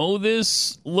you know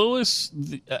this, Lewis.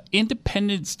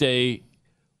 Independence Day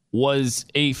was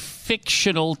a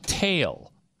fictional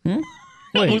tale. It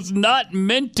was not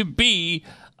meant to be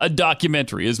a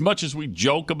documentary. As much as we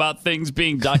joke about things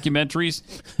being documentaries,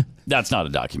 that's not a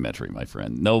documentary, my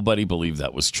friend. Nobody believed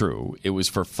that was true. It was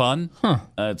for fun.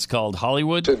 It's called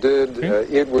Hollywood. It did.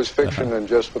 It was fiction, and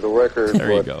just for the record,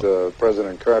 what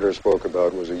President Carter spoke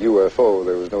about was a UFO.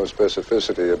 There was no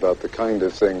specificity about the kind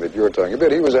of thing that you're talking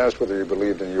about. He was asked whether he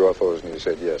believed in UFOs, and he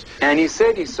said yes. And he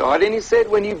said he saw it, and he said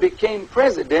when he became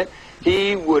president,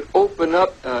 he would open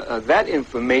up that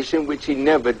information, which he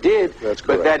never did. That's correct.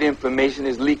 But that information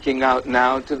is leaking out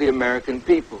now to the American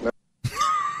people.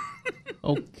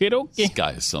 Okay. This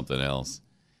guy is something else.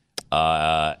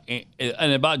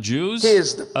 And about Jews?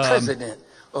 Here's the president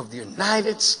of the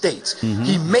United States.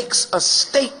 He makes a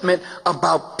statement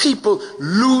about people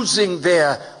losing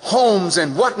their homes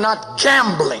and whatnot,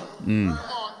 gambling.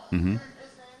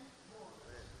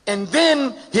 And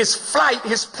then his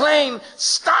plane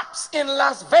stops in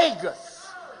Las Vegas.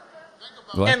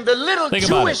 What? And the little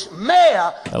Jewish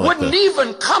mayor wouldn't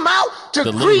even come out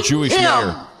to greet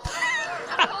him.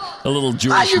 A little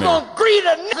Jewish How you man. gonna greet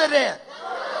a president?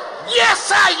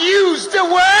 Yes, I use the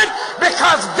word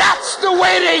because that's the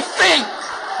way they think.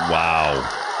 Wow.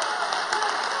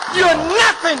 You're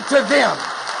nothing to them.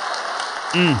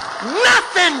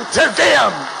 Nothing to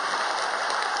them.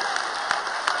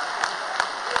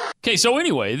 Okay, so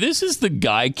anyway, this is the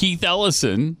guy Keith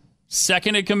Ellison,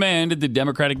 second in command at the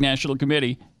Democratic National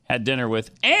Committee, had dinner with,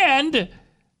 and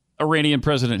Iranian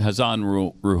President Hassan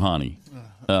Rouhani.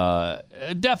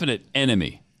 A definite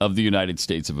enemy of the United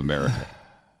States of America.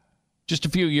 Just a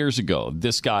few years ago,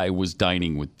 this guy was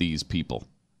dining with these people.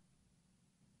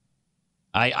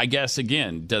 I guess,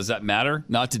 again, does that matter?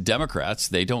 Not to Democrats.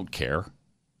 They don't care.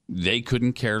 They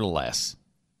couldn't care less.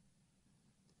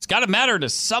 It's got to matter to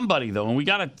somebody, though, and we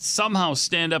got to somehow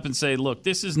stand up and say, look,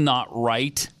 this is not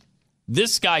right.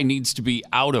 This guy needs to be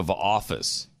out of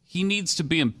office. He needs to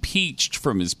be impeached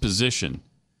from his position.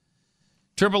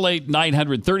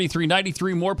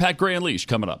 888-900-3393. More Pat Gray Unleashed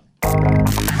coming up.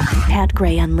 Pat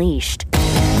Gray Unleashed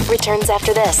returns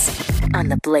after this on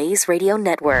the Blaze Radio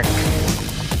Network.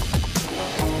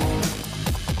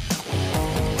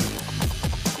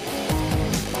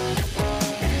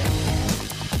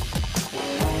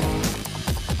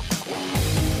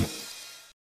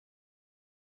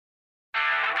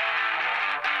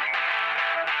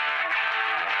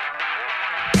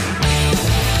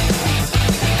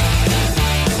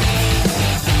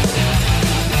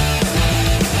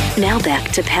 Now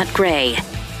back to Pat Gray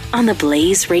on the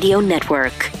Blaze Radio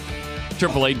Network.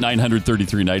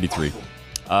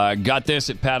 888-900-3393. Got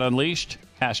this at Pat Unleashed.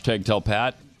 Hashtag tell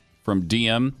Pat from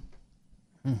DM.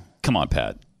 Come on,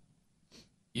 Pat.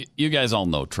 You guys all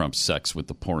know Trump's sex with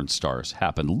the porn stars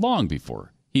happened long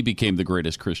before he became the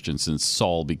greatest Christian since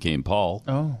Saul became Paul.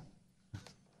 Oh.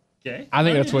 Okay. I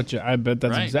think that's what I bet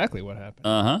that's exactly what happened.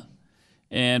 Uh-huh.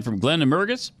 And from Glenn and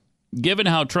Murgus, given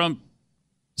how Trump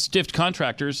stiffed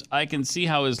contractors, I can see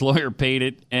how his lawyer paid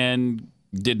it and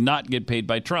did not get paid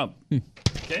by Trump.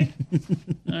 Okay.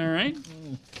 All right.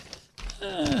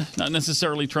 Not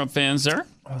necessarily Trump fans there,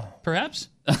 perhaps.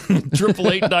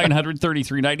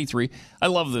 888-900-3393. I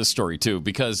love this story, too,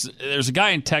 because there's a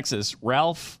guy in Texas,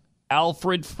 Ralph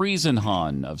Alfred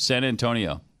Friesenhahn of San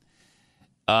Antonio,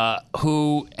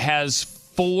 who has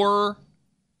 4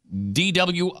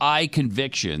 DWI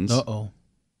convictions. Uh-oh.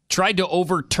 Tried to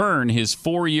overturn his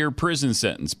 4-year prison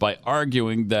sentence by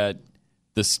arguing that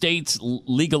the state's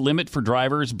legal limit for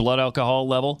drivers' blood alcohol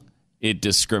level, it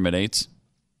discriminates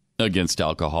against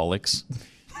alcoholics.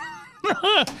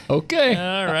 Okay.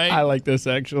 All right. I like this,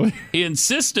 actually. He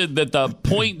insisted that the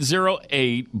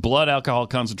 0.08 blood alcohol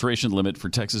concentration limit for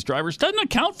Texas drivers doesn't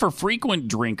account for frequent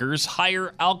drinkers'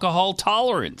 higher alcohol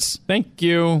tolerance. Thank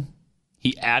you.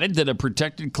 He added that a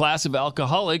protected class of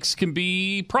alcoholics can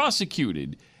be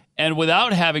prosecuted, and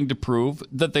without having to prove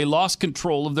that they lost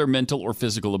control of their mental or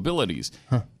physical abilities.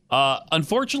 Huh.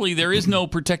 Unfortunately, there is no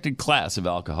protected class of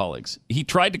alcoholics. He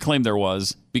tried to claim there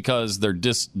was because they're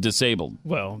disabled.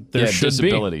 Well, there should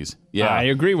disabilities. be. Yeah, I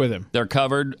agree with him. They're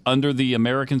covered under the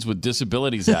Americans with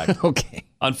Disabilities Act. Okay.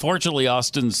 Unfortunately,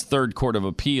 Austin's Third Court of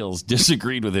Appeals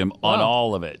disagreed with him on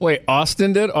all of it. Wait,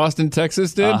 Austin did? Austin,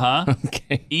 Texas did? Uh-huh.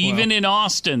 Okay. Even in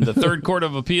Austin, the Third Court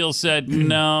of Appeals said,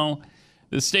 no,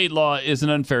 the state law isn't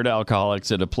unfair to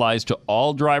alcoholics. It applies to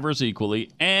all drivers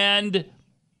equally, and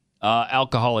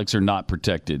alcoholics are not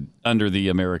protected under the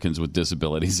Americans with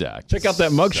Disabilities Act. Check out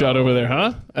that mugshot over there,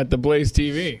 huh? At the Blaze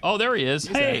TV. Oh, there he is.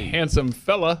 He's a handsome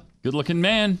fella. Good-looking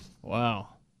man. Wow.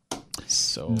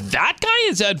 So that guy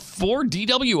has had 4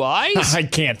 DWIs? I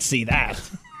can't see that.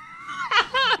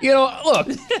 You know, look.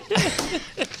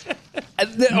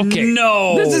 Okay.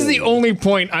 No. This is the only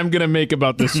point I'm going to make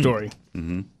about this story.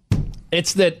 Mm-hmm.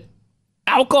 It's that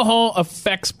alcohol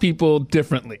affects people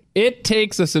differently. It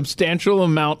takes a substantial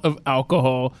amount of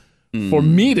alcohol for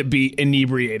me to be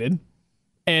inebriated.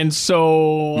 And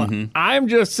so I'm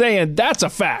just saying that's a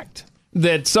fact,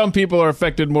 that some people are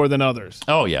affected more than others.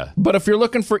 Oh, yeah. But if you're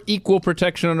looking for equal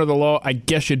protection under the law, I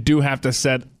guess you do have to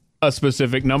set a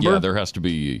specific number. Yeah, there has to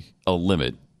be a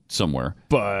limit somewhere.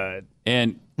 But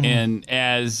and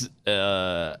as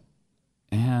the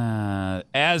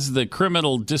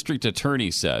criminal district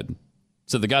attorney said,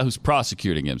 so the guy who's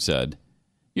prosecuting him said,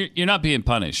 you're not being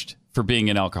punished for being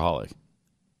an alcoholic.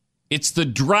 It's the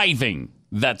driving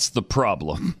that's the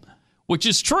problem, which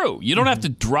is true. You don't have to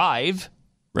drive,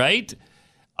 right?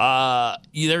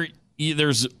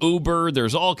 There's Uber.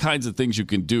 There's all kinds of things you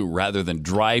can do rather than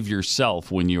drive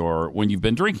yourself when you've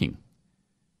been drinking.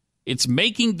 It's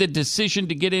making the decision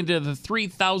to get into the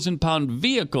 3,000-pound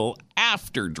vehicle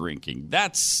after drinking.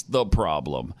 That's the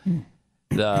problem.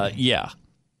 Yeah.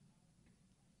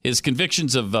 His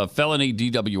convictions of felony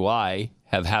DWI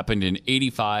have happened in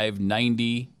 85,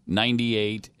 90,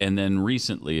 98, and then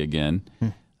recently again.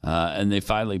 And they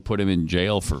finally put him in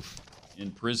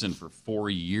prison for 4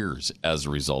 years as a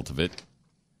result of it.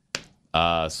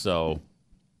 So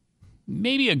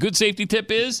maybe a good safety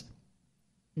tip is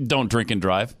don't drink and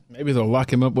drive. Maybe they'll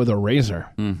lock him up with a razor.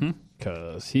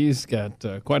 Because he's got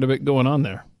quite a bit going on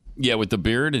there. Yeah, with the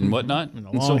beard and whatnot. And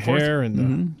the long hair.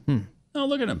 And the, Oh,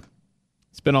 look at him.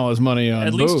 Spent all his money on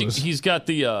At booze. least he's got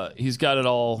he's got it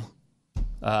all.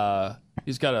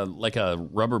 He's got a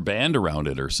rubber band around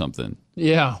it or something.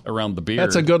 Yeah, around the beard.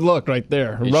 That's a good look right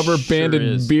there. It Rubber sure banded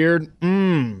is. beard.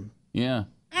 Yeah.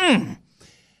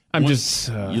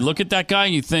 You look at that guy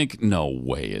and you think, no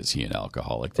way is he an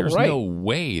alcoholic. There's no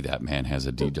way that man has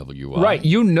a DWI. Right.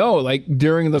 Like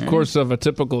during the course of a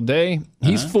typical day,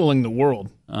 he's fooling the world.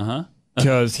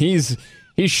 Because he's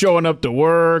showing up to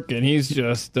work and he's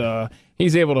just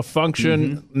he's able to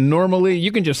function normally.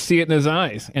 You can just see it in his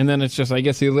eyes. And then it's just, I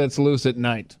guess he lets loose at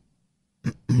night.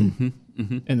 And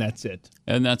that's it.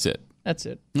 That's it.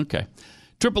 Okay.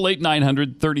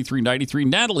 888-900-3393.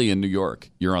 Natalie in New York.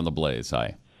 You're on the Blaze.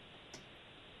 Hi.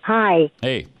 Hi.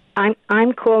 Hey.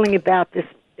 I'm calling about this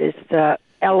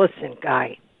Ellison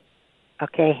guy.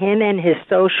 Okay, him and his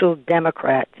social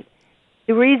democrats.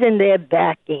 The reason they're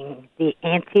backing the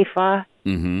Antifa,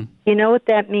 you know what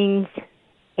that means?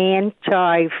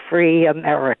 Anti-free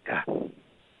America.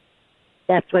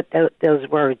 That's what those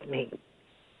words mean.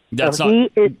 That's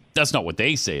not what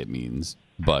they say it means,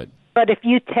 but if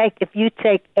you take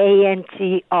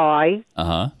ANTI,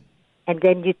 and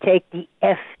then you take the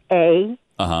FA,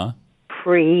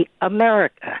 Free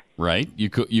America. Right. You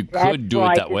could do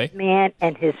it that way. This man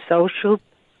and his social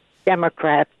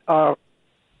democrats are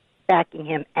backing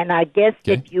him. And I guess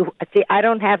if you see, I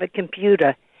don't have a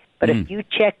computer, but if you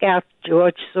check out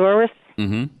George Soros,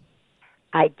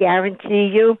 I guarantee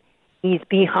you he's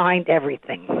behind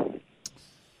everything.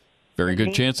 Very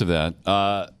good chance of that.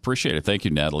 Appreciate it. Thank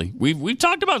you, Natalie. We've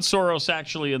talked about Soros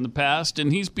actually in the past,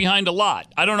 and he's behind a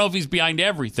lot. I don't know if he's behind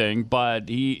everything, but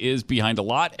he is behind a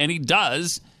lot, and he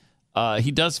does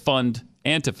fund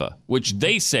Antifa, which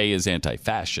they say is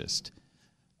anti-fascist.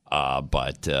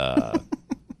 But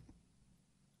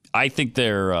I think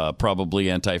they're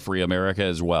probably anti-free America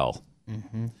as well.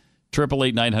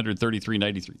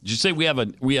 888-900-3393. Did you say we have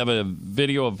a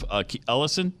video of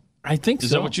Ellison? I think so. Is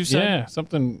that what you said? Yeah,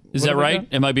 something. Is that right?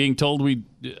 Am I being told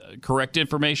correct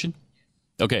information?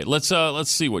 Okay, let's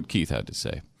see what Keith had to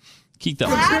say. Keith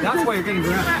Ellison. That's why you're getting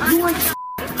grounded. You want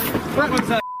what's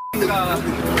that?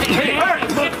 Hey!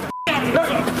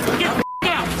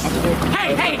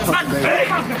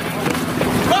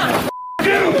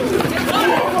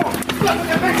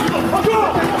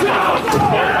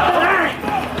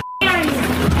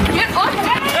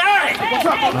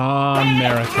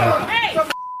 America.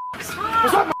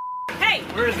 What's up? Hey!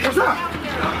 Where is he? What's up?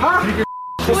 Huh?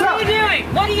 What are you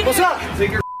doing? What are you doing? What's up?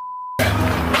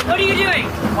 What are you doing?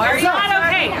 Why are you not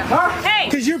okay? Huh? Hey!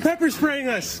 Because you're pepper spraying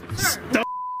us. Stop.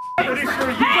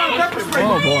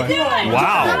 Oh, boy.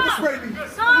 Wow.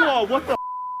 Whoa, what the?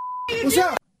 What's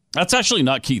up? That's actually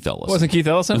not Keith Ellison. Wasn't Keith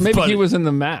Ellison? Maybe he was in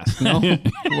the mask. No? We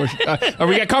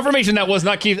got confirmation that was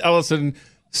not Keith Ellison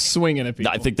swinging at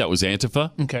people. I think that was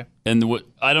Antifa. Okay. And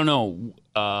I don't know.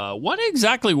 What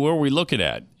exactly were we looking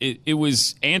at? It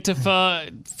was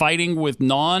Antifa fighting with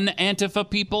non-Antifa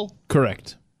people?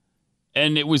 Correct.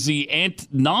 And it was the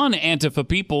non-Antifa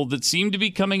people that seemed to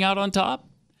be coming out on top?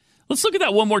 Let's look at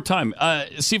that one more time.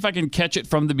 See if I can catch it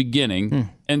from the beginning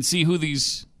and see who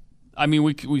these... I mean,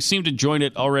 we seem to join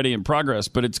it already in progress,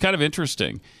 but it's kind of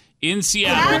interesting. In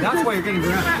Seattle... That's why you're getting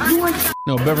grounded.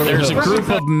 No, Beverly There's Hills. a group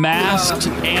of masked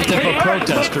Antifa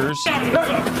protesters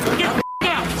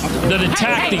that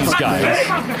attack these guys.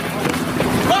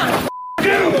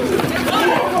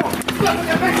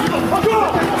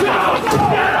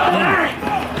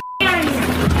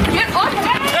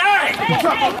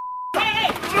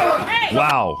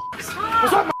 Wow.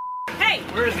 What's up? Hey!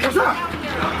 Where is he? What's up?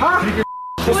 Huh?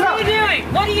 What are you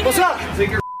doing? What are you doing? What's up?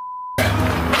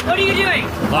 What are you doing?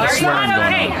 Why are you not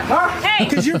okay? Huh? Hey!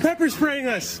 Because you're pepper spraying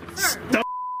us. Stop.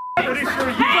 What are you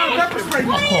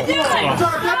doing?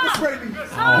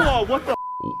 Whoa, what the?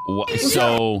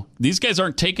 So these guys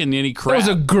aren't taking any crap. There was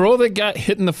a girl that got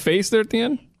hit in the face there at the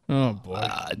end? Oh, boy.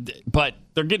 But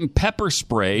they're getting pepper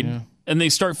sprayed, and they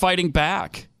start fighting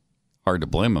back. Hard to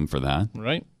blame them for that.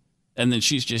 Right. And then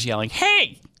she's just yelling,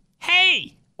 hey,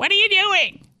 what are you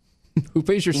doing? Who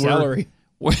pays your salary?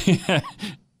 What's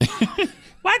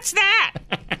that?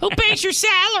 Who pays your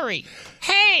salary?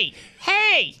 Hey,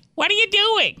 what are you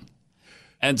doing?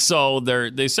 And so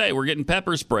they say we're getting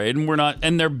pepper sprayed, and we're not,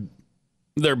 and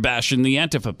they're bashing the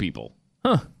Antifa people.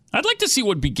 Huh. I'd like to see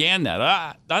what began that.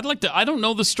 I don't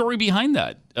know the story behind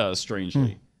that,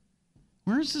 strangely.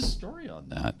 Where's the story on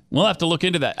that? We'll have to look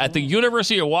into that. At the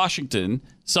University of Washington,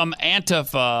 some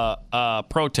Antifa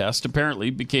protest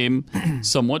apparently became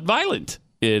somewhat violent,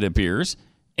 it appears.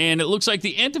 And it looks like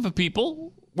the Antifa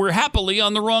people were happily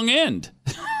on the wrong end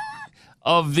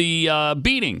of the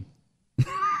beating.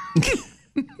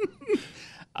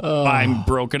 I'm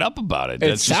broken up about it.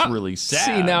 That's just really sad.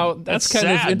 See, now that's kind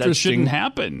sad. of interesting. That shouldn't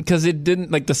happen. Because it didn't,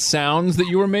 like the sounds that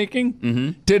you were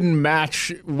making didn't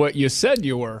match what you said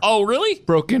you were. Oh, really?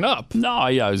 Broken up. No,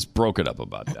 yeah, I was broken up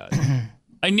about that.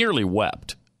 I nearly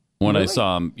wept. when I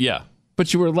saw him. Yeah.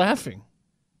 But you were laughing.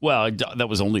 Well, that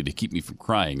was only to keep me from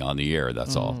crying on the air.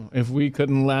 That's all. If we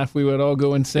couldn't laugh, we would all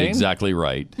go insane? Exactly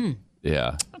right.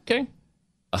 Yeah. Okay.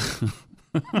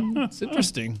 It's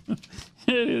interesting.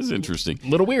 It is interesting. A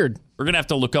little weird. We're going to have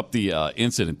to look up the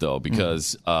incident, though,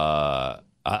 because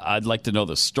I'd like to know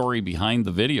the story behind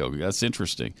the video. That's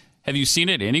interesting. Have you seen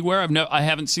it anywhere? I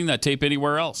haven't seen that tape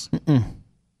anywhere else.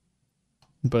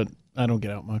 But I don't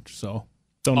get out much, so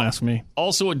don't ask me.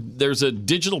 Also, there's a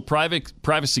digital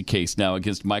privacy case now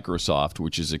against Microsoft,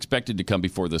 which is expected to come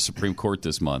before the Supreme Court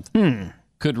this month.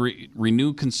 Could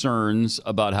renew concerns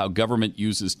about how government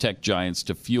uses tech giants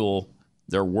to fuel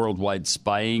their worldwide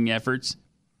spying efforts.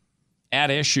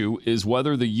 At issue is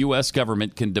whether the U.S.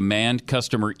 government can demand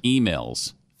customer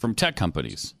emails from tech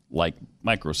companies, like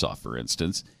Microsoft, for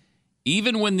instance,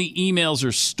 even when the emails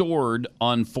are stored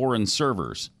on foreign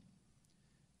servers.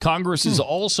 Congress is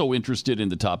also interested in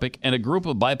the topic, and a group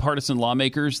of bipartisan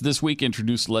lawmakers this week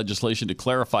introduced legislation to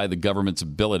clarify the government's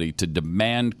ability to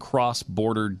demand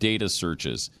cross-border data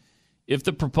searches. If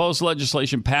the proposed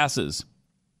legislation passes,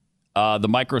 the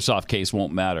Microsoft case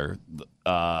won't matter.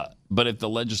 But if the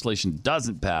legislation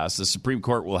doesn't pass, the Supreme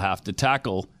Court will have to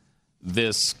tackle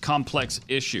this complex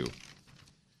issue.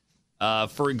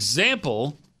 For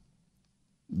example,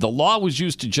 the law was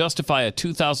used to justify a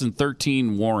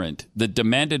 2013 warrant that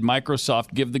demanded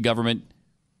Microsoft give the government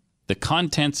the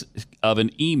contents of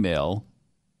an email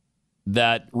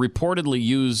that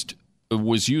reportedly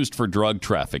was used for drug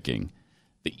trafficking.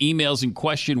 The emails in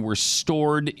question were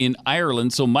stored in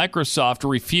Ireland, so Microsoft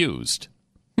refused.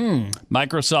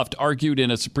 Microsoft argued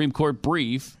in a Supreme Court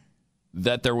brief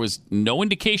that there was no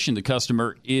indication the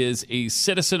customer is a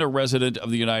citizen or resident of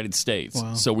the United States.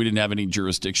 Wow. So we didn't have any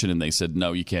jurisdiction, and they said,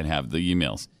 no, you can't have the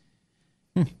emails.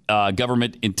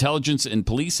 Government intelligence and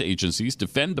police agencies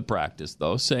defend the practice,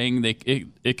 though, saying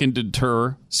it can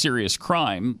deter serious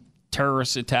crime,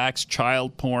 terrorist attacks,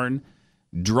 child porn,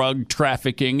 drug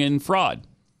trafficking, and fraud.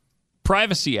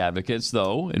 Privacy advocates,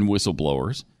 though, and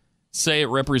whistleblowers, say it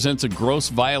represents a gross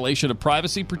violation of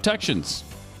privacy protections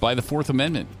by the Fourth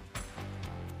Amendment.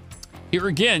 Here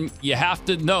again, you have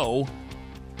to know,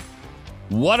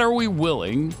 what are we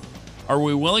willing? Are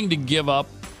we willing to give up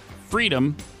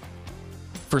freedom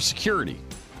for security?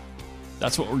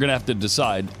 That's what we're going to have to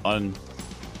decide on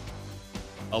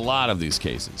a lot of these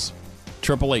cases.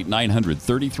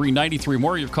 888-900-3393.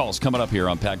 More of your calls coming up here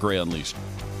on Pat Gray Unleashed.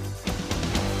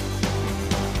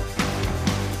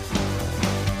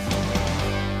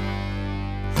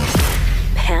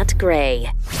 Pat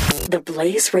Gray, the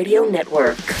Blaze Radio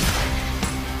Network.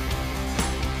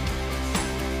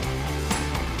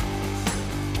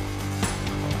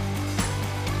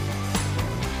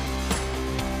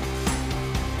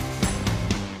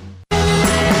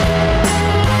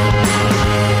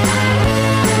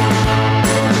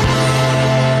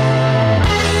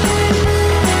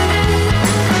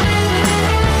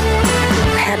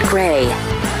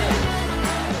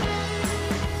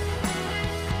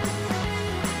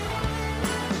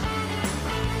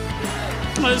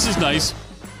 This is nice.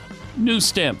 News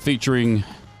stamp featuring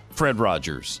Fred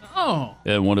Rogers. Oh.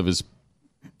 And one of his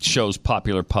show's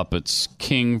popular puppets,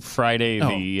 King Friday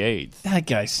the 8th. That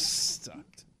guy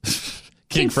sucked.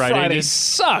 King Friday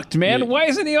sucked, man. Yeah. Why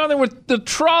isn't he on there with the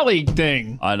trolley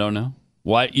thing? I don't know.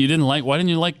 Why didn't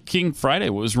you like King Friday?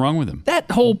 What was wrong with him? That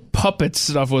whole puppet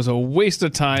stuff was a waste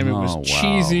of time. It was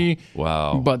cheesy.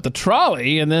 Wow. But the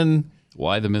trolley, and then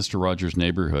why the Mr. Rogers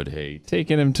neighborhood hate?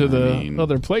 Taking him to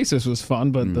other places was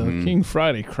fun, but the King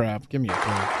Friday crap, give me a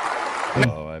break.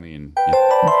 Oh, I mean.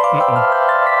 Uh-oh.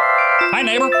 Hi,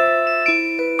 neighbor.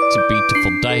 It's a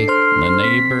beautiful day in the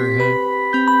neighborhood.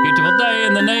 Beautiful day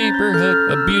in the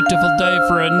neighborhood. A beautiful day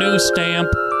for a new stamp.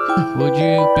 Could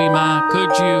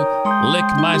you lick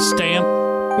my stamp?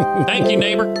 Thank you,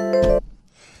 neighbor.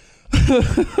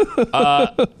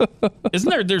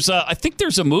 I think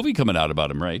there's a movie coming out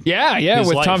about him, right? Yeah, His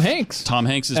with life. Tom Hanks. Tom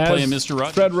Hanks is playing Mr.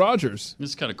 Rogers. Fred Rogers.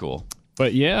 It's kind of cool.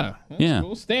 But yeah, that's a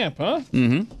cool stamp, huh?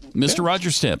 Mm-hmm. Mr.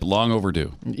 Rogers stamp, long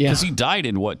overdue. Yeah. Because he died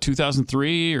in,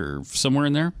 2003 or somewhere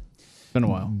in there? Been a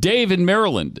while. Dave in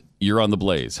Maryland, you're on the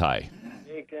Blaze. Hi.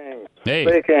 Speaking. Hey.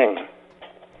 Speaking.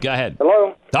 Go ahead.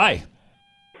 Hello? Hi.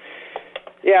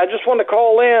 Yeah, I just want to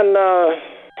call in,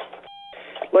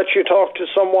 let you talk to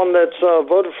someone that's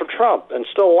voted for Trump and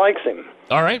still likes him.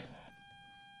 All right.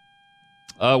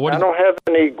 I don't have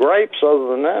any gripes other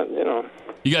than that, you know.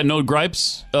 You got no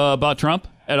gripes about Trump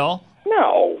at all?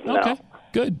 No. Okay,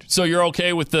 good. So you're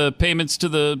okay with the payments to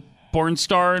the porn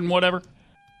star and whatever?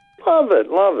 Love it.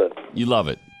 You love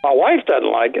it. My wife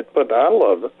doesn't like it, but I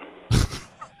love it.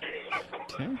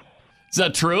 Okay. Is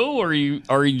that true, or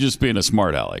are you just being a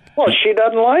smart aleck? Well, she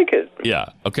doesn't like it. Yeah.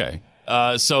 Okay.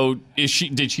 So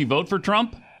did she vote for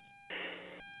Trump?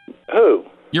 Who?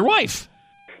 Your wife?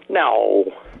 No.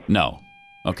 No.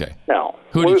 Okay. No.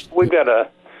 We've got a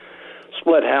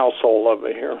split household over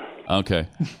here. Okay.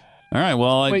 All right.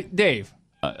 Well, wait, Dave.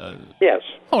 Yes.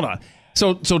 Hold on.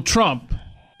 So Trump,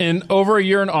 in over a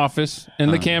year in office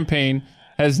in the campaign,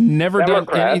 has never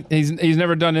Democrat. done he's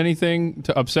never done anything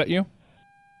to upset you?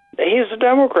 He's a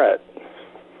Democrat.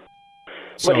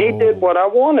 But he did what I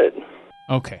wanted.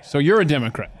 Okay, so you're a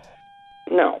Democrat.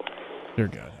 No. You're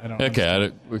good.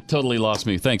 Okay, we totally lost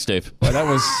me. Thanks, Dave. Well, that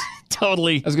was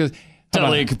totally. That's good.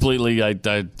 Totally and completely. I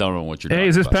don't know what you're talking about. Hey,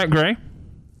 is this Pat Gray?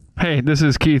 Hey, this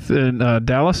is Keith in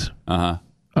Dallas.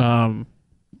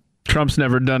 Trump's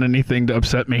never done anything to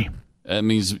upset me. That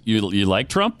means you like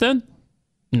Trump then?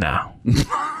 No.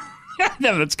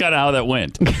 That's kind of how that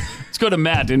went. Let's go to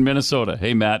Matt in Minnesota.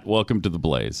 Hey, Matt, welcome to the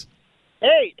Blaze.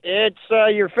 Hey, it's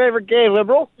your favorite gay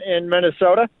liberal in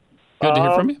Minnesota. Good to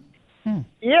hear from you.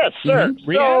 Yes, sir.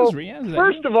 Mm-hmm. So,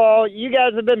 first of all, you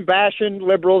guys have been bashing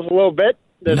liberals a little bit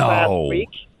this past week.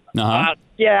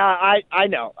 Yeah, I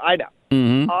know.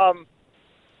 Mm-hmm.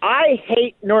 I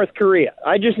hate North Korea.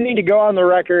 I just need to go on the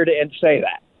record and say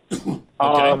that.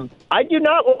 Okay. I do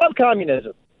not love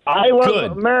communism. I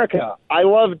love America. I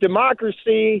love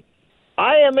democracy.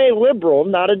 I am a liberal,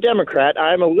 not a Democrat.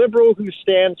 I am a liberal who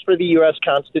stands for the U.S.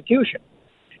 Constitution.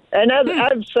 And as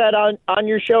I've said on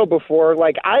your show before,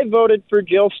 like, I voted for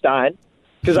Jill Stein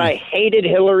because I hated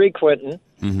Hillary Clinton.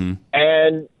 Mm-hmm.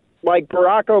 And, like,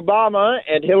 Barack Obama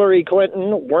and Hillary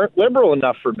Clinton weren't liberal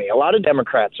enough for me. A lot of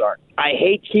Democrats aren't. I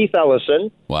hate Keith Ellison.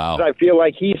 Wow. I feel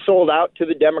like he sold out to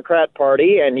the Democrat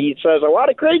Party, and he says a lot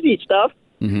of crazy stuff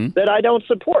that I don't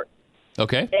support.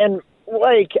 Okay. And,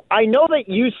 like, I know that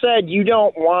you said you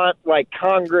don't want, like,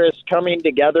 Congress coming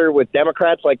together with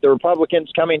Democrats, like the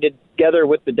Republicans coming together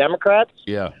with the Democrats.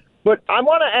 Yeah. But I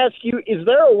want to ask you, is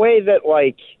there a way that,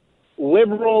 like,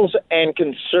 liberals and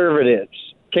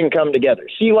conservatives can come together?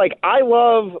 See, like, I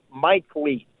love Mike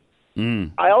Lee.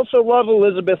 I also love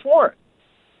Elizabeth Warren.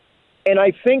 And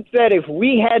I think that if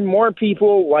we had more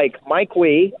people like Mike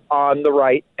Lee on the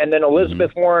right and then Elizabeth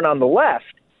Warren on the left,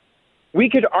 we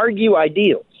could argue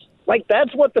ideals. Like,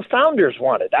 that's what the founders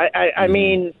wanted. I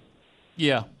mean...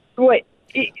 Yeah. Wait.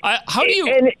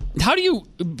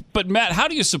 But Matt, how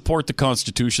do you support the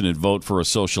Constitution and vote for a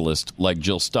socialist like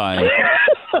Jill Stein,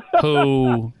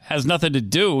 who has nothing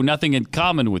in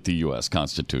common with the U.S.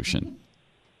 Constitution?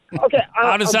 Okay.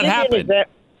 How does that happen?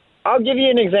 I'll give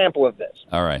you an example of this.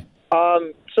 All right.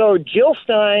 So Jill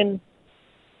Stein,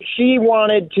 she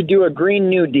wanted to do a Green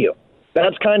New Deal.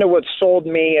 That's kind of what sold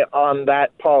me on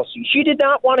that policy. She did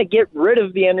not want to get rid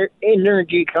of the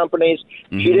energy companies.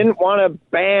 She didn't want to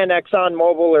ban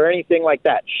ExxonMobil or anything like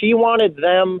that. She wanted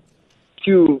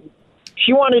to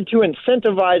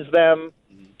incentivize them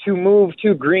to move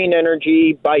to green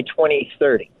energy by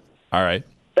 2030. All right.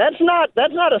 That's not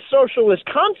a socialist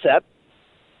concept.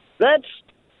 That's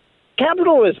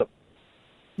capitalism.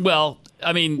 Well,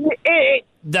 I mean,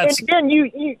 that's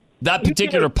again, that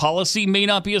particular policy may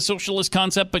not be a socialist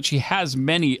concept, but she has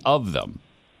many of them.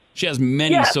 She has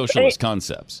many socialist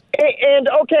concepts. And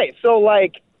okay, so,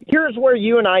 like, here's where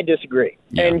you and I disagree.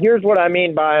 Yeah. And here's what I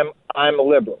mean by I'm a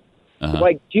liberal.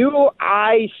 Like, do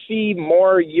I see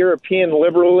more European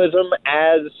liberalism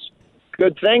as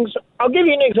good things? I'll give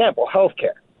you an example,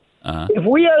 healthcare. If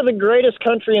we are the greatest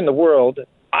country in the world,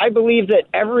 I believe that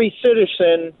every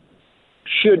citizen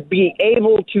should be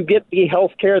able to get the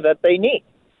health care that they need.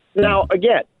 Now,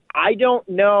 again, I don't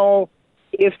know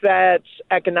if that's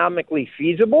economically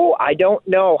feasible. I don't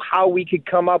know how we could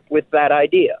come up with that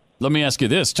idea. Let me ask you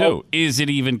this, too. Is it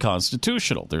even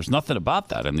constitutional? There's nothing about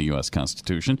that in the U.S.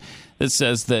 Constitution that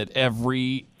says that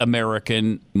every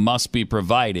American must be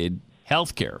provided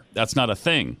health care. That's not a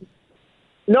thing.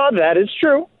 No, that is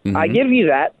true. I give you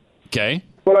that. Okay.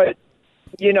 But,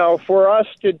 you know, for us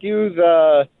to do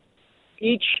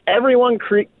everyone,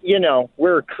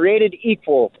 we're created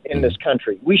equal in this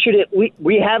country.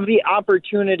 We have the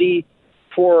opportunity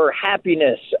for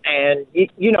happiness and,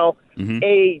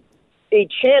 a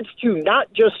chance to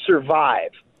not just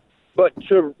survive, but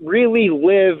to really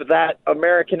live that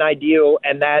American ideal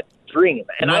and that dream.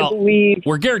 And I believe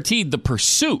we're guaranteed the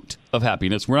pursuit of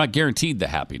happiness. We're not guaranteed the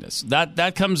happiness.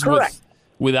 That comes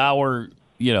with our,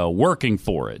 working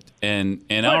for it and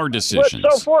our decisions.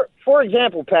 So for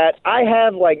example, Pat, I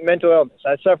have, like, mental illness.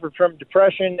 I suffer from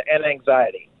depression and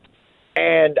anxiety.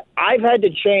 And I've had to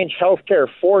change health care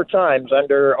 4 times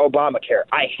under Obamacare.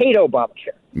 I hate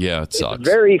Obamacare. Yeah, it sucks. It's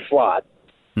very flawed.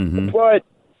 But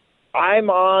I'm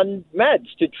on meds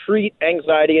to treat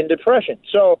anxiety and depression.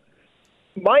 So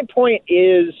my point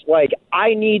is, like,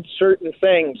 I need certain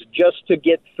things just to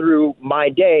get through my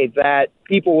day that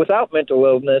people without mental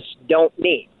illness don't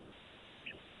need.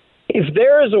 If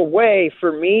there is a way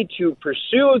for me to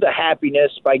pursue the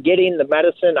happiness by getting the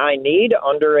medicine I need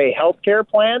under a healthcare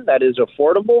plan that is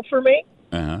affordable for me,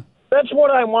 that's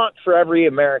what I want for every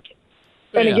American.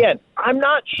 And again, I'm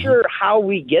not sure how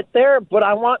we get there, but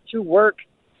I want to work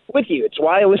with you. It's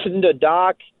why I listen to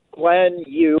Doc, Glenn,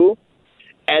 you,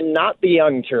 and not the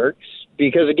Young Turks,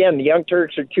 because, again, the Young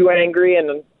Turks are too angry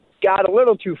and got a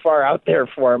little too far out there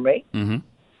for me. And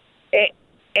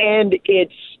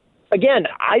it's, again,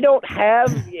 I don't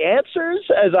have the answers,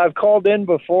 as I've called in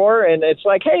before, and it's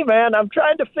like, hey, man, I'm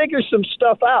trying to figure some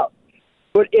stuff out.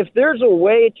 But if there's a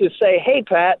way to say, hey,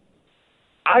 Pat,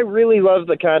 I really love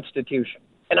the Constitution,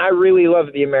 and I really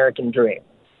love the American dream,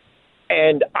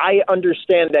 and I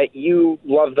understand that you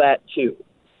love that too.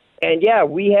 And, yeah,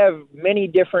 we have many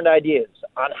different ideas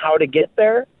on how to get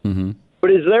there, but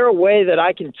is there a way that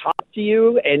I can talk to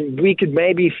you and we could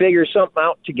maybe figure something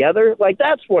out together? Like,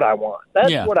 that's what I want.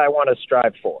 That's what I want to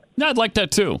strive for. No, I'd like that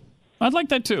too.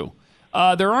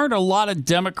 There aren't a lot of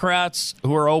Democrats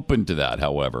who are open to that,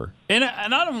 however. And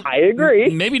I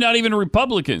agree. Maybe not even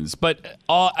Republicans. But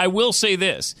I will say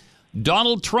this.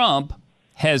 Donald Trump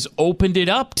has opened it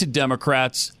up to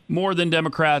Democrats more than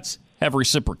Democrats have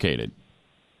reciprocated.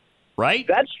 Right?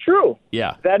 That's true.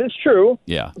 Yeah. That is true.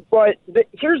 Yeah. But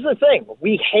here's the thing.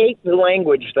 We hate the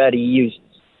language that he uses.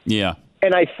 Yeah.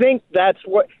 And I think that's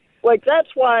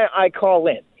why I call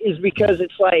in, is because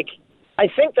it's like, I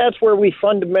think that's where we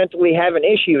fundamentally have an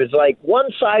issue. Is like, one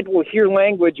side will hear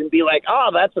language and be like, oh,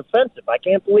 that's offensive. I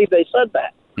can't believe they said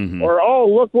that. Or, oh,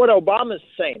 look what Obama's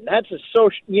saying. That's he's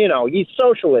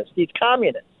socialist. He's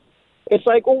communist. It's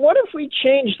like, well, what if we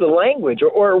change the language?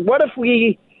 Or what if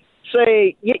we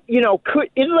say, is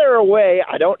there a way?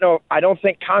 I don't know. I don't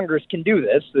think Congress can do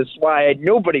this. This is why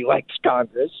nobody likes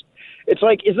Congress. It's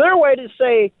like, is there a way to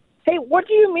say, hey, what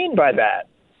do you mean by that?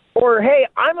 Or, hey,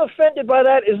 I'm offended by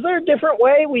that. Is there a different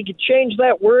way we could change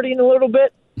that wording a little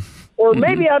bit? Or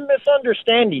maybe I'm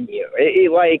misunderstanding you.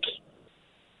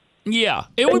 Yeah,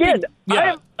 it would be.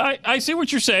 Yeah, I see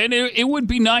what you're saying. It would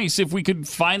be nice if we could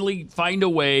finally find a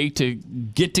way to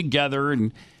get together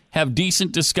and have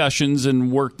decent discussions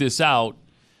and work this out.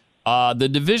 The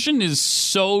division is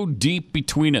so deep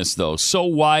between us, though, so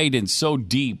wide and so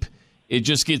deep, it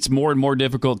just gets more and more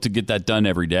difficult to get that done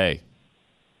every day.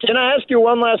 Can I ask you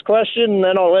one last question, and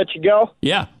then I'll let you go?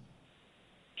 Yeah.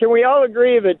 Can we all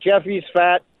agree that Jeffy's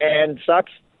fat and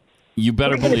sucks? You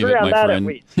better believe it, my friend.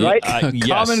 Least, right? Yes.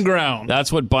 Common ground. That's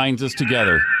what binds us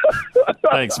together.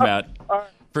 Thanks, Matt.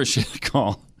 Appreciate the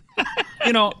call.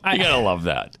 You gotta love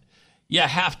that. You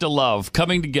have to love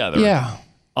coming together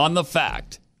on the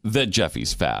fact that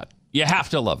Jeffy's fat. You have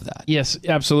to love that. Yes,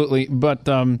 absolutely. But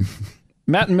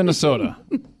Matt in Minnesota,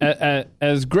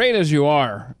 as great as you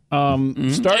are,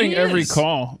 starting every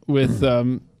call with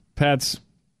Pat's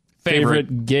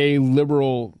favorite gay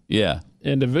liberal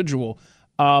individual.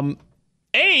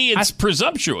 It's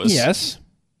presumptuous. Yes.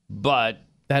 But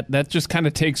that just kind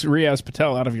of takes Riaz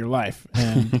Patel out of your life.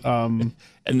 And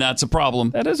and that's a problem.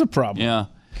 That is a problem. Yeah.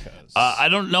 I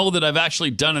don't know that I've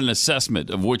actually done an assessment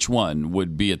of which one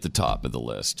would be at the top of the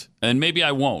list. And maybe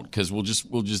I won't, because we'll just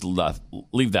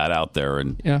leave that out there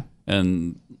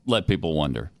and let people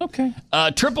wonder. Okay.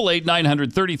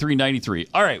 888-900-3393.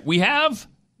 All right, we have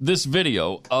this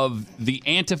video of the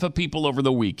Antifa people over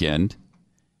the weekend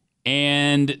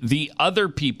and the other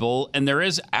people, and there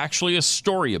is actually a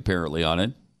story apparently on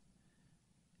it.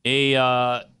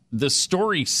 The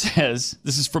story says,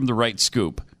 this is from the Right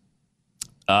Scoop,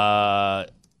 a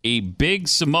big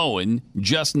Samoan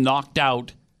just knocked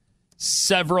out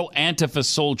several Antifa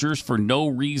soldiers for no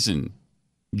reason,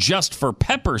 just for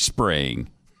pepper spraying.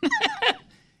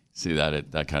 See,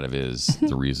 that kind of is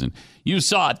the reason. You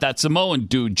saw it. That Samoan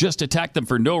dude just attacked them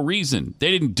for no reason.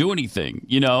 They didn't do anything,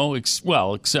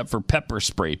 except for pepper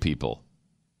spray people.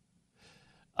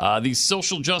 These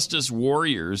social justice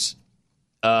warriors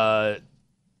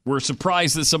were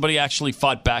surprised that somebody actually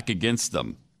fought back against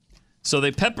them. So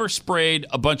they pepper sprayed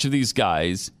a bunch of these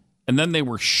guys, and then they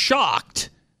were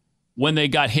shocked when they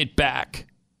got hit back.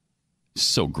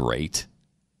 So great.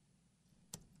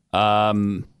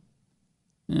 And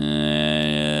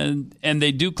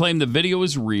they do claim the video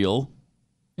is real,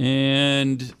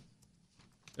 and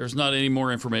there's not any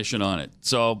more information on it.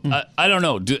 So I don't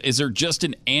know. Is there just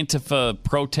an Antifa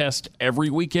protest every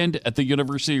weekend at the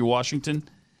University of Washington?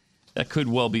 That could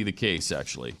well be the case,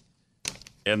 actually.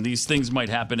 And these things might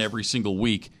happen every single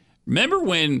week. Remember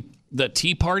when the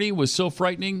Tea Party was so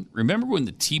frightening. Remember when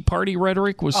the Tea Party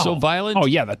rhetoric was so violent? Oh,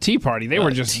 yeah, the Tea Party. They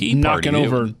were just knocking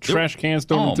over trash cans,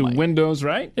 throwing through windows,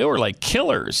 right? They were like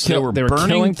killers. They were killing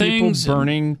burning things, people,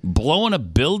 burning, blowing a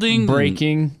building,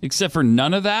 breaking. Except for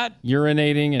none of that.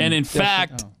 Urinating. And in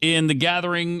fact, in the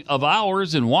gathering of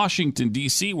ours in Washington,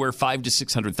 D.C., where 500,000 to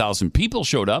 600,000 people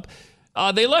showed up,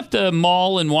 they left the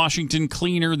mall in Washington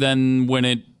cleaner than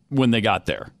when they got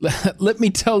there. Let me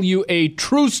tell you a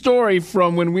true story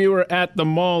from when we were at the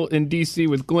mall in D.C.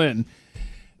 with Glenn.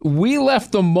 We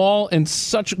left the mall in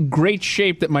such great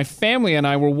shape that my family and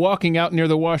I were walking out near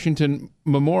the Washington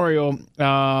Memorial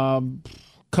a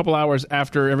couple hours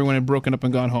after everyone had broken up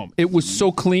and gone home. It was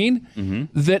so clean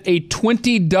that a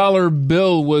 $20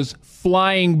 bill was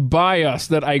flying by us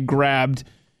that I grabbed.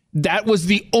 That was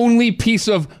the only piece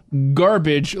of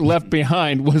garbage left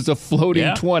behind, was a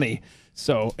floating 20.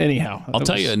 So anyhow, I'll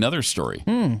tell you another story.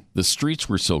 The streets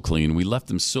were so clean. We left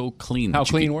them so clean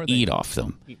that you could eat off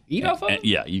them. Eat off them?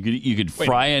 Yeah, you could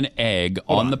fry an egg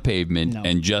on the pavement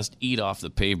and just eat off the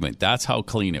pavement. That's how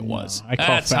clean it was.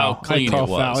 That's how clean it was.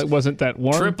 Foul. It wasn't that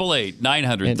warm.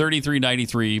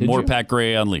 888-900-3393. More Pat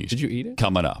Gray Unleashed. Did you eat it?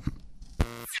 Coming up.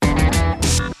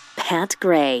 Pat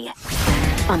Gray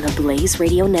on the Blaze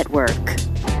Radio Network.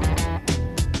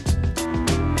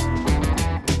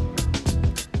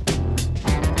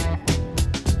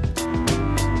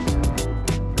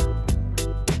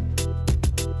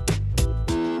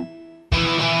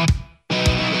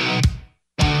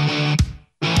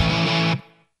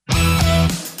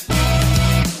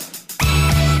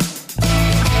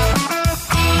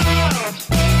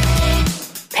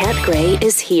 Pat Gray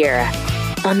is here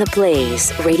on the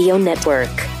Blaze Radio Network.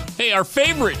 Hey, our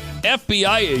favorite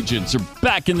FBI agents are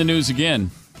back in the news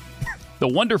again. The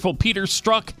wonderful Peter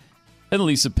Strzok and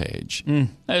Lisa Page.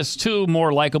 As two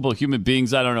more likable human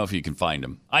beings, I don't know if you can find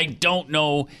them. I don't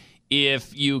know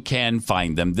if you can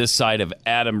find them this side of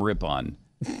Adam Rippon,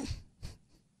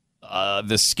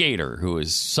 the skater who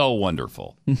is so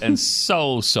wonderful and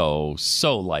so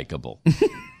likable.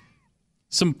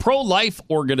 Some pro-life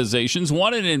organizations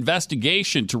wanted an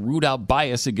investigation to root out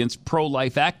bias against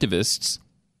pro-life activists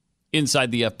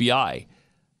inside the FBI.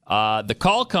 The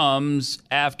call comes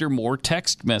after more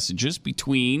text messages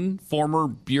between former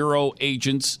Bureau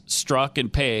agents Strzok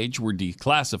and Page were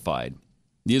declassified.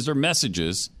 These are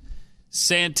messages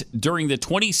sent during the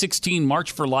 2016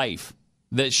 March for Life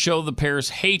that show the pair's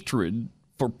hatred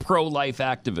for pro-life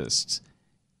activists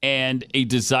and a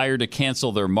desire to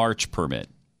cancel their march permit.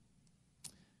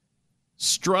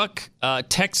 Strzok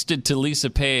texted to Lisa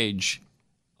Page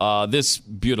this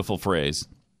beautiful phrase.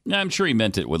 I'm sure he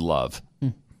meant it with love.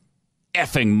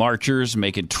 Effing marchers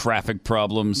making traffic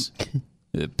problems.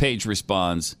 Page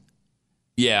responds,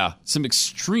 yeah, some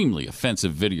extremely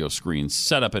offensive video screens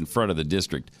set up in front of the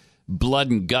district. Blood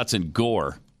and guts and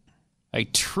gore. I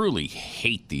truly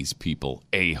hate these people,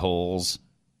 a-holes.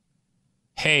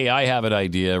 Hey, I have an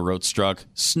idea, wrote Strzok.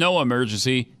 Snow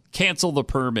emergency. Cancel the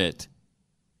permit.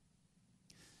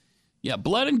 Yeah,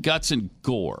 blood and guts and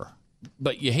gore.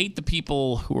 But you hate the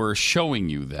people who are showing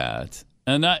you that.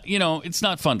 And, it's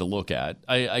not fun to look at,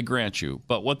 I grant you.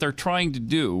 But what they're trying to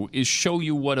do is show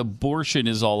you what abortion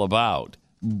is all about.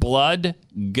 Blood,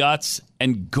 guts,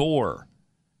 and gore.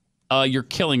 You're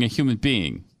killing a human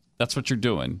being. That's what you're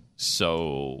doing.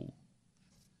 So,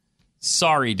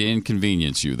 sorry to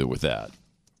inconvenience you with that.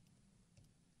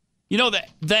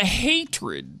 The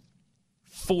hatred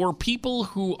for people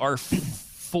who are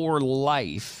for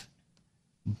life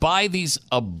by these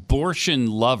abortion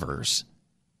lovers,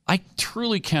 I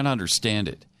truly can't understand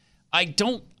it. I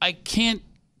can't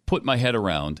put my head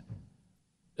around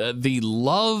the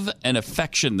love and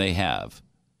affection they have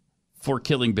for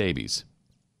killing babies.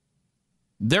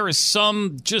 There is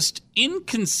some just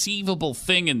inconceivable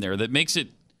thing in there that makes it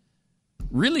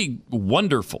really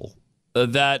wonderful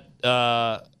that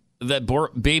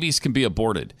babies can be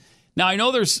aborted. Now, I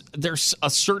know there's a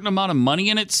certain amount of money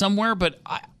in it somewhere, but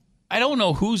I don't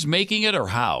know who's making it or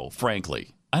how,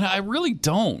 frankly. I really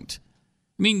don't.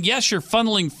 I mean, yes, you're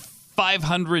funneling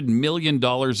 $500 million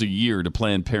a year to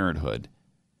Planned Parenthood.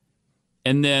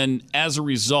 And then, as a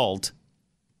result,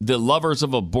 the lovers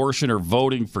of abortion are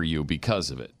voting for you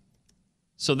because of it.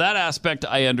 So that aspect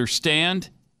I understand.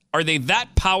 Are they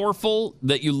that powerful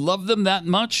that you love them that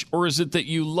much? Or is it that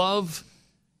you love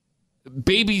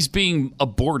babies being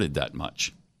aborted that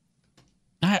much?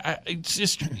 I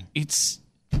just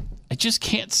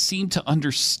can't seem to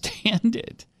understand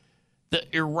it. The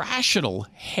irrational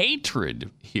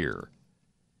hatred here.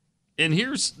 And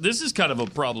this is kind of a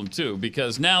problem too,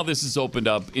 because now this has opened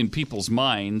up in people's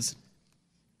minds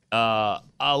a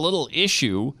little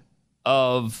issue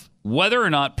of whether or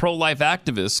not pro-life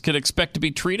activists can expect to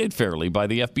be treated fairly by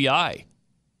the FBI,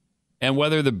 and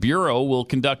whether the Bureau will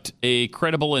conduct a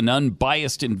credible and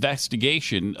unbiased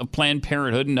investigation of Planned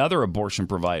Parenthood and other abortion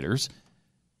providers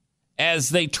as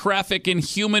they traffic in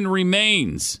human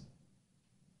remains.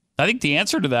 I think the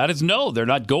answer to that is no, they're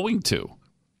not going to.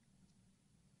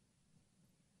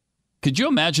 Could you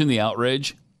imagine the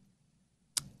outrage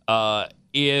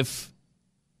if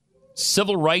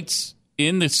civil rights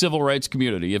in the civil rights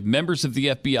community, if members of the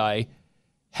FBI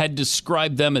had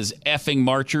described them as effing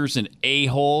marchers and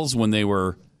a-holes when they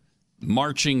were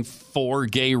marching for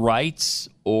gay rights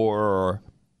or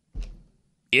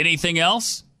anything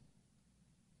else?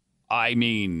 I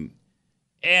mean,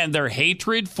 and their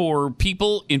hatred for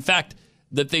people, in fact,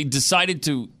 that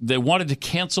they wanted to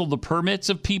cancel the permits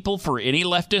of people for any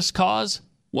leftist cause?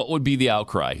 What would be the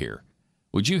outcry here?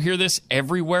 Would you hear this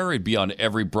everywhere? It'd be on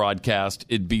every broadcast.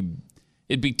 It'd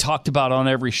be talked about on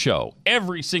every show,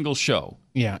 every single show.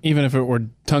 Yeah, even if it were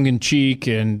tongue-in-cheek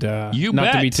and not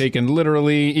to be taken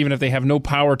literally, even if they have no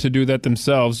power to do that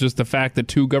themselves, just the fact that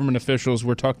two government officials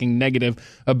were talking negative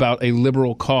about a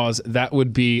liberal cause, that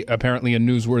would be apparently a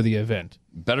newsworthy event.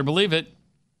 Better believe it.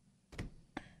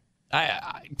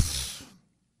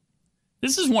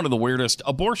 This is one of the weirdest.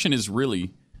 Abortion is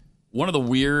really one of the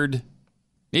weird,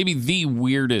 maybe the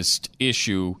weirdest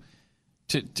issue,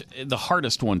 the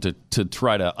hardest one to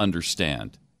try to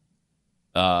understand.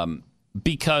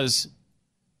 Because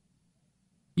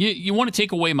you want to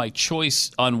take away my choice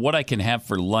on what I can have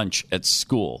for lunch at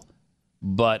school,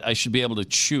 but I should be able to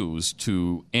choose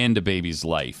to end a baby's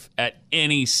life at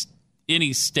any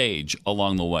stage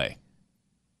along the way.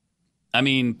 I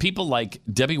mean, people like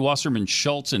Debbie Wasserman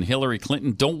Schultz and Hillary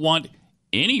Clinton don't want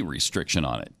any restriction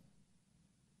on it.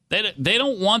 They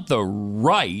don't want the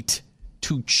right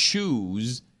to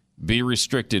choose be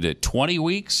restricted at 20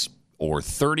 weeks or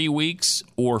 30 weeks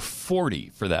or 40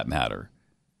 for that matter.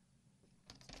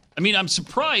 I mean, I'm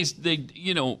surprised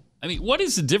what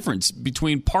is the difference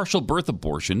between partial birth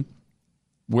abortion,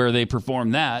 where they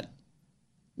perform that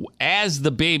as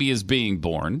the baby is being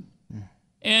born,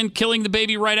 and killing the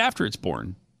baby right after it's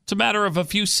born? It's a matter of a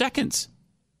few seconds.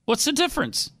 What's the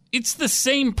difference? It's the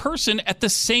same person at the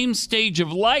same stage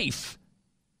of life.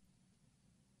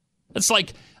 It's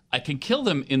like, I can kill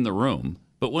them in the room,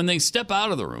 but when they step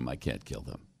out of the room, I can't kill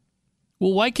them.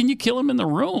 Well, why can you kill them in the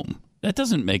room? That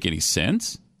doesn't make any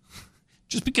sense.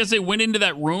 Just because they went into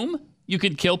that room, you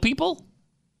can kill people?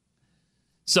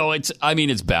 So it's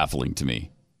baffling to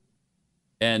me.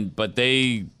 But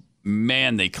they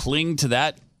cling to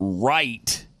that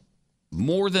right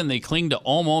more than they cling to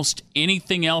almost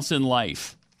anything else in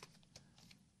life.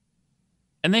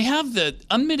 And they have the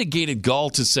unmitigated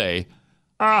gall to say,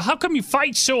 how come you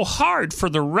fight so hard for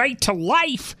the right to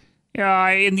life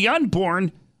in the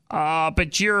unborn,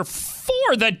 but you're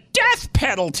for the death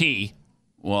penalty?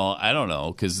 Well, I don't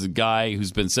know, because the guy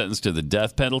who's been sentenced to the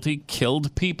death penalty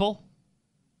killed people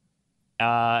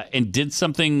and did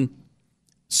something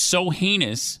so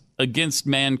heinous against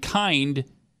mankind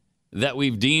that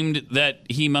we've deemed that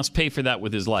he must pay for that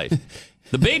with his life.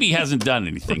 The baby hasn't done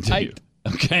anything to you,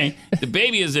 okay? The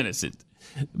baby is innocent.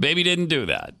 The baby didn't do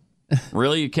that.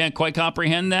 Really? You can't quite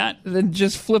comprehend that? Then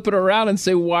just flip it around and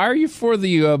say, why are you for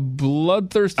the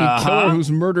bloodthirsty killer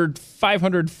who's murdered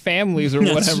 500 families or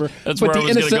whatever? That's but where I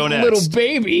was going to go next. Little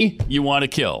baby, you want to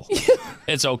kill.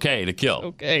 It's okay to kill.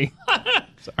 Okay.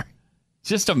 Sorry. It's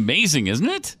just amazing, isn't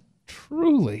it?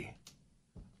 Truly.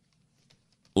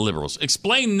 Liberals.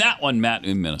 Explain that one, Matt,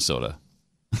 in Minnesota.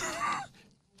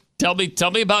 Tell me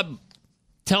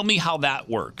how that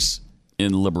works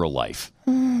in liberal life.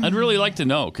 I'd really like to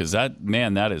know, because that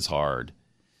is hard.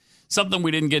 Something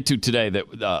we didn't get to today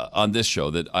that on this show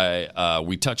that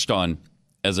we touched on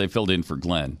as I filled in for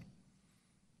Glenn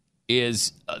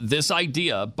is this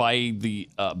idea by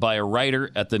a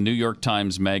writer at the New York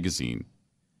Times Magazine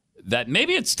that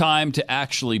maybe it's time to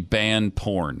actually ban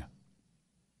porn.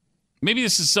 Maybe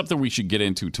this is something we should get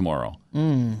into tomorrow.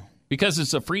 Because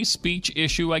it's a free speech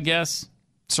issue, I guess,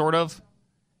 sort of.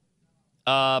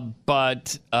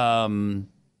 But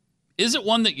is it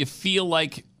one that you feel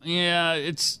like,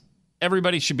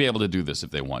 everybody should be able to do this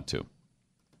if they want to?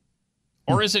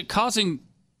 Or is it causing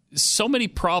so many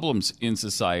problems in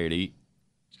society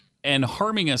and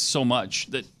harming us so much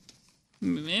that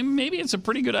maybe it's a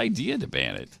pretty good idea to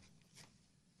ban it?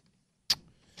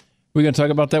 We're going to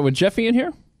talk about that with Jeffy in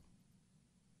here?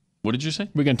 What did you say?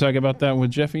 We're going to talk about that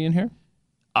with Jeffy in here?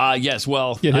 Yes,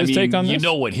 well, take on this? You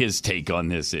know what his take on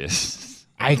this is.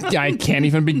 I can't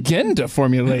even begin to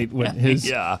formulate what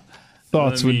his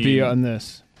thoughts would be on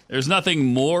this. There's nothing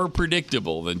more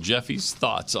predictable than Jeffy's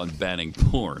thoughts on banning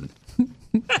porn.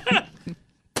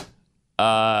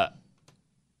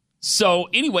 So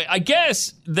anyway, I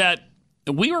guess that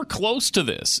we were close to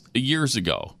this years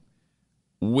ago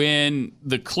when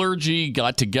the clergy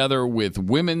got together with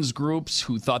women's groups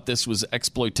who thought this was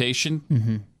exploitation.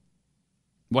 Mm-hmm.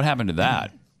 What happened to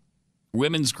that?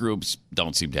 Women's groups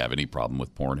don't seem to have any problem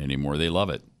with porn anymore. They love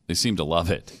it. They seem to love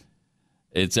it.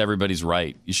 It's everybody's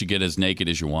right. You should get as naked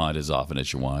as you want, as often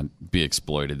as you want, be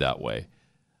exploited that way.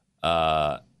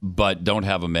 But don't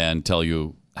have a man tell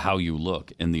you how you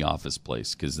look in the office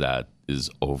place, because that is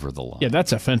over the line. Yeah,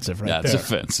 that's offensive That's there.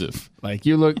 offensive. Like,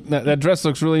 you look, that dress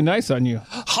looks really nice on you.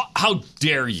 How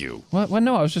dare you? What?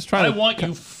 No, I was just trying I want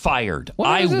you fired. What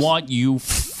I is this? want you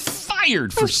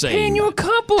fired for saying paying you a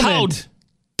compliment. How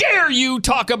dare you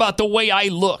talk about the way I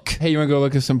look? Hey, you want to go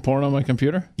look at some porn on my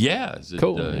computer? Yeah. Is it,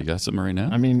 Cool. You got something right now?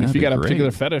 I mean, if That'd you be got a great.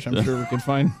 particular fetish, I'm sure we could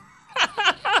find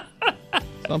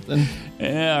something.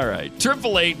 Yeah, all right.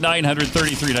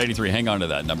 888-900-3393. Hang on to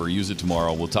that number. Use it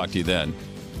tomorrow. We'll talk to you then.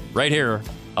 Right here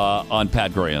on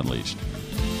Pat Gray Unleashed.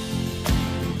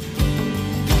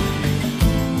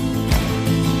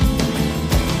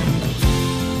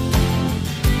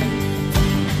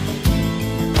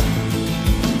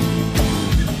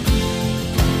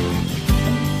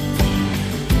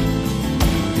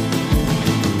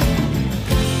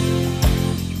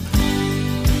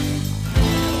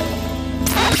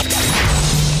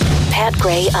 Pat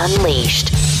Gray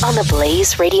Unleashed on the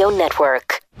Blaze Radio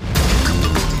Network.